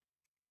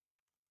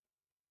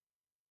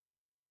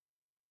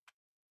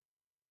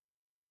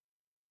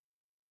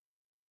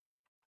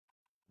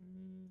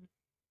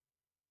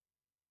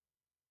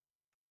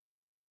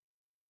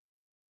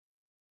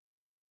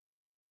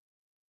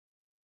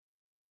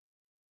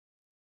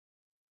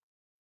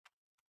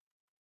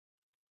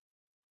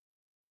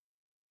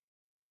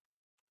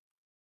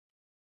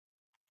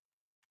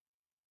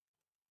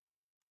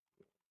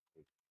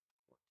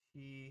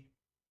 T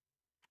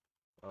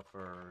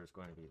buffer is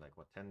going to be like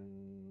what,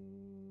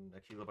 10 a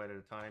kilobyte at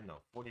a time? No,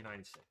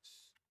 49.6.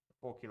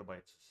 4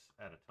 kilobytes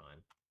at a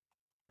time.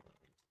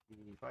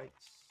 3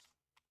 bytes.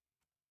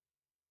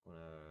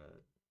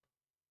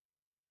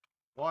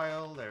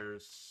 While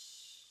there's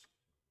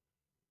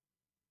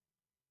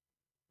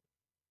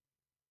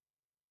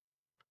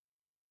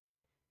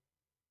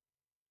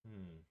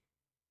hmm.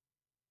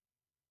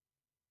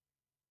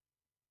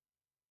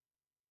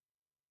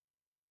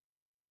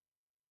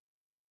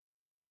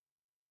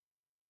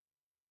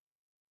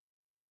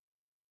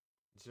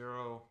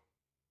 0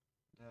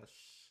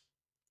 dash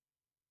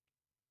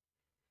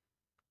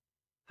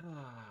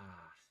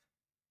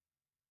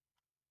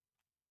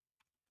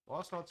well,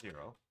 it's not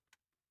 0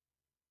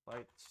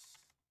 bytes.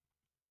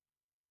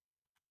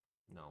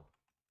 No.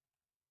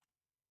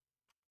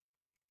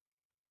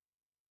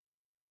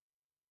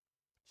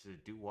 Should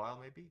it do while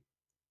maybe?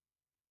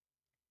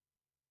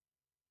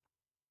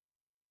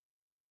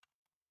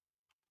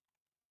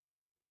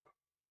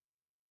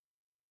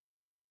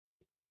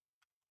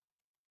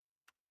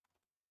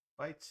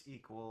 Bytes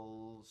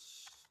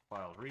equals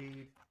file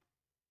read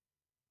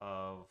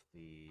of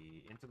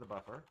the into the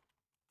buffer,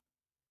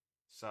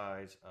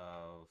 size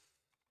of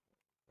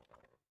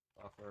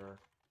buffer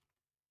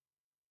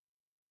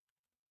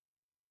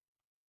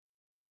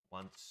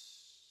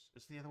once.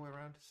 Is the other way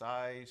around?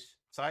 Size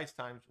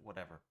times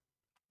whatever.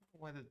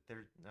 Whether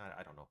there,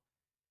 I don't know.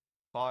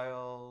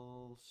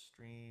 File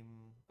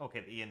stream.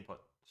 Okay, the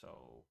input.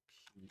 So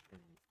p in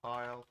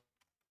file.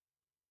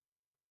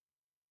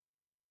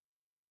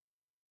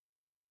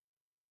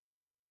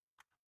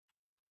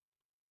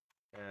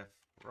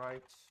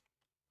 Fwrite.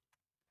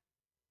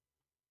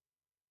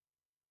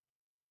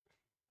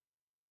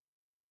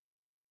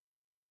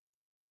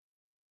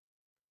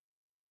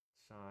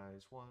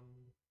 Size 1.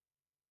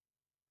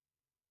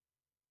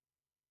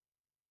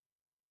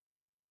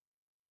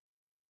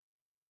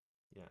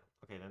 Yeah.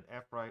 Okay, then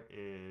fwrite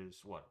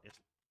is what? It's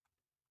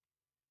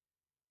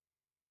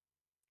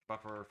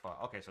buffer file.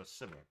 Okay, so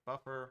similar.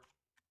 Buffer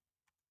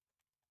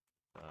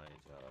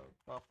size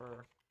of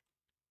buffer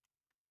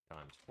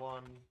times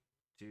 1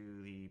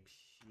 to the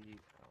p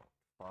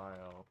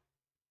file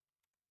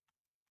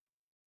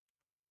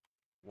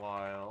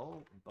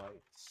while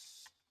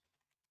bytes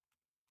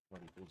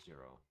 1 equals 0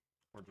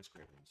 or just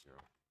greater than 0.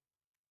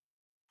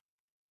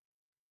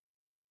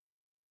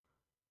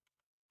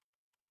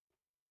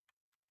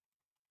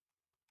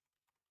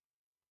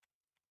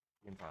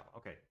 In file.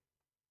 Okay.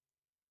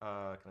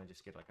 Can I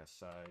just get like a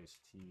size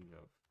t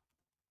of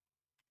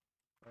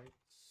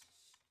bytes?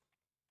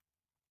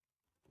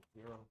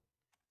 0.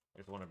 I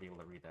just want to be able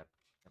to read that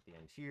at the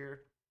end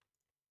here.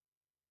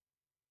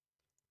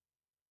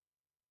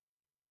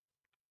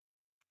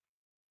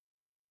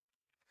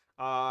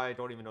 I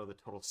don't even know the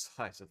total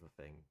size of the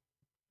thing.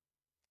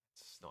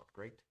 It's not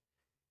great.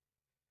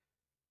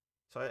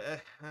 So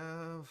I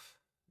have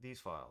these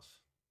files.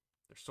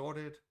 They're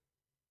sorted.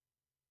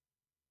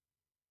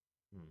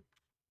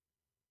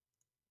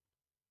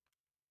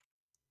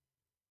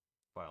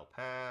 File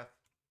path.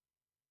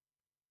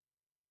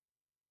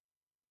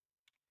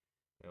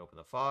 I open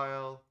the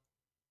file.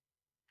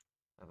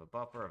 I have a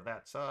buffer of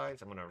that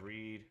size. I'm going to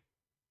read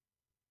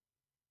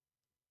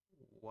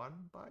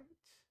 1 byte.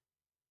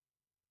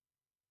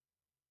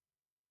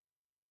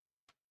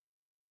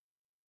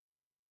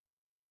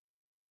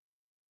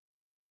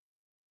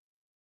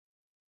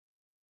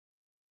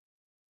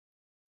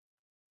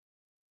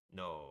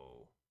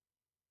 No.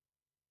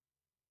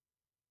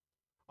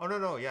 Oh,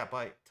 no, yeah,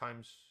 byte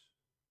times...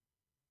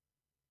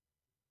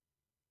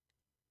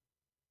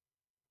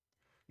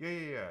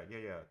 Yeah.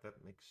 That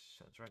makes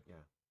sense, right? Yeah.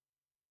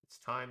 It's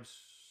times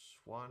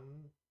 1.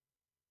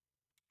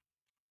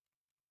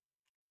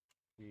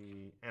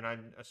 And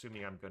I'm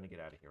assuming I'm going to get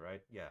out of here,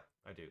 right? Yeah,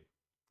 I do.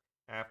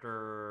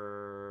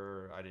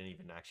 After... I didn't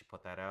even actually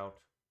put that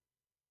out.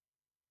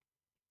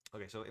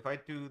 Okay, so if I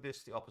do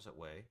this the opposite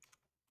way,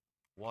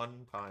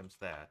 1 times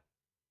that,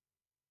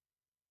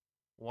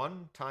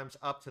 1 times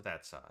up to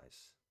that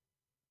size.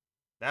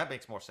 That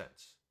makes more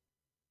sense.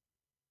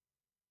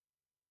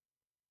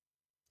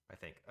 I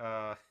think.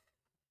 Total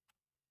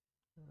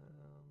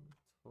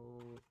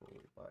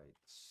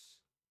bytes.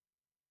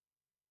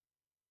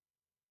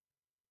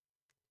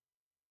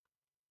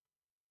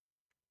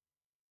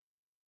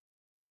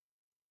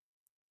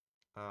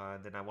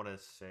 Then I want to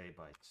say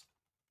bytes.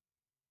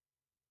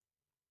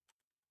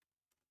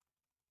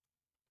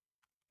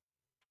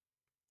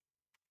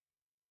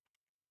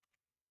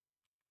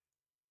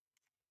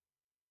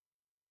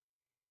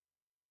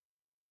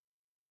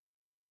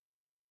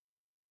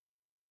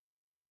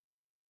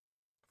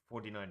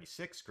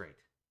 $40.96,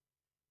 great.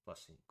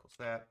 Plus equals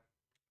that.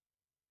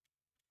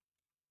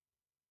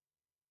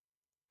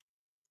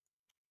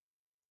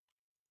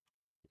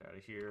 Get out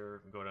of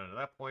here. Go down to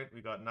that point.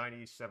 We got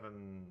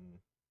 97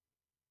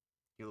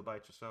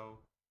 kilobytes or so.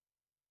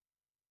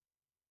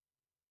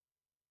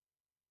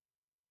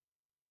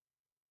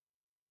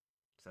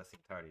 So that's the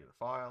entirety of the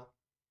file.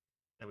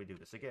 Then we do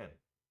this again.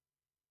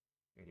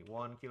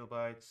 81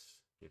 kilobytes,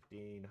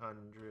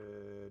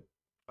 1500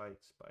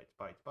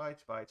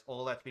 bytes.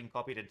 All that's being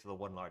copied into the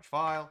one large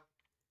file.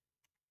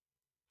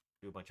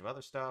 Do a bunch of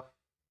other stuff.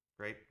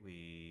 Great,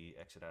 we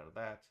exit out of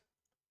that.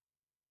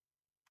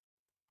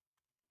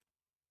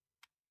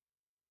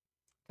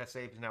 Test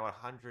save is now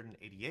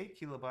 188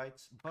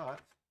 kilobytes, but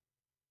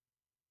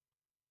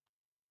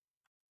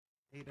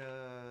the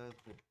data.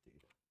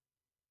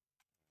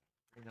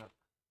 Bring up.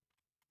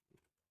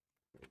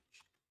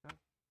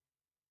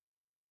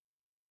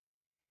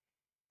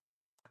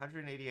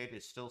 188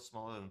 is still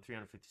smaller than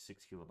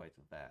 356 kilobytes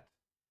of that.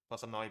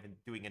 Plus, I'm not even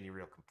doing any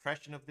real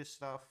compression of this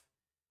stuff,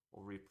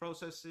 or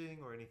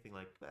reprocessing, or anything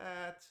like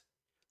that.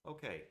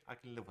 Okay, I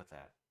can live with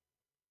that.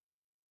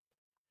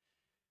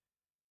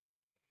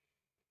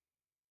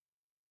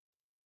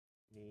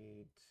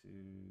 Need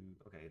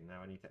to... Okay,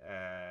 now I need to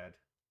add...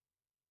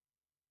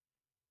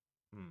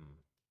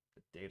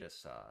 the data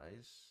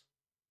size.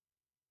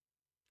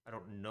 I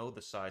don't know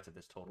the size of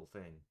this total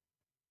thing.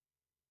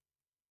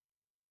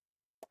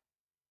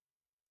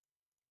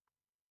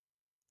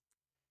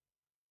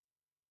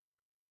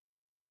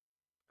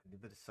 I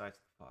need the size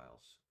of the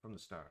files from the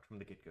start, from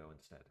the get-go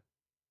instead.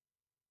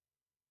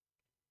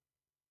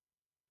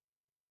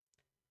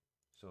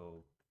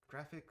 So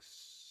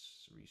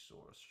graphics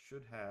resource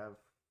should have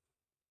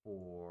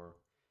for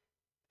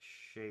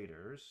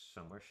shaders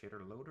somewhere.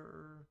 Shader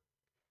loader.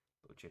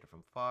 Load shader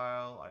from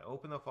file. I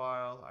open the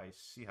file. I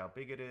see how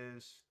big it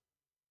is.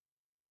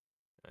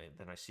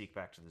 Then I seek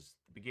back to the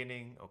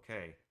beginning.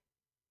 Okay.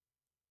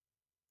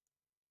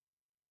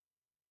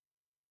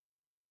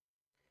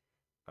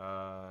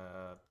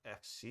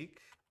 Fseek.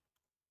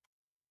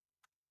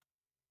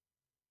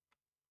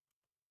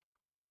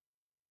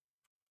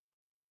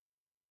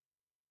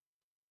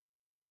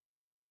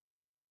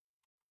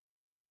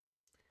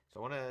 So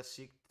I want to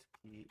seek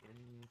the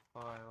in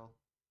file.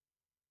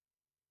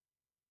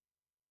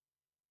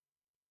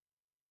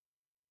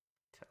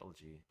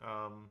 Telg.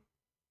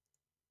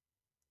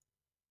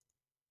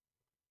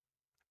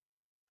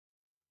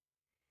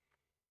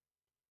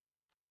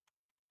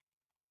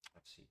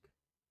 Fseek.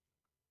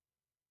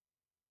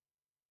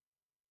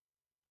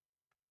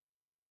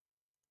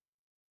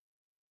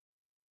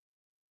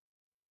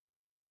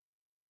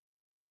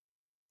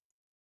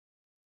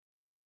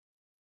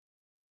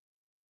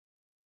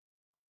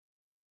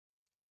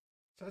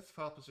 Sets the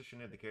file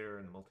position indicator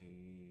in the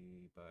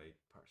multi-byte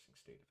parsing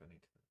state if any.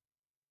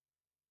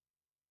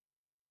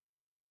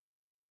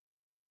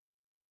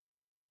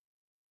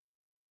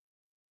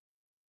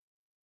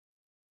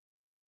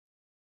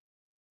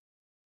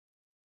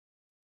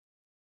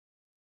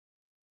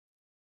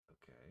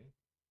 Okay.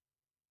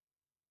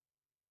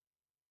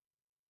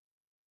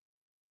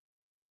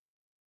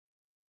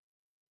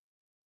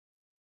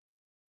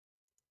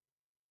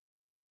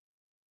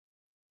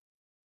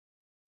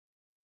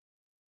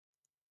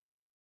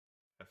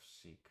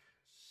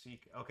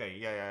 Seek. Okay,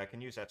 yeah, I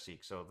can use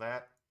fseek. So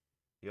that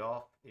the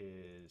off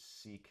is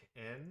seek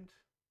end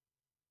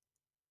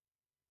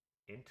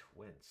int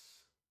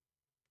whence.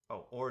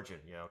 Oh, origin.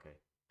 Yeah, okay.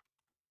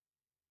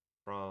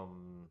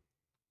 From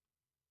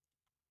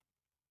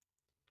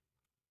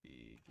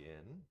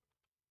begin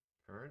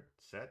current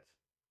set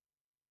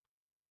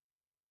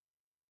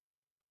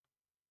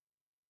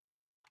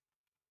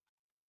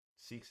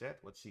seek set.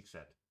 What's seek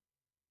set?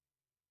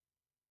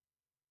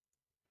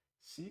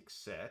 Seek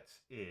set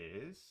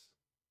is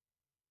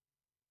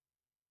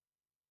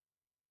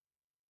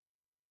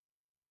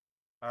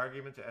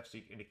argument to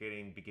fseek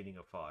indicating beginning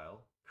of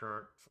file.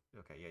 Current.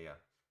 Okay, yeah.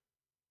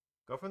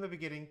 Go from the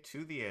beginning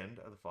to the end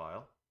of the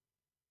file.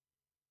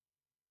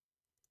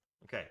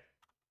 Okay.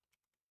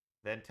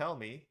 Then tell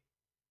me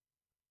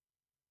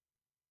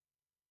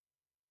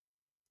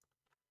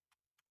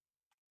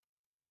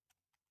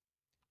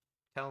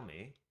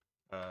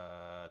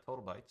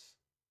total bytes.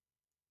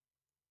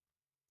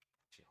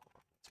 Actually, hold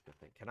on. That's a good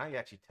thing. Can I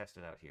actually test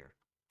it out here?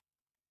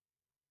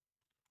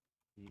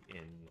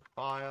 In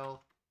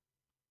file,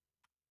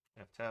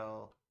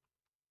 ftell.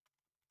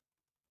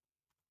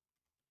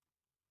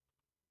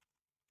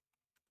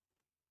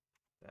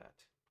 That.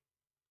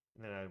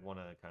 And then I want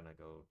to kind of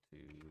go to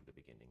the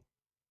beginning.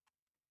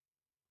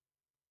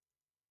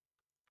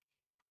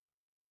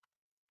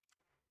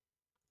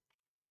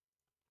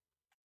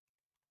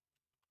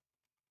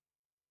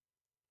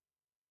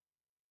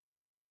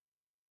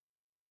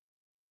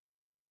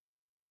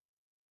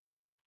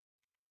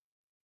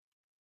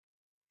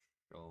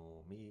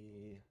 Show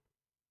me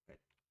that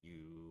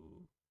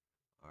you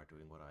are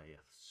doing what I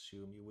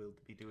assume you will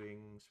be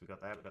doing. So we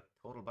got that. We got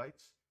total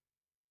bytes.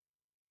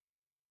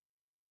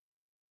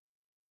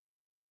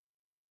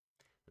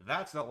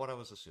 That's not what I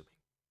was assuming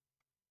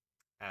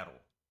at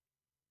all.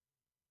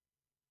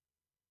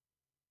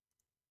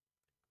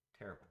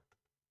 Terrible.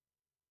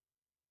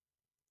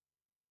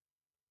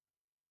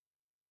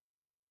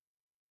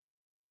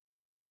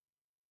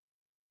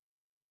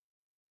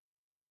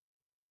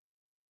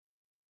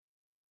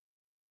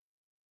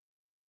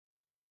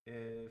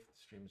 If the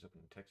stream is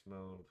open in text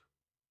mode.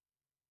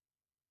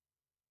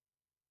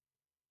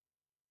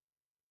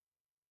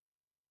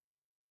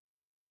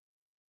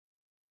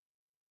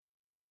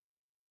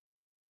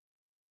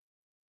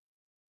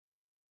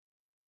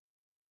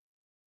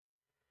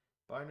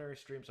 Binary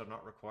streams are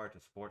not required to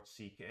support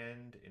seek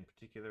end in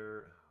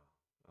particular.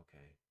 Oh,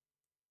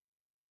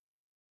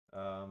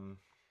 okay.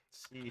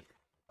 See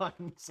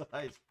font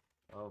size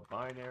of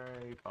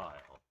binary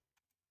file.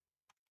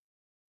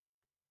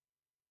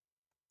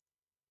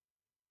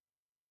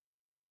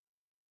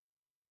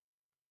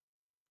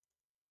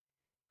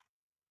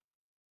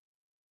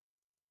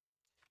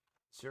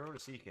 Zero to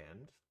seek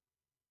end.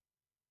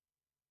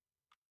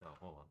 No,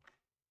 hold on.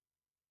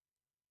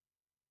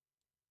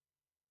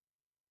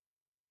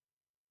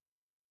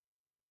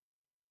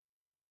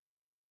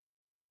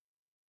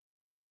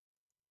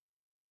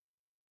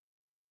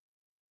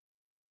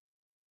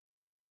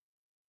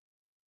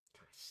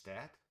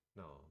 Stat?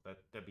 No,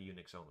 that'd be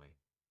Unix only.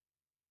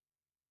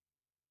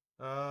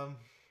 I mean,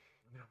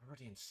 I'm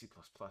already in C++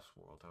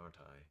 world, aren't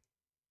I?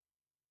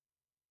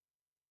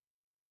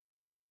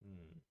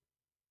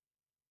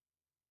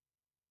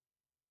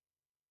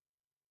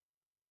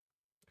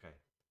 Okay.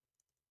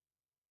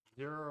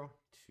 0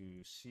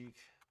 to seek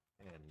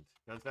end.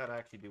 Does that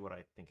actually do what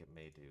I think it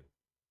may do?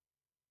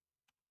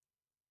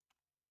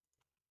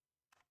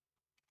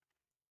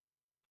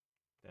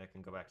 Then I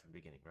can go back to the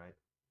beginning, right?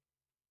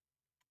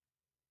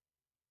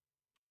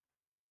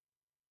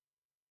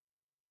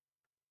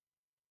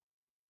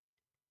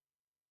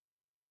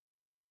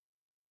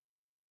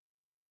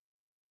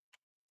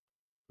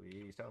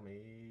 Please tell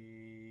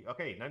me.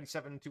 Okay,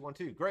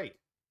 97212. Great.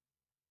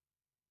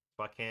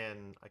 So I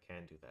can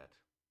do that.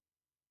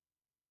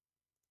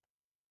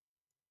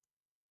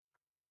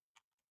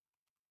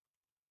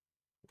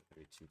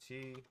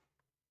 32T.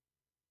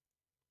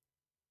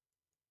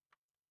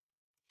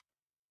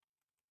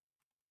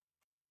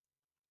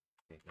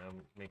 Okay, now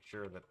make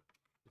sure that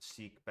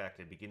seek back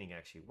to the beginning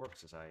actually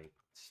works as I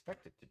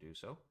expect it to do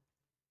so.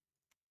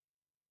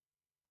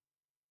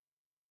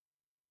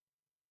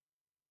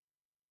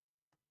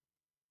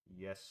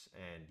 Yes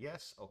and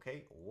yes.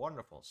 Okay,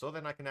 wonderful. So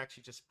then I can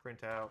actually just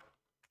print out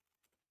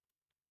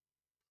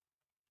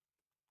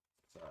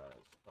size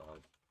of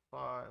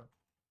file,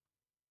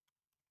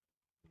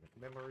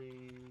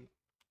 memory,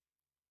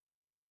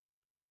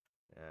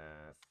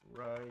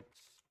 right,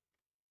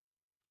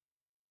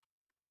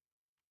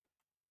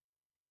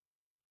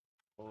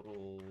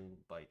 total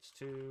bytes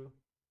 2.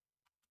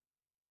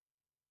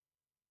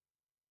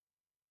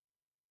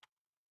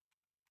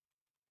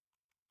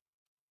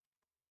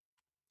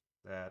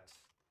 That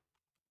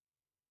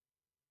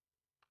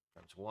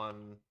times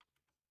 1.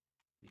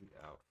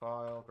 Out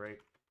file. Great.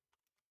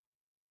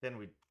 Then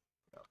we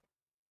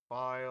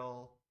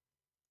file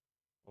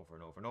over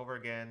and over and over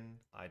again.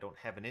 I don't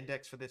have an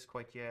index for this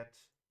quite yet.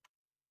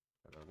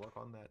 I'm going to work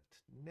on that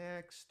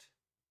next.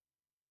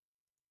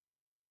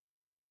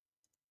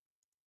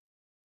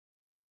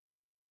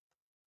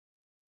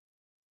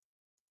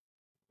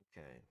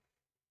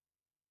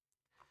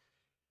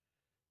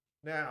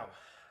 Now,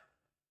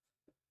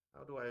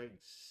 how do I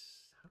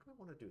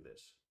want to do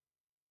this?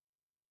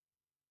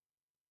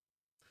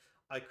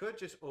 I could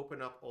just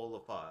open up all the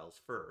files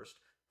first,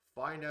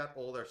 find out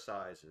all their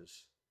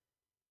sizes,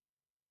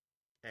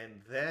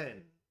 and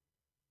then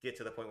get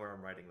to the point where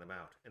I'm writing them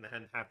out, and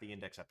then have the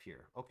index up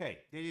here. Okay,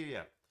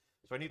 yeah.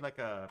 So I need like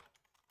a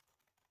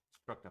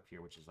struct up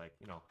here, which is like,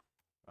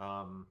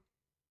 file.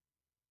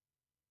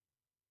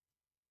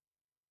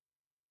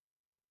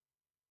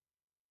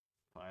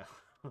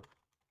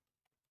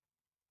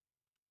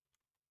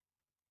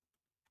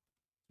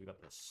 We got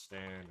the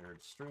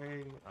standard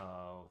string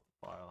of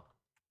file.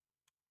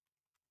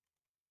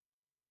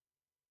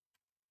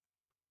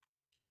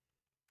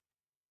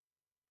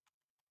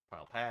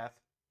 File path.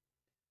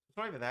 It's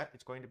not even that.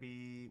 It's going to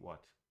be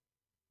what?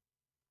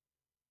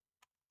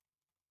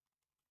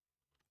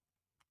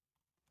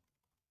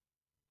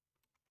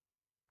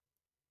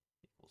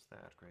 Equals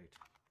that. Great.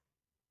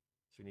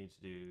 So we need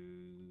to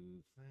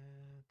do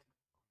that.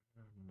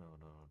 No.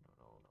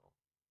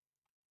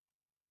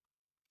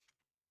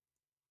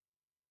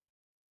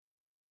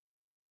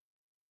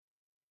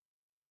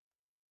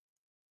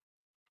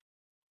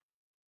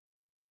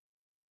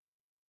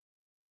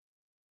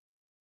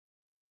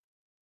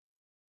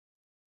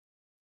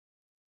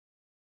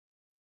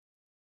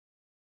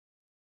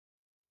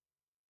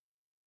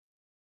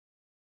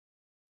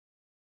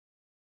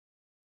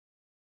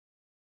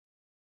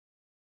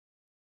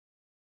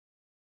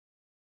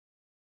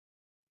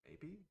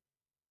 Maybe?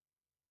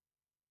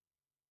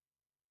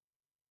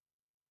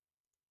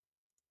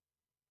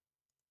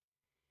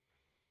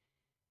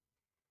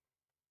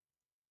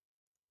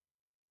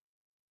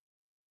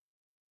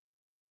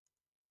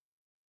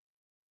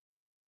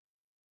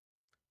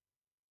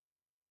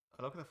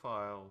 I look at the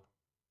file.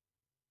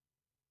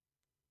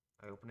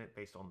 I open it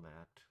based on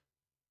that.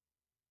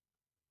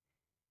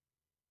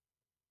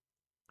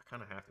 I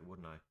kind of have to,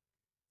 wouldn't I?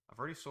 I've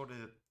already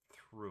sorted it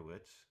through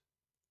it.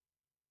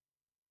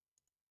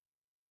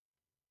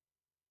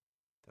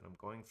 Then I'm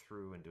going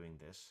through and doing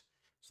this.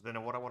 So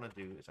then what I want to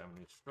do is I'm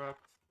going to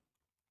struct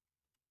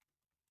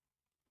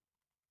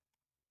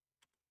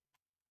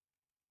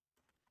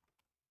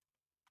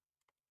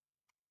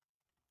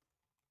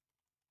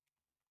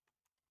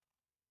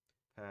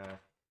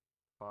path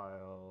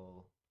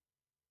file.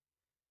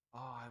 Oh,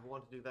 I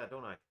want to do that,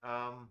 don't I?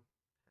 Path?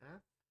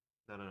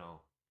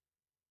 No.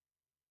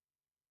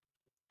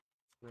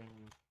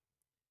 String.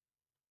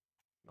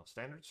 No,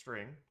 standard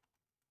string.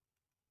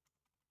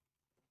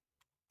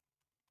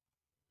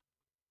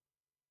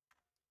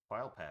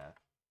 File path.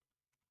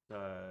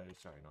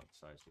 Sorry, not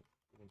size.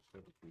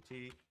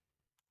 T.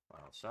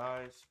 File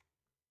size.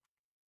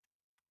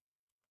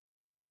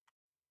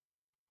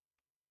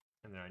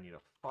 And then I need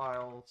a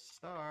file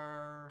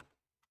star.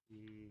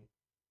 The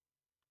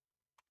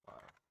file.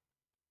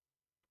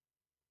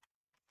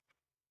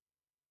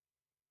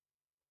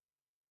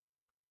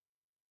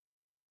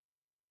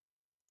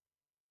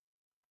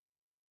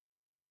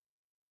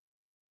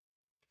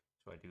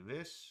 So I do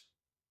this,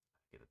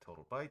 get the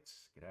total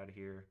bytes, get out of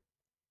here,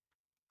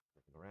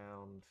 looking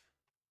around,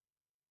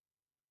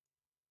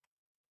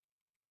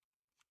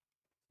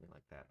 something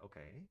like that.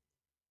 Okay.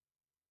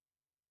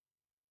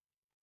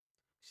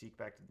 Seek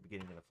back to the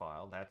beginning of the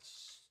file.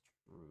 That's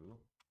true.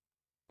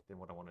 Then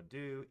what I want to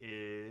do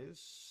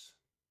is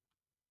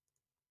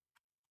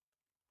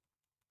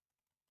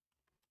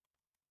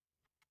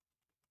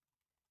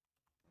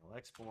I'll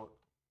export.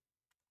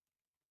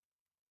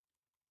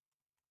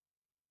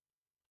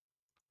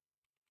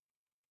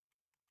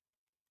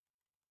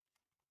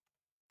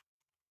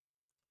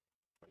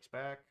 Place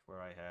back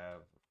where I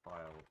have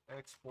file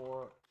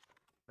export.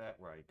 That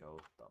where I go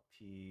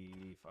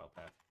 .p file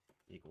path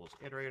equals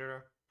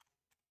iterator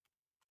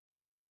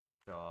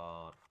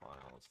dot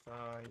file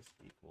size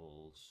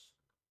equals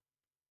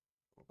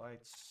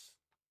bytes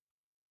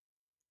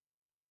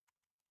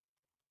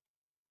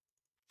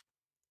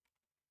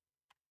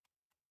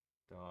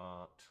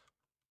dot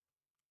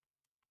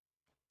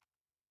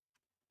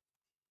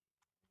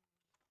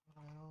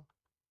file.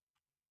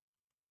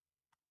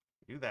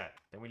 Do that.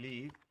 Then we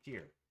leave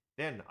here.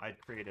 Then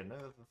I'd create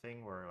another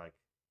thing where, like,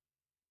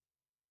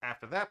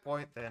 after that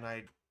point, then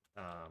I'd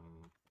file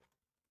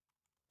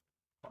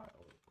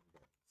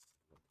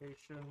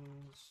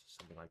locations,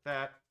 something like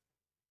that.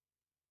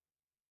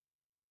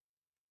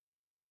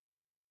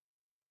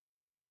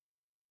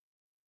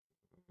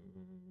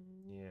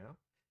 Yeah.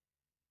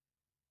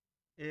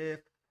 If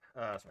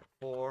sorry,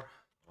 for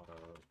auto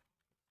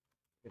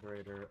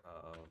iterator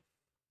of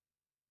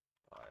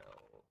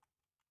file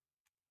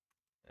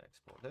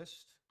export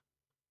list.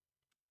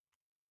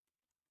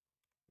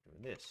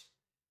 Doing this.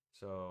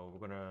 So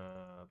we're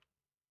gonna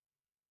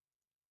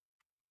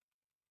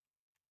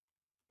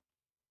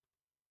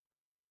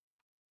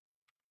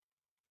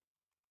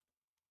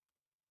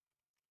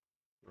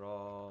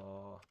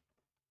raw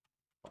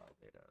file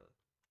data.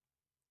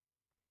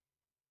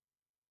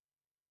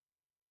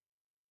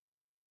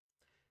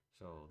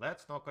 So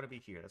that's not going to be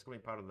here. That's going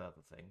to be part of the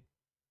other thing.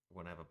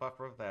 We're going to have a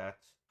buffer of that.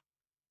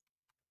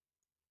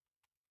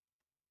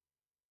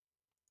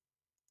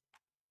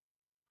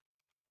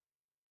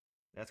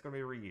 That's going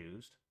to be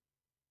reused.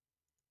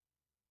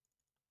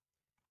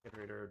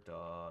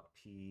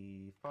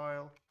 Iterator.p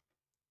file.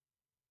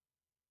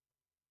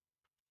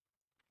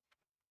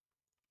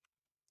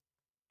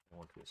 I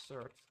want to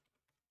assert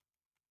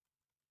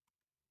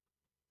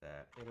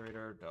that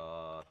iterator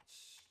dot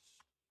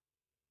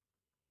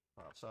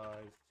file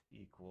size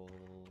equals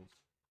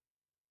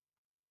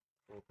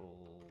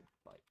local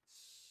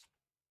bytes.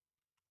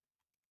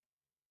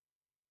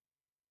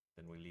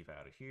 Then we leave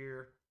out of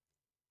here.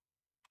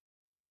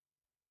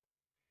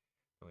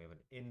 Then we have an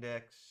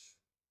index.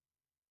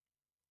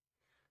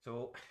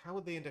 So how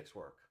would the index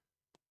work?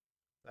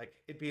 Like,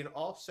 it'd be an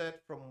offset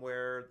from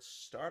where the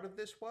start of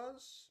this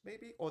was,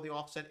 maybe? Or the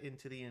offset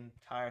into the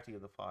entirety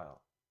of the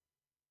file.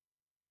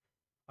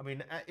 I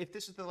mean, if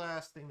this is the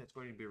last thing that's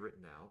going to be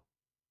written out,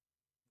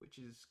 which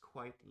is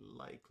quite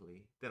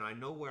likely, then I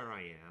know where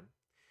I am.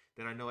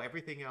 Then I know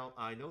everything else.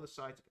 I know the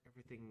sides of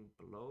everything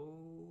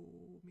below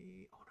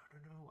me. Oh,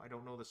 no. I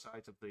don't know the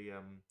sides of the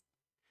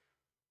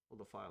all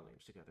the file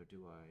names together,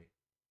 do I?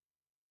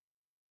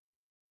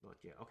 Not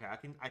yet. Okay,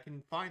 I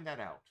can find that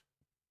out.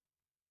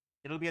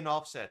 It'll be an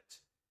offset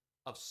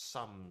of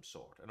some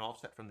sort. An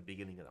offset from the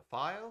beginning of the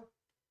file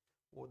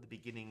or the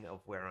beginning of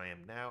where I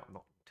am now. I'm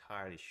not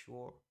entirely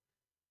sure.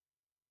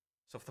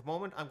 So for the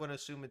moment, I'm going to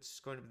assume it's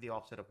going to be the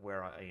offset of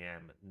where I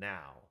am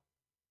now.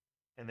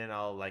 And then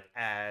I'll like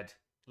add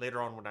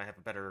later on when I have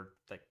a better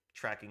like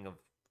tracking of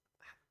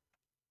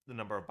the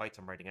number of bytes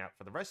I'm writing out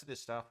for the rest of this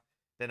stuff,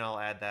 then I'll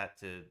add that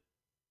to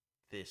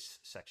this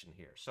section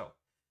here. So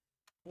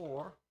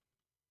for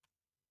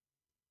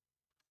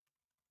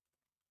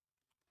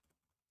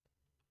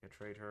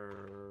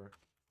iterator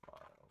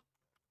file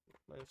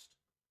list.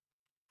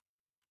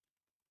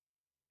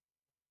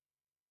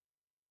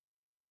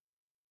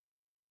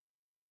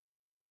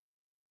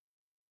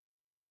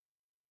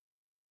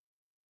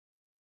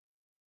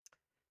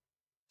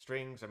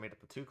 Strings are made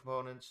up of two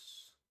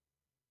components.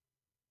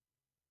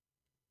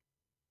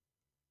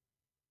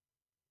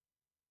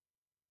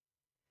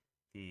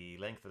 The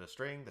length of the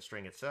string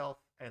itself,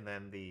 and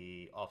then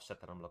the offset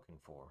that I'm looking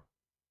for.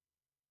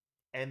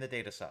 And the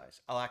data size.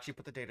 I'll actually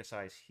put the data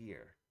size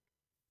here.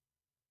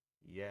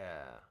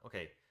 Yeah.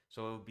 Okay.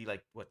 So it would be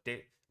like what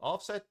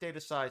offset data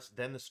size,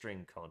 then the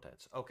string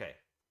contents. Okay.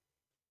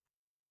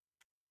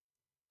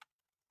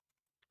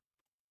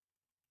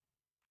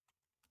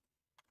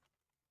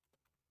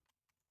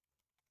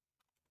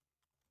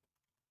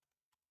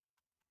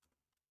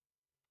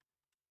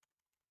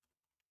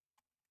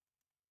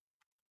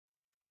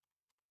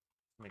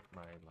 Make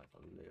my life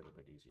a little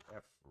bit easier.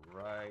 F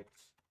right.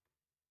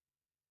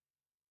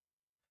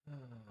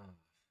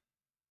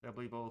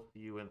 W both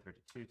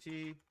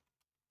UN32T.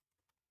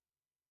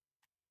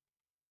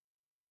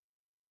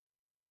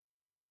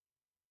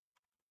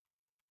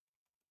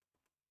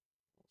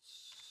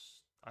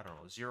 I don't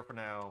know, 0 for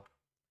now.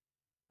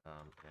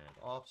 And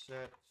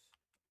offset.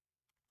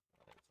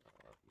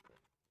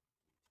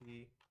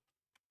 T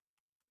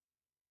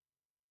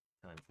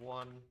times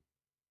 1.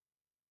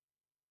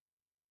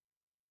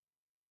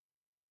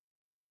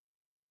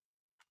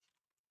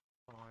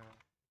 File.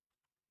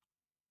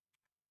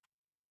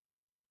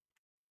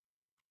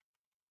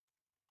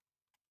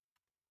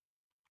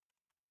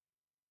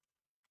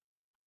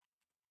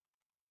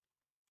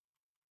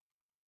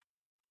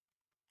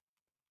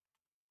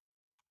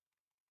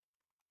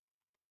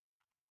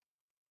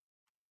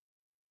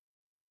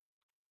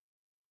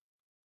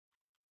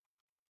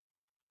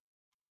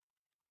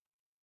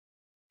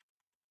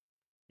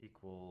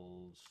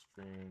 Equals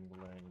string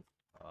length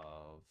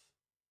of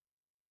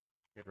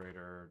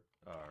iterator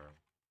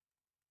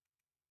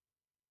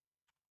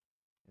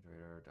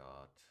iterator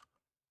dot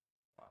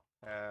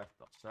path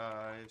dot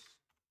size.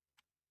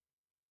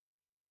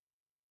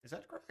 Is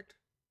that correct?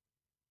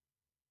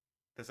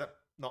 Does that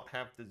not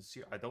have the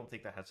 0? I don't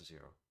think that has a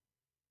 0.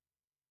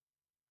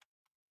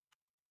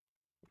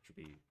 Which would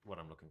be what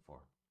I'm looking for.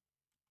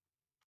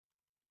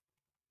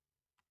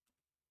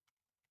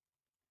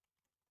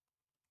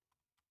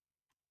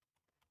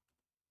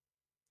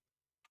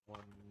 One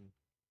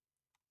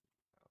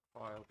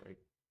file, great.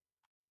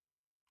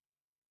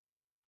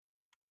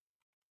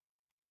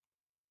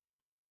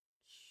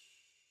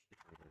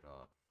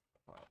 Dot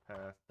file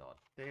path dot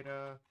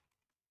data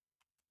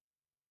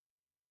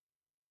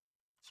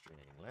string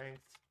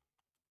length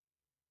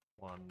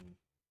 1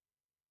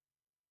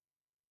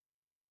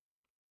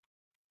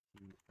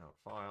 out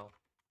file.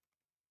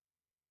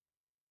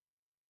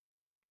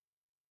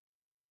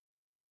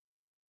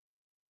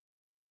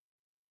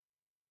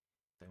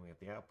 Then we have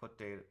the output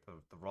data.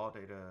 The raw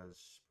data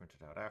is printed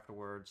out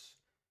afterwards.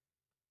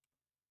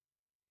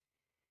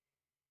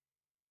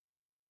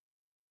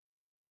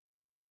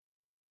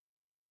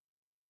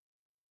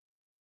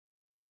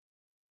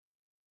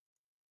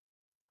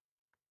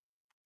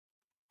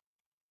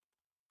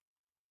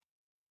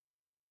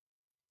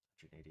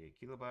 .88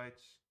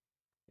 kilobytes.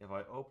 If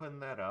I open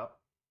that up,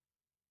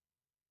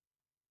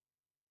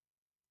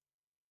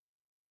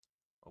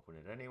 open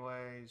it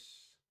anyways.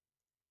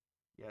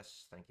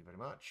 Yes, thank you very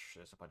much.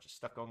 There's a bunch of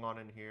stuff going on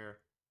in here.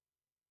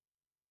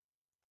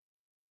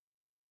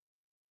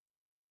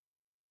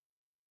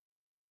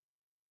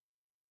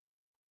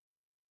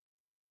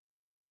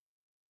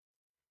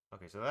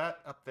 Okay, so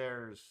that up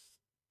there's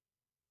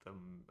the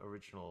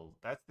original.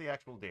 That's the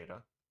actual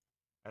data,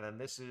 and then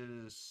this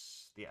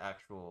is the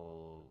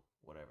actual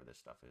whatever this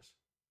stuff is.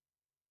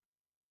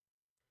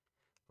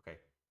 Okay,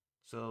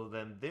 so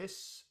then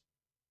this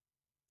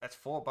that's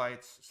 4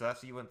 bytes. So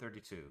that's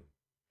UN32.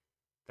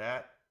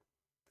 That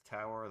the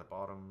tower, the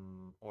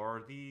bottom,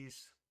 or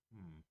these.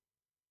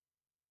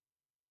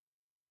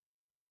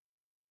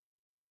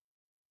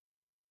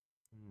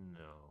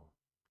 No.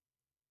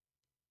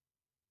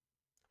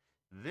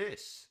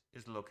 This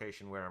is the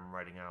location where I'm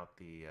writing out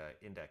the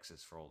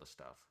indexes for all the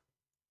stuff.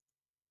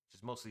 Which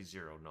is mostly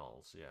zero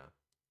nulls, yeah.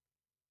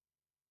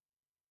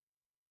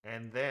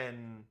 And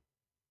then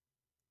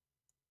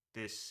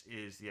this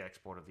is the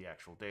export of the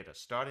actual data,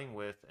 starting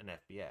with an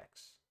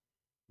FBX.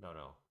 No,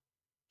 no.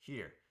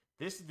 Here.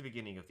 This is the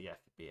beginning of the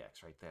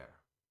FBX right there.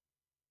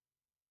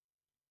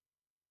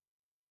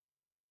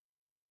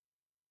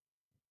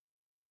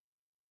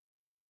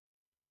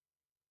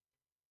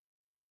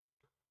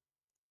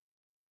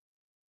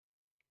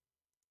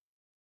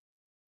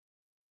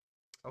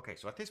 Okay,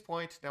 so at this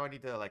point, now I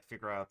need to like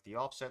figure out the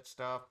offset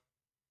stuff,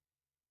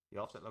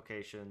 the offset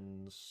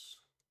locations,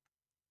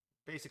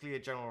 basically a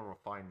general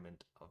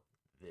refinement of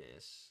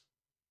this.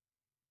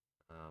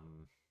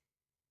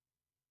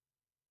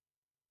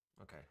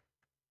 Okay.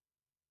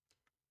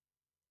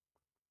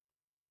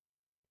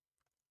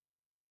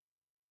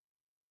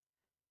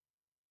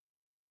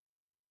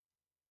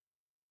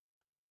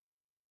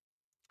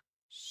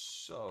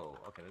 So,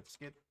 okay, let's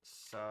get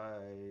size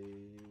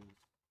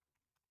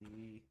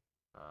the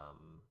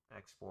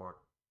export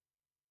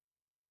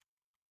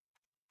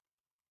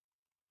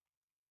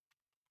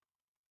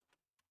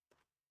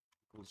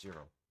equals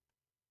 0.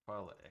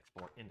 File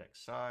export index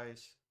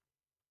size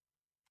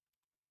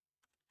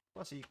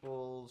plus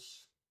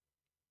equals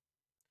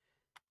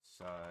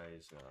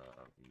size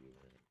of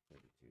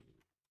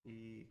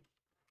UN32T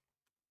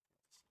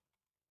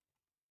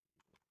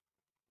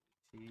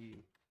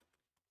T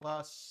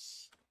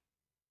plus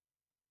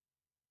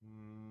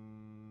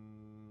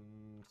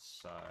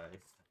size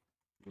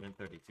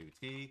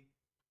UN32T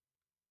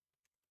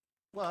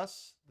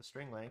plus the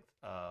string length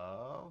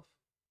of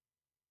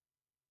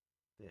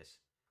this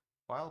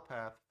file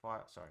path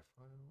file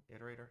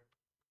iterator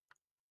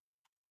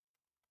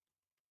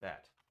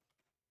that.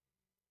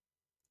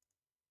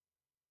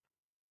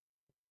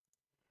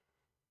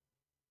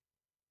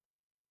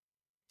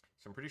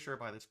 So I'm pretty sure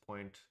by this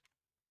point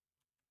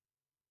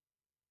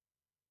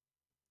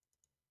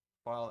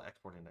file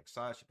export index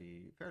size should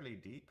be fairly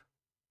deep.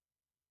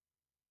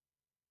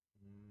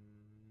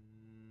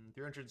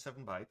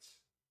 307 bytes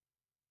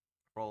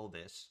for all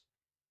this.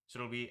 So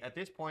it'll be, at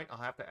this point, I'll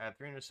have to add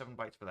 307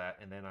 bytes for that,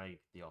 and then I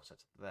the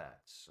offsets of that.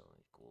 So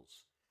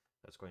equals,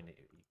 that's going to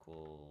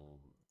equal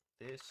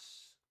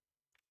this.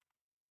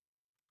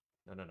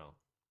 No, no, no.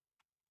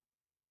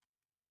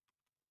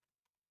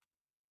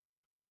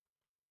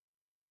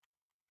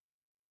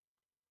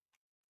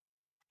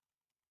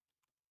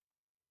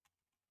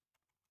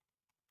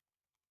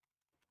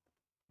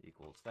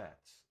 Equals that.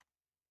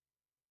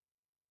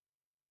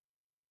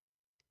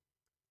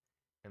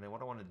 And then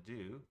what I want to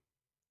do,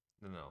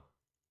 no.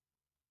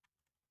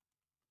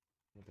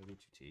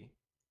 W2T.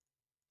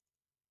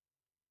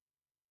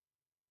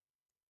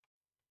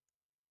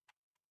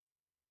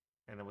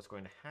 And then what's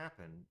going to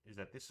happen is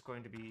that this is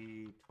going to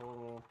be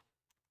total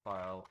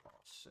file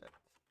offset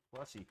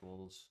plus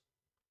equals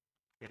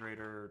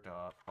iterator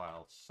dot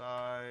file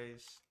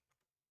size.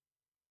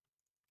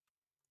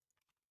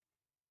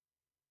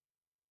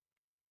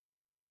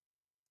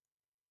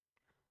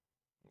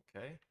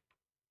 Okay.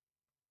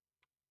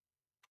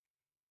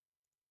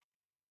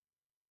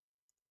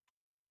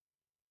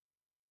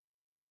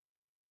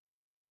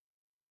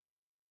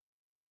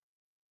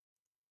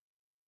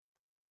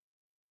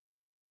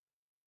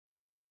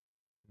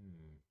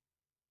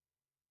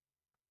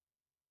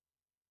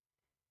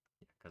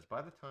 Because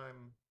by the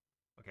time,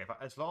 okay,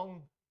 as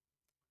long,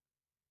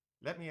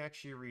 let me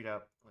actually read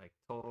up like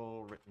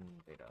total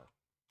written data.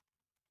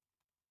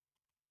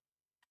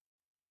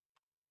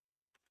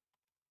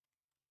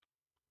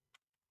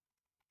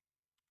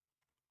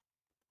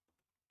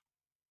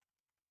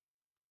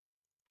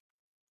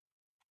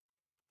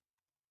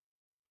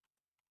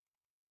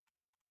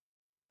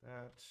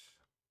 That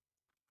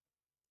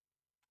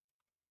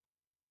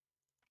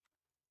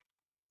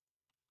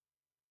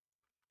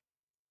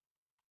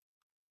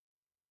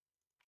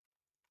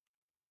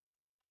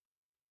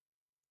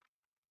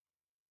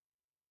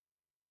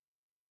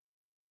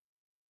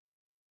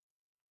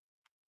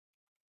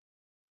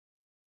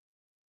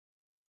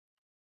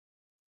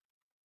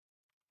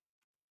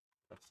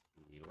that's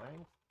the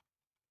length.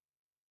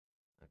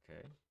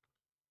 Okay.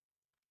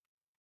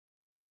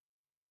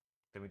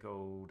 Then we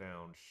go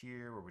down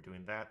here where we're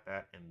doing that,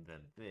 and then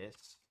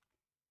this.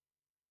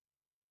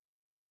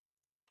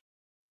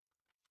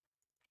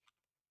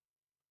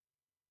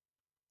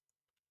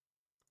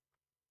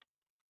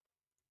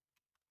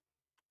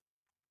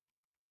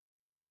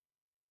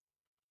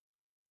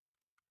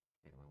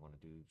 And we want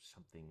to do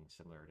something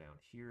similar down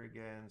here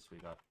again. So we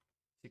got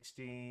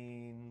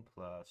 16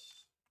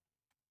 plus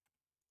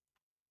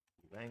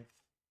length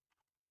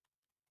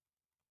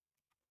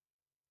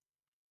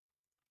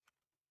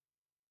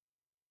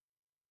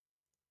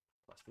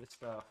plus this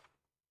stuff.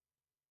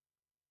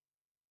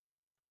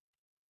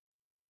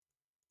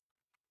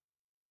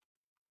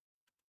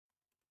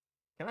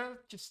 Can I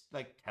just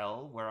like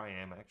tell where I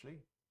am actually?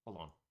 Hold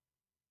on.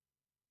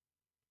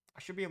 I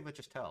should be able to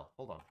just tell.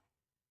 Hold on.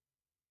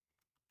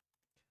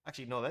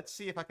 Actually, no, let's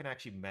see if I can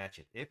actually match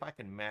it. If I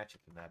can match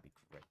it, then that'd be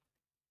great.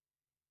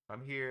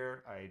 I'm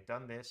here, I've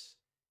done this,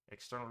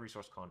 external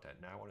resource content.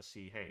 Now I want to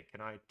see, hey,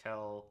 can I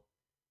tell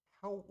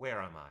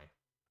where am I?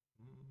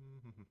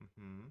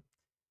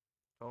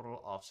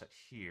 Total offset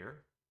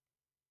here.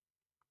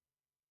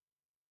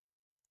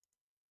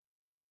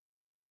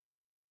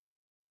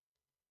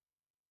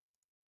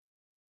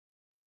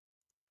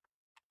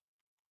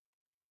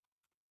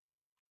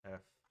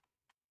 F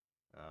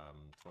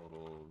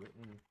total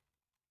written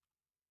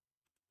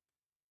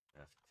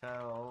F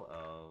tell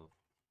of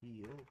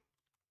heal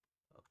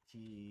of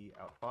key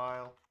out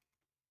file.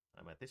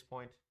 I'm at this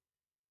point.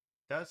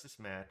 Does this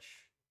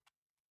match?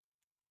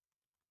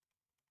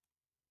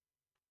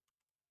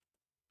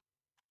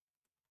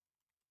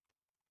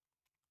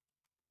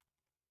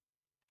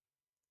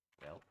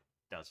 Well,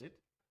 does it?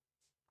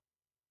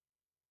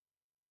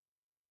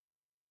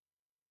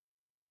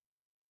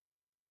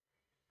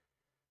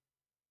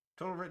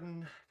 Total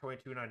written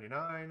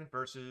 22.99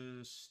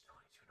 versus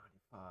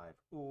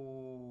 22.95.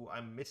 Ooh,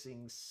 I'm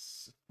missing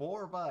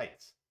 4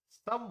 bytes.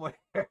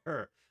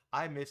 Somewhere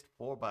I missed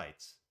 4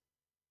 bytes.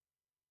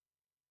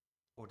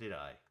 Or did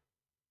I?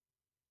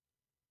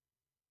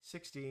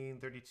 16,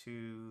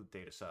 32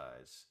 data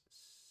size.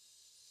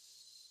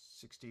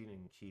 16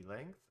 in key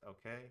length.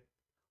 Okay.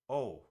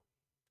 Oh,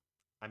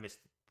 I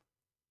missed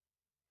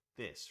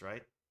this,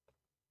 right?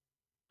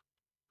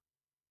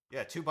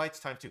 Yeah, 2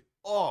 bytes times 2.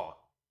 Oh,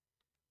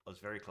 I was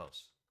very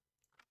close.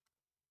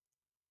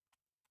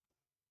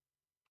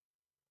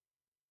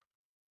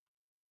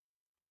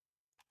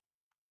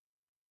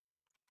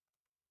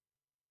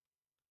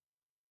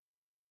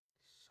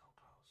 So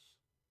close.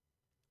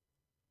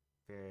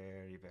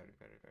 Very, very,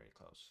 very, very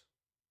close.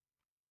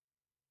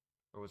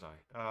 Where was I?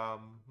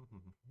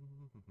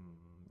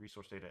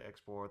 Resource data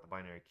export, the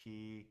binary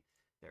key.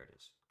 There it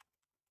is.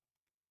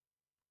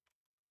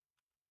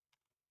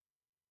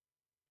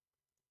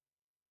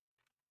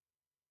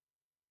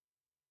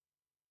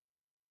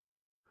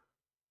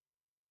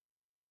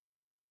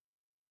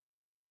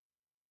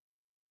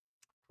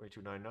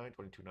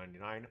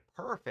 $22.99.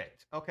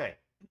 Perfect. Okay.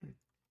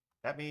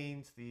 That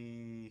means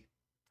the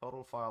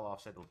total file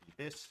offset will be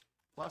this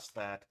plus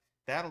that.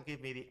 That'll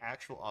give me the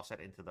actual offset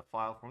into the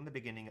file from the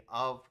beginning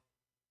of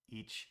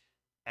each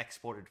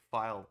exported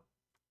file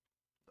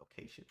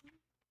location.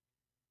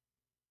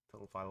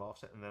 Total file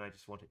offset, and then I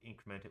just want to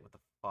increment it with the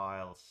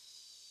file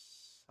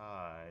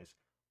size.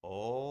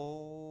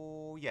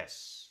 Oh,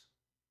 yes.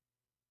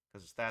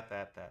 Because it's that,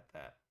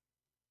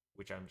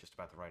 which I'm just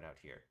about to write out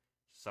here.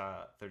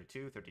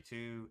 32,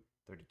 32,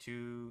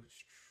 32,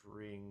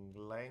 string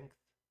length,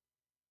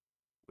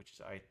 which is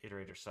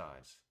iterator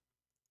size.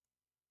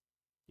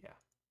 Yeah.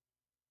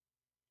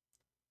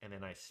 And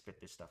then I spit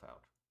this stuff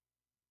out.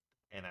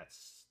 And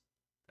that's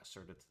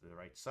asserted to the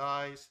right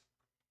size.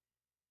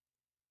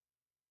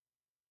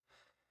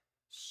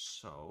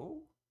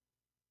 So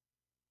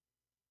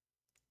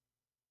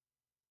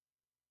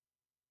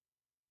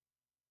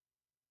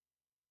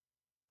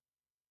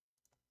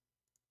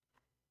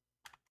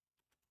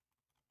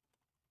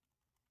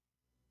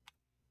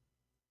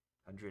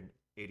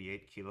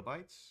 $188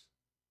 kilobytes.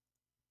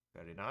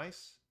 Very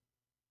nice.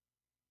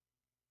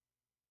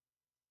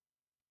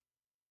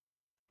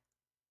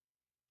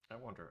 I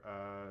wonder,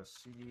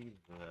 see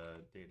the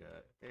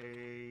data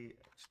A,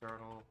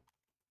 external,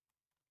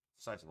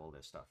 size of all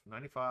this stuff.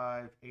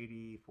 95,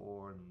 80,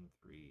 4, and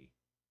 3.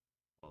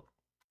 Well,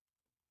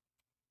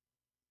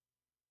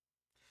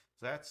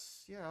 so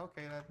that's, yeah,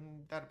 okay,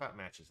 that about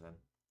matches then.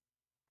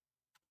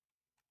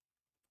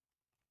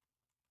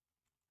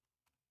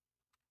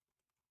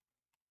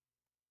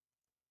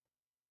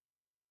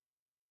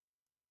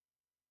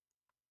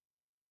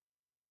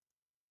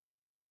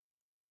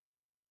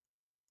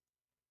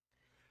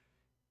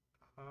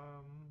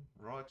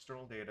 Raw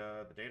external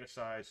data, the data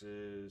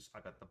sizes, I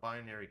got the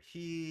binary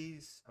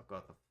keys, I've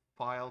got the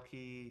file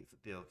key,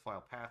 the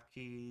file path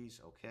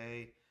keys,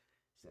 okay.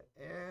 Is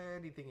there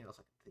anything else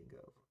I can think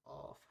of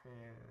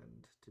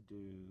offhand to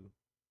do?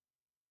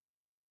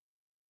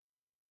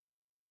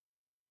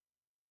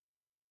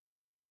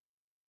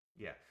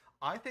 Yeah,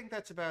 I think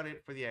that's about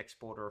it for the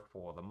exporter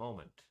for the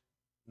moment.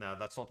 Now,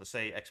 that's not to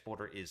say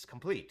exporter is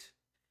complete.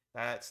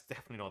 That's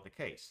definitely not the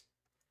case.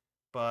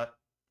 But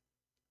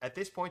at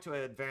this point, to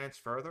advance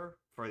further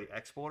for the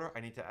exporter,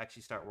 I need to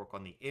actually start work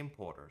on the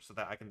importer so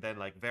that I can then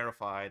like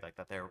verify like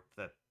that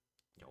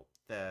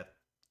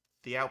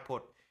the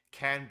output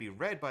can be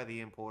read by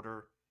the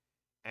importer,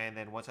 and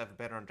then once I have a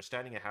better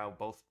understanding of how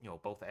both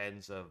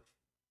ends of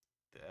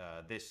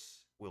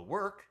this will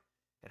work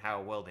and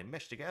how well they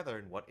mesh together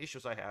and what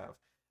issues I have,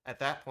 at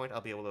that point,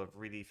 I'll be able to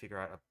really figure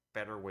out a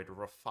better way to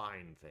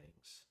refine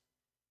things.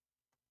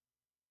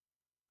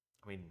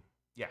 I mean,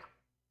 yeah.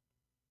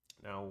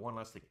 Now, one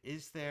last thing.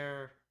 Is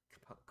there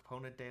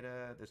component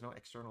data? There's no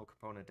external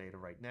component data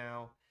right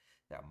now.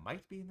 That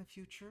might be in the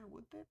future.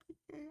 Would there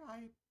be?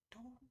 I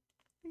don't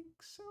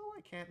think so.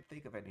 I can't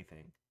think of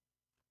anything.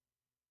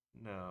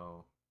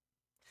 No.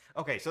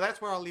 Okay, so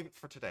that's where I'll leave it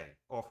for today,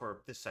 or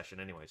for this session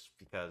anyways,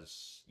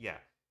 because, yeah.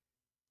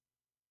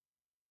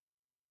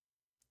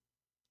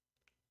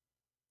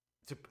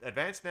 To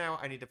advance now,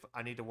 I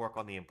need to work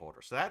on the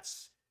importer. So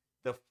that's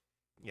the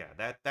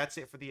that's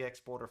it for the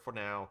exporter for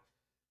now.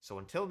 So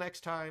until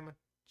next time,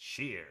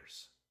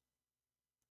 cheers.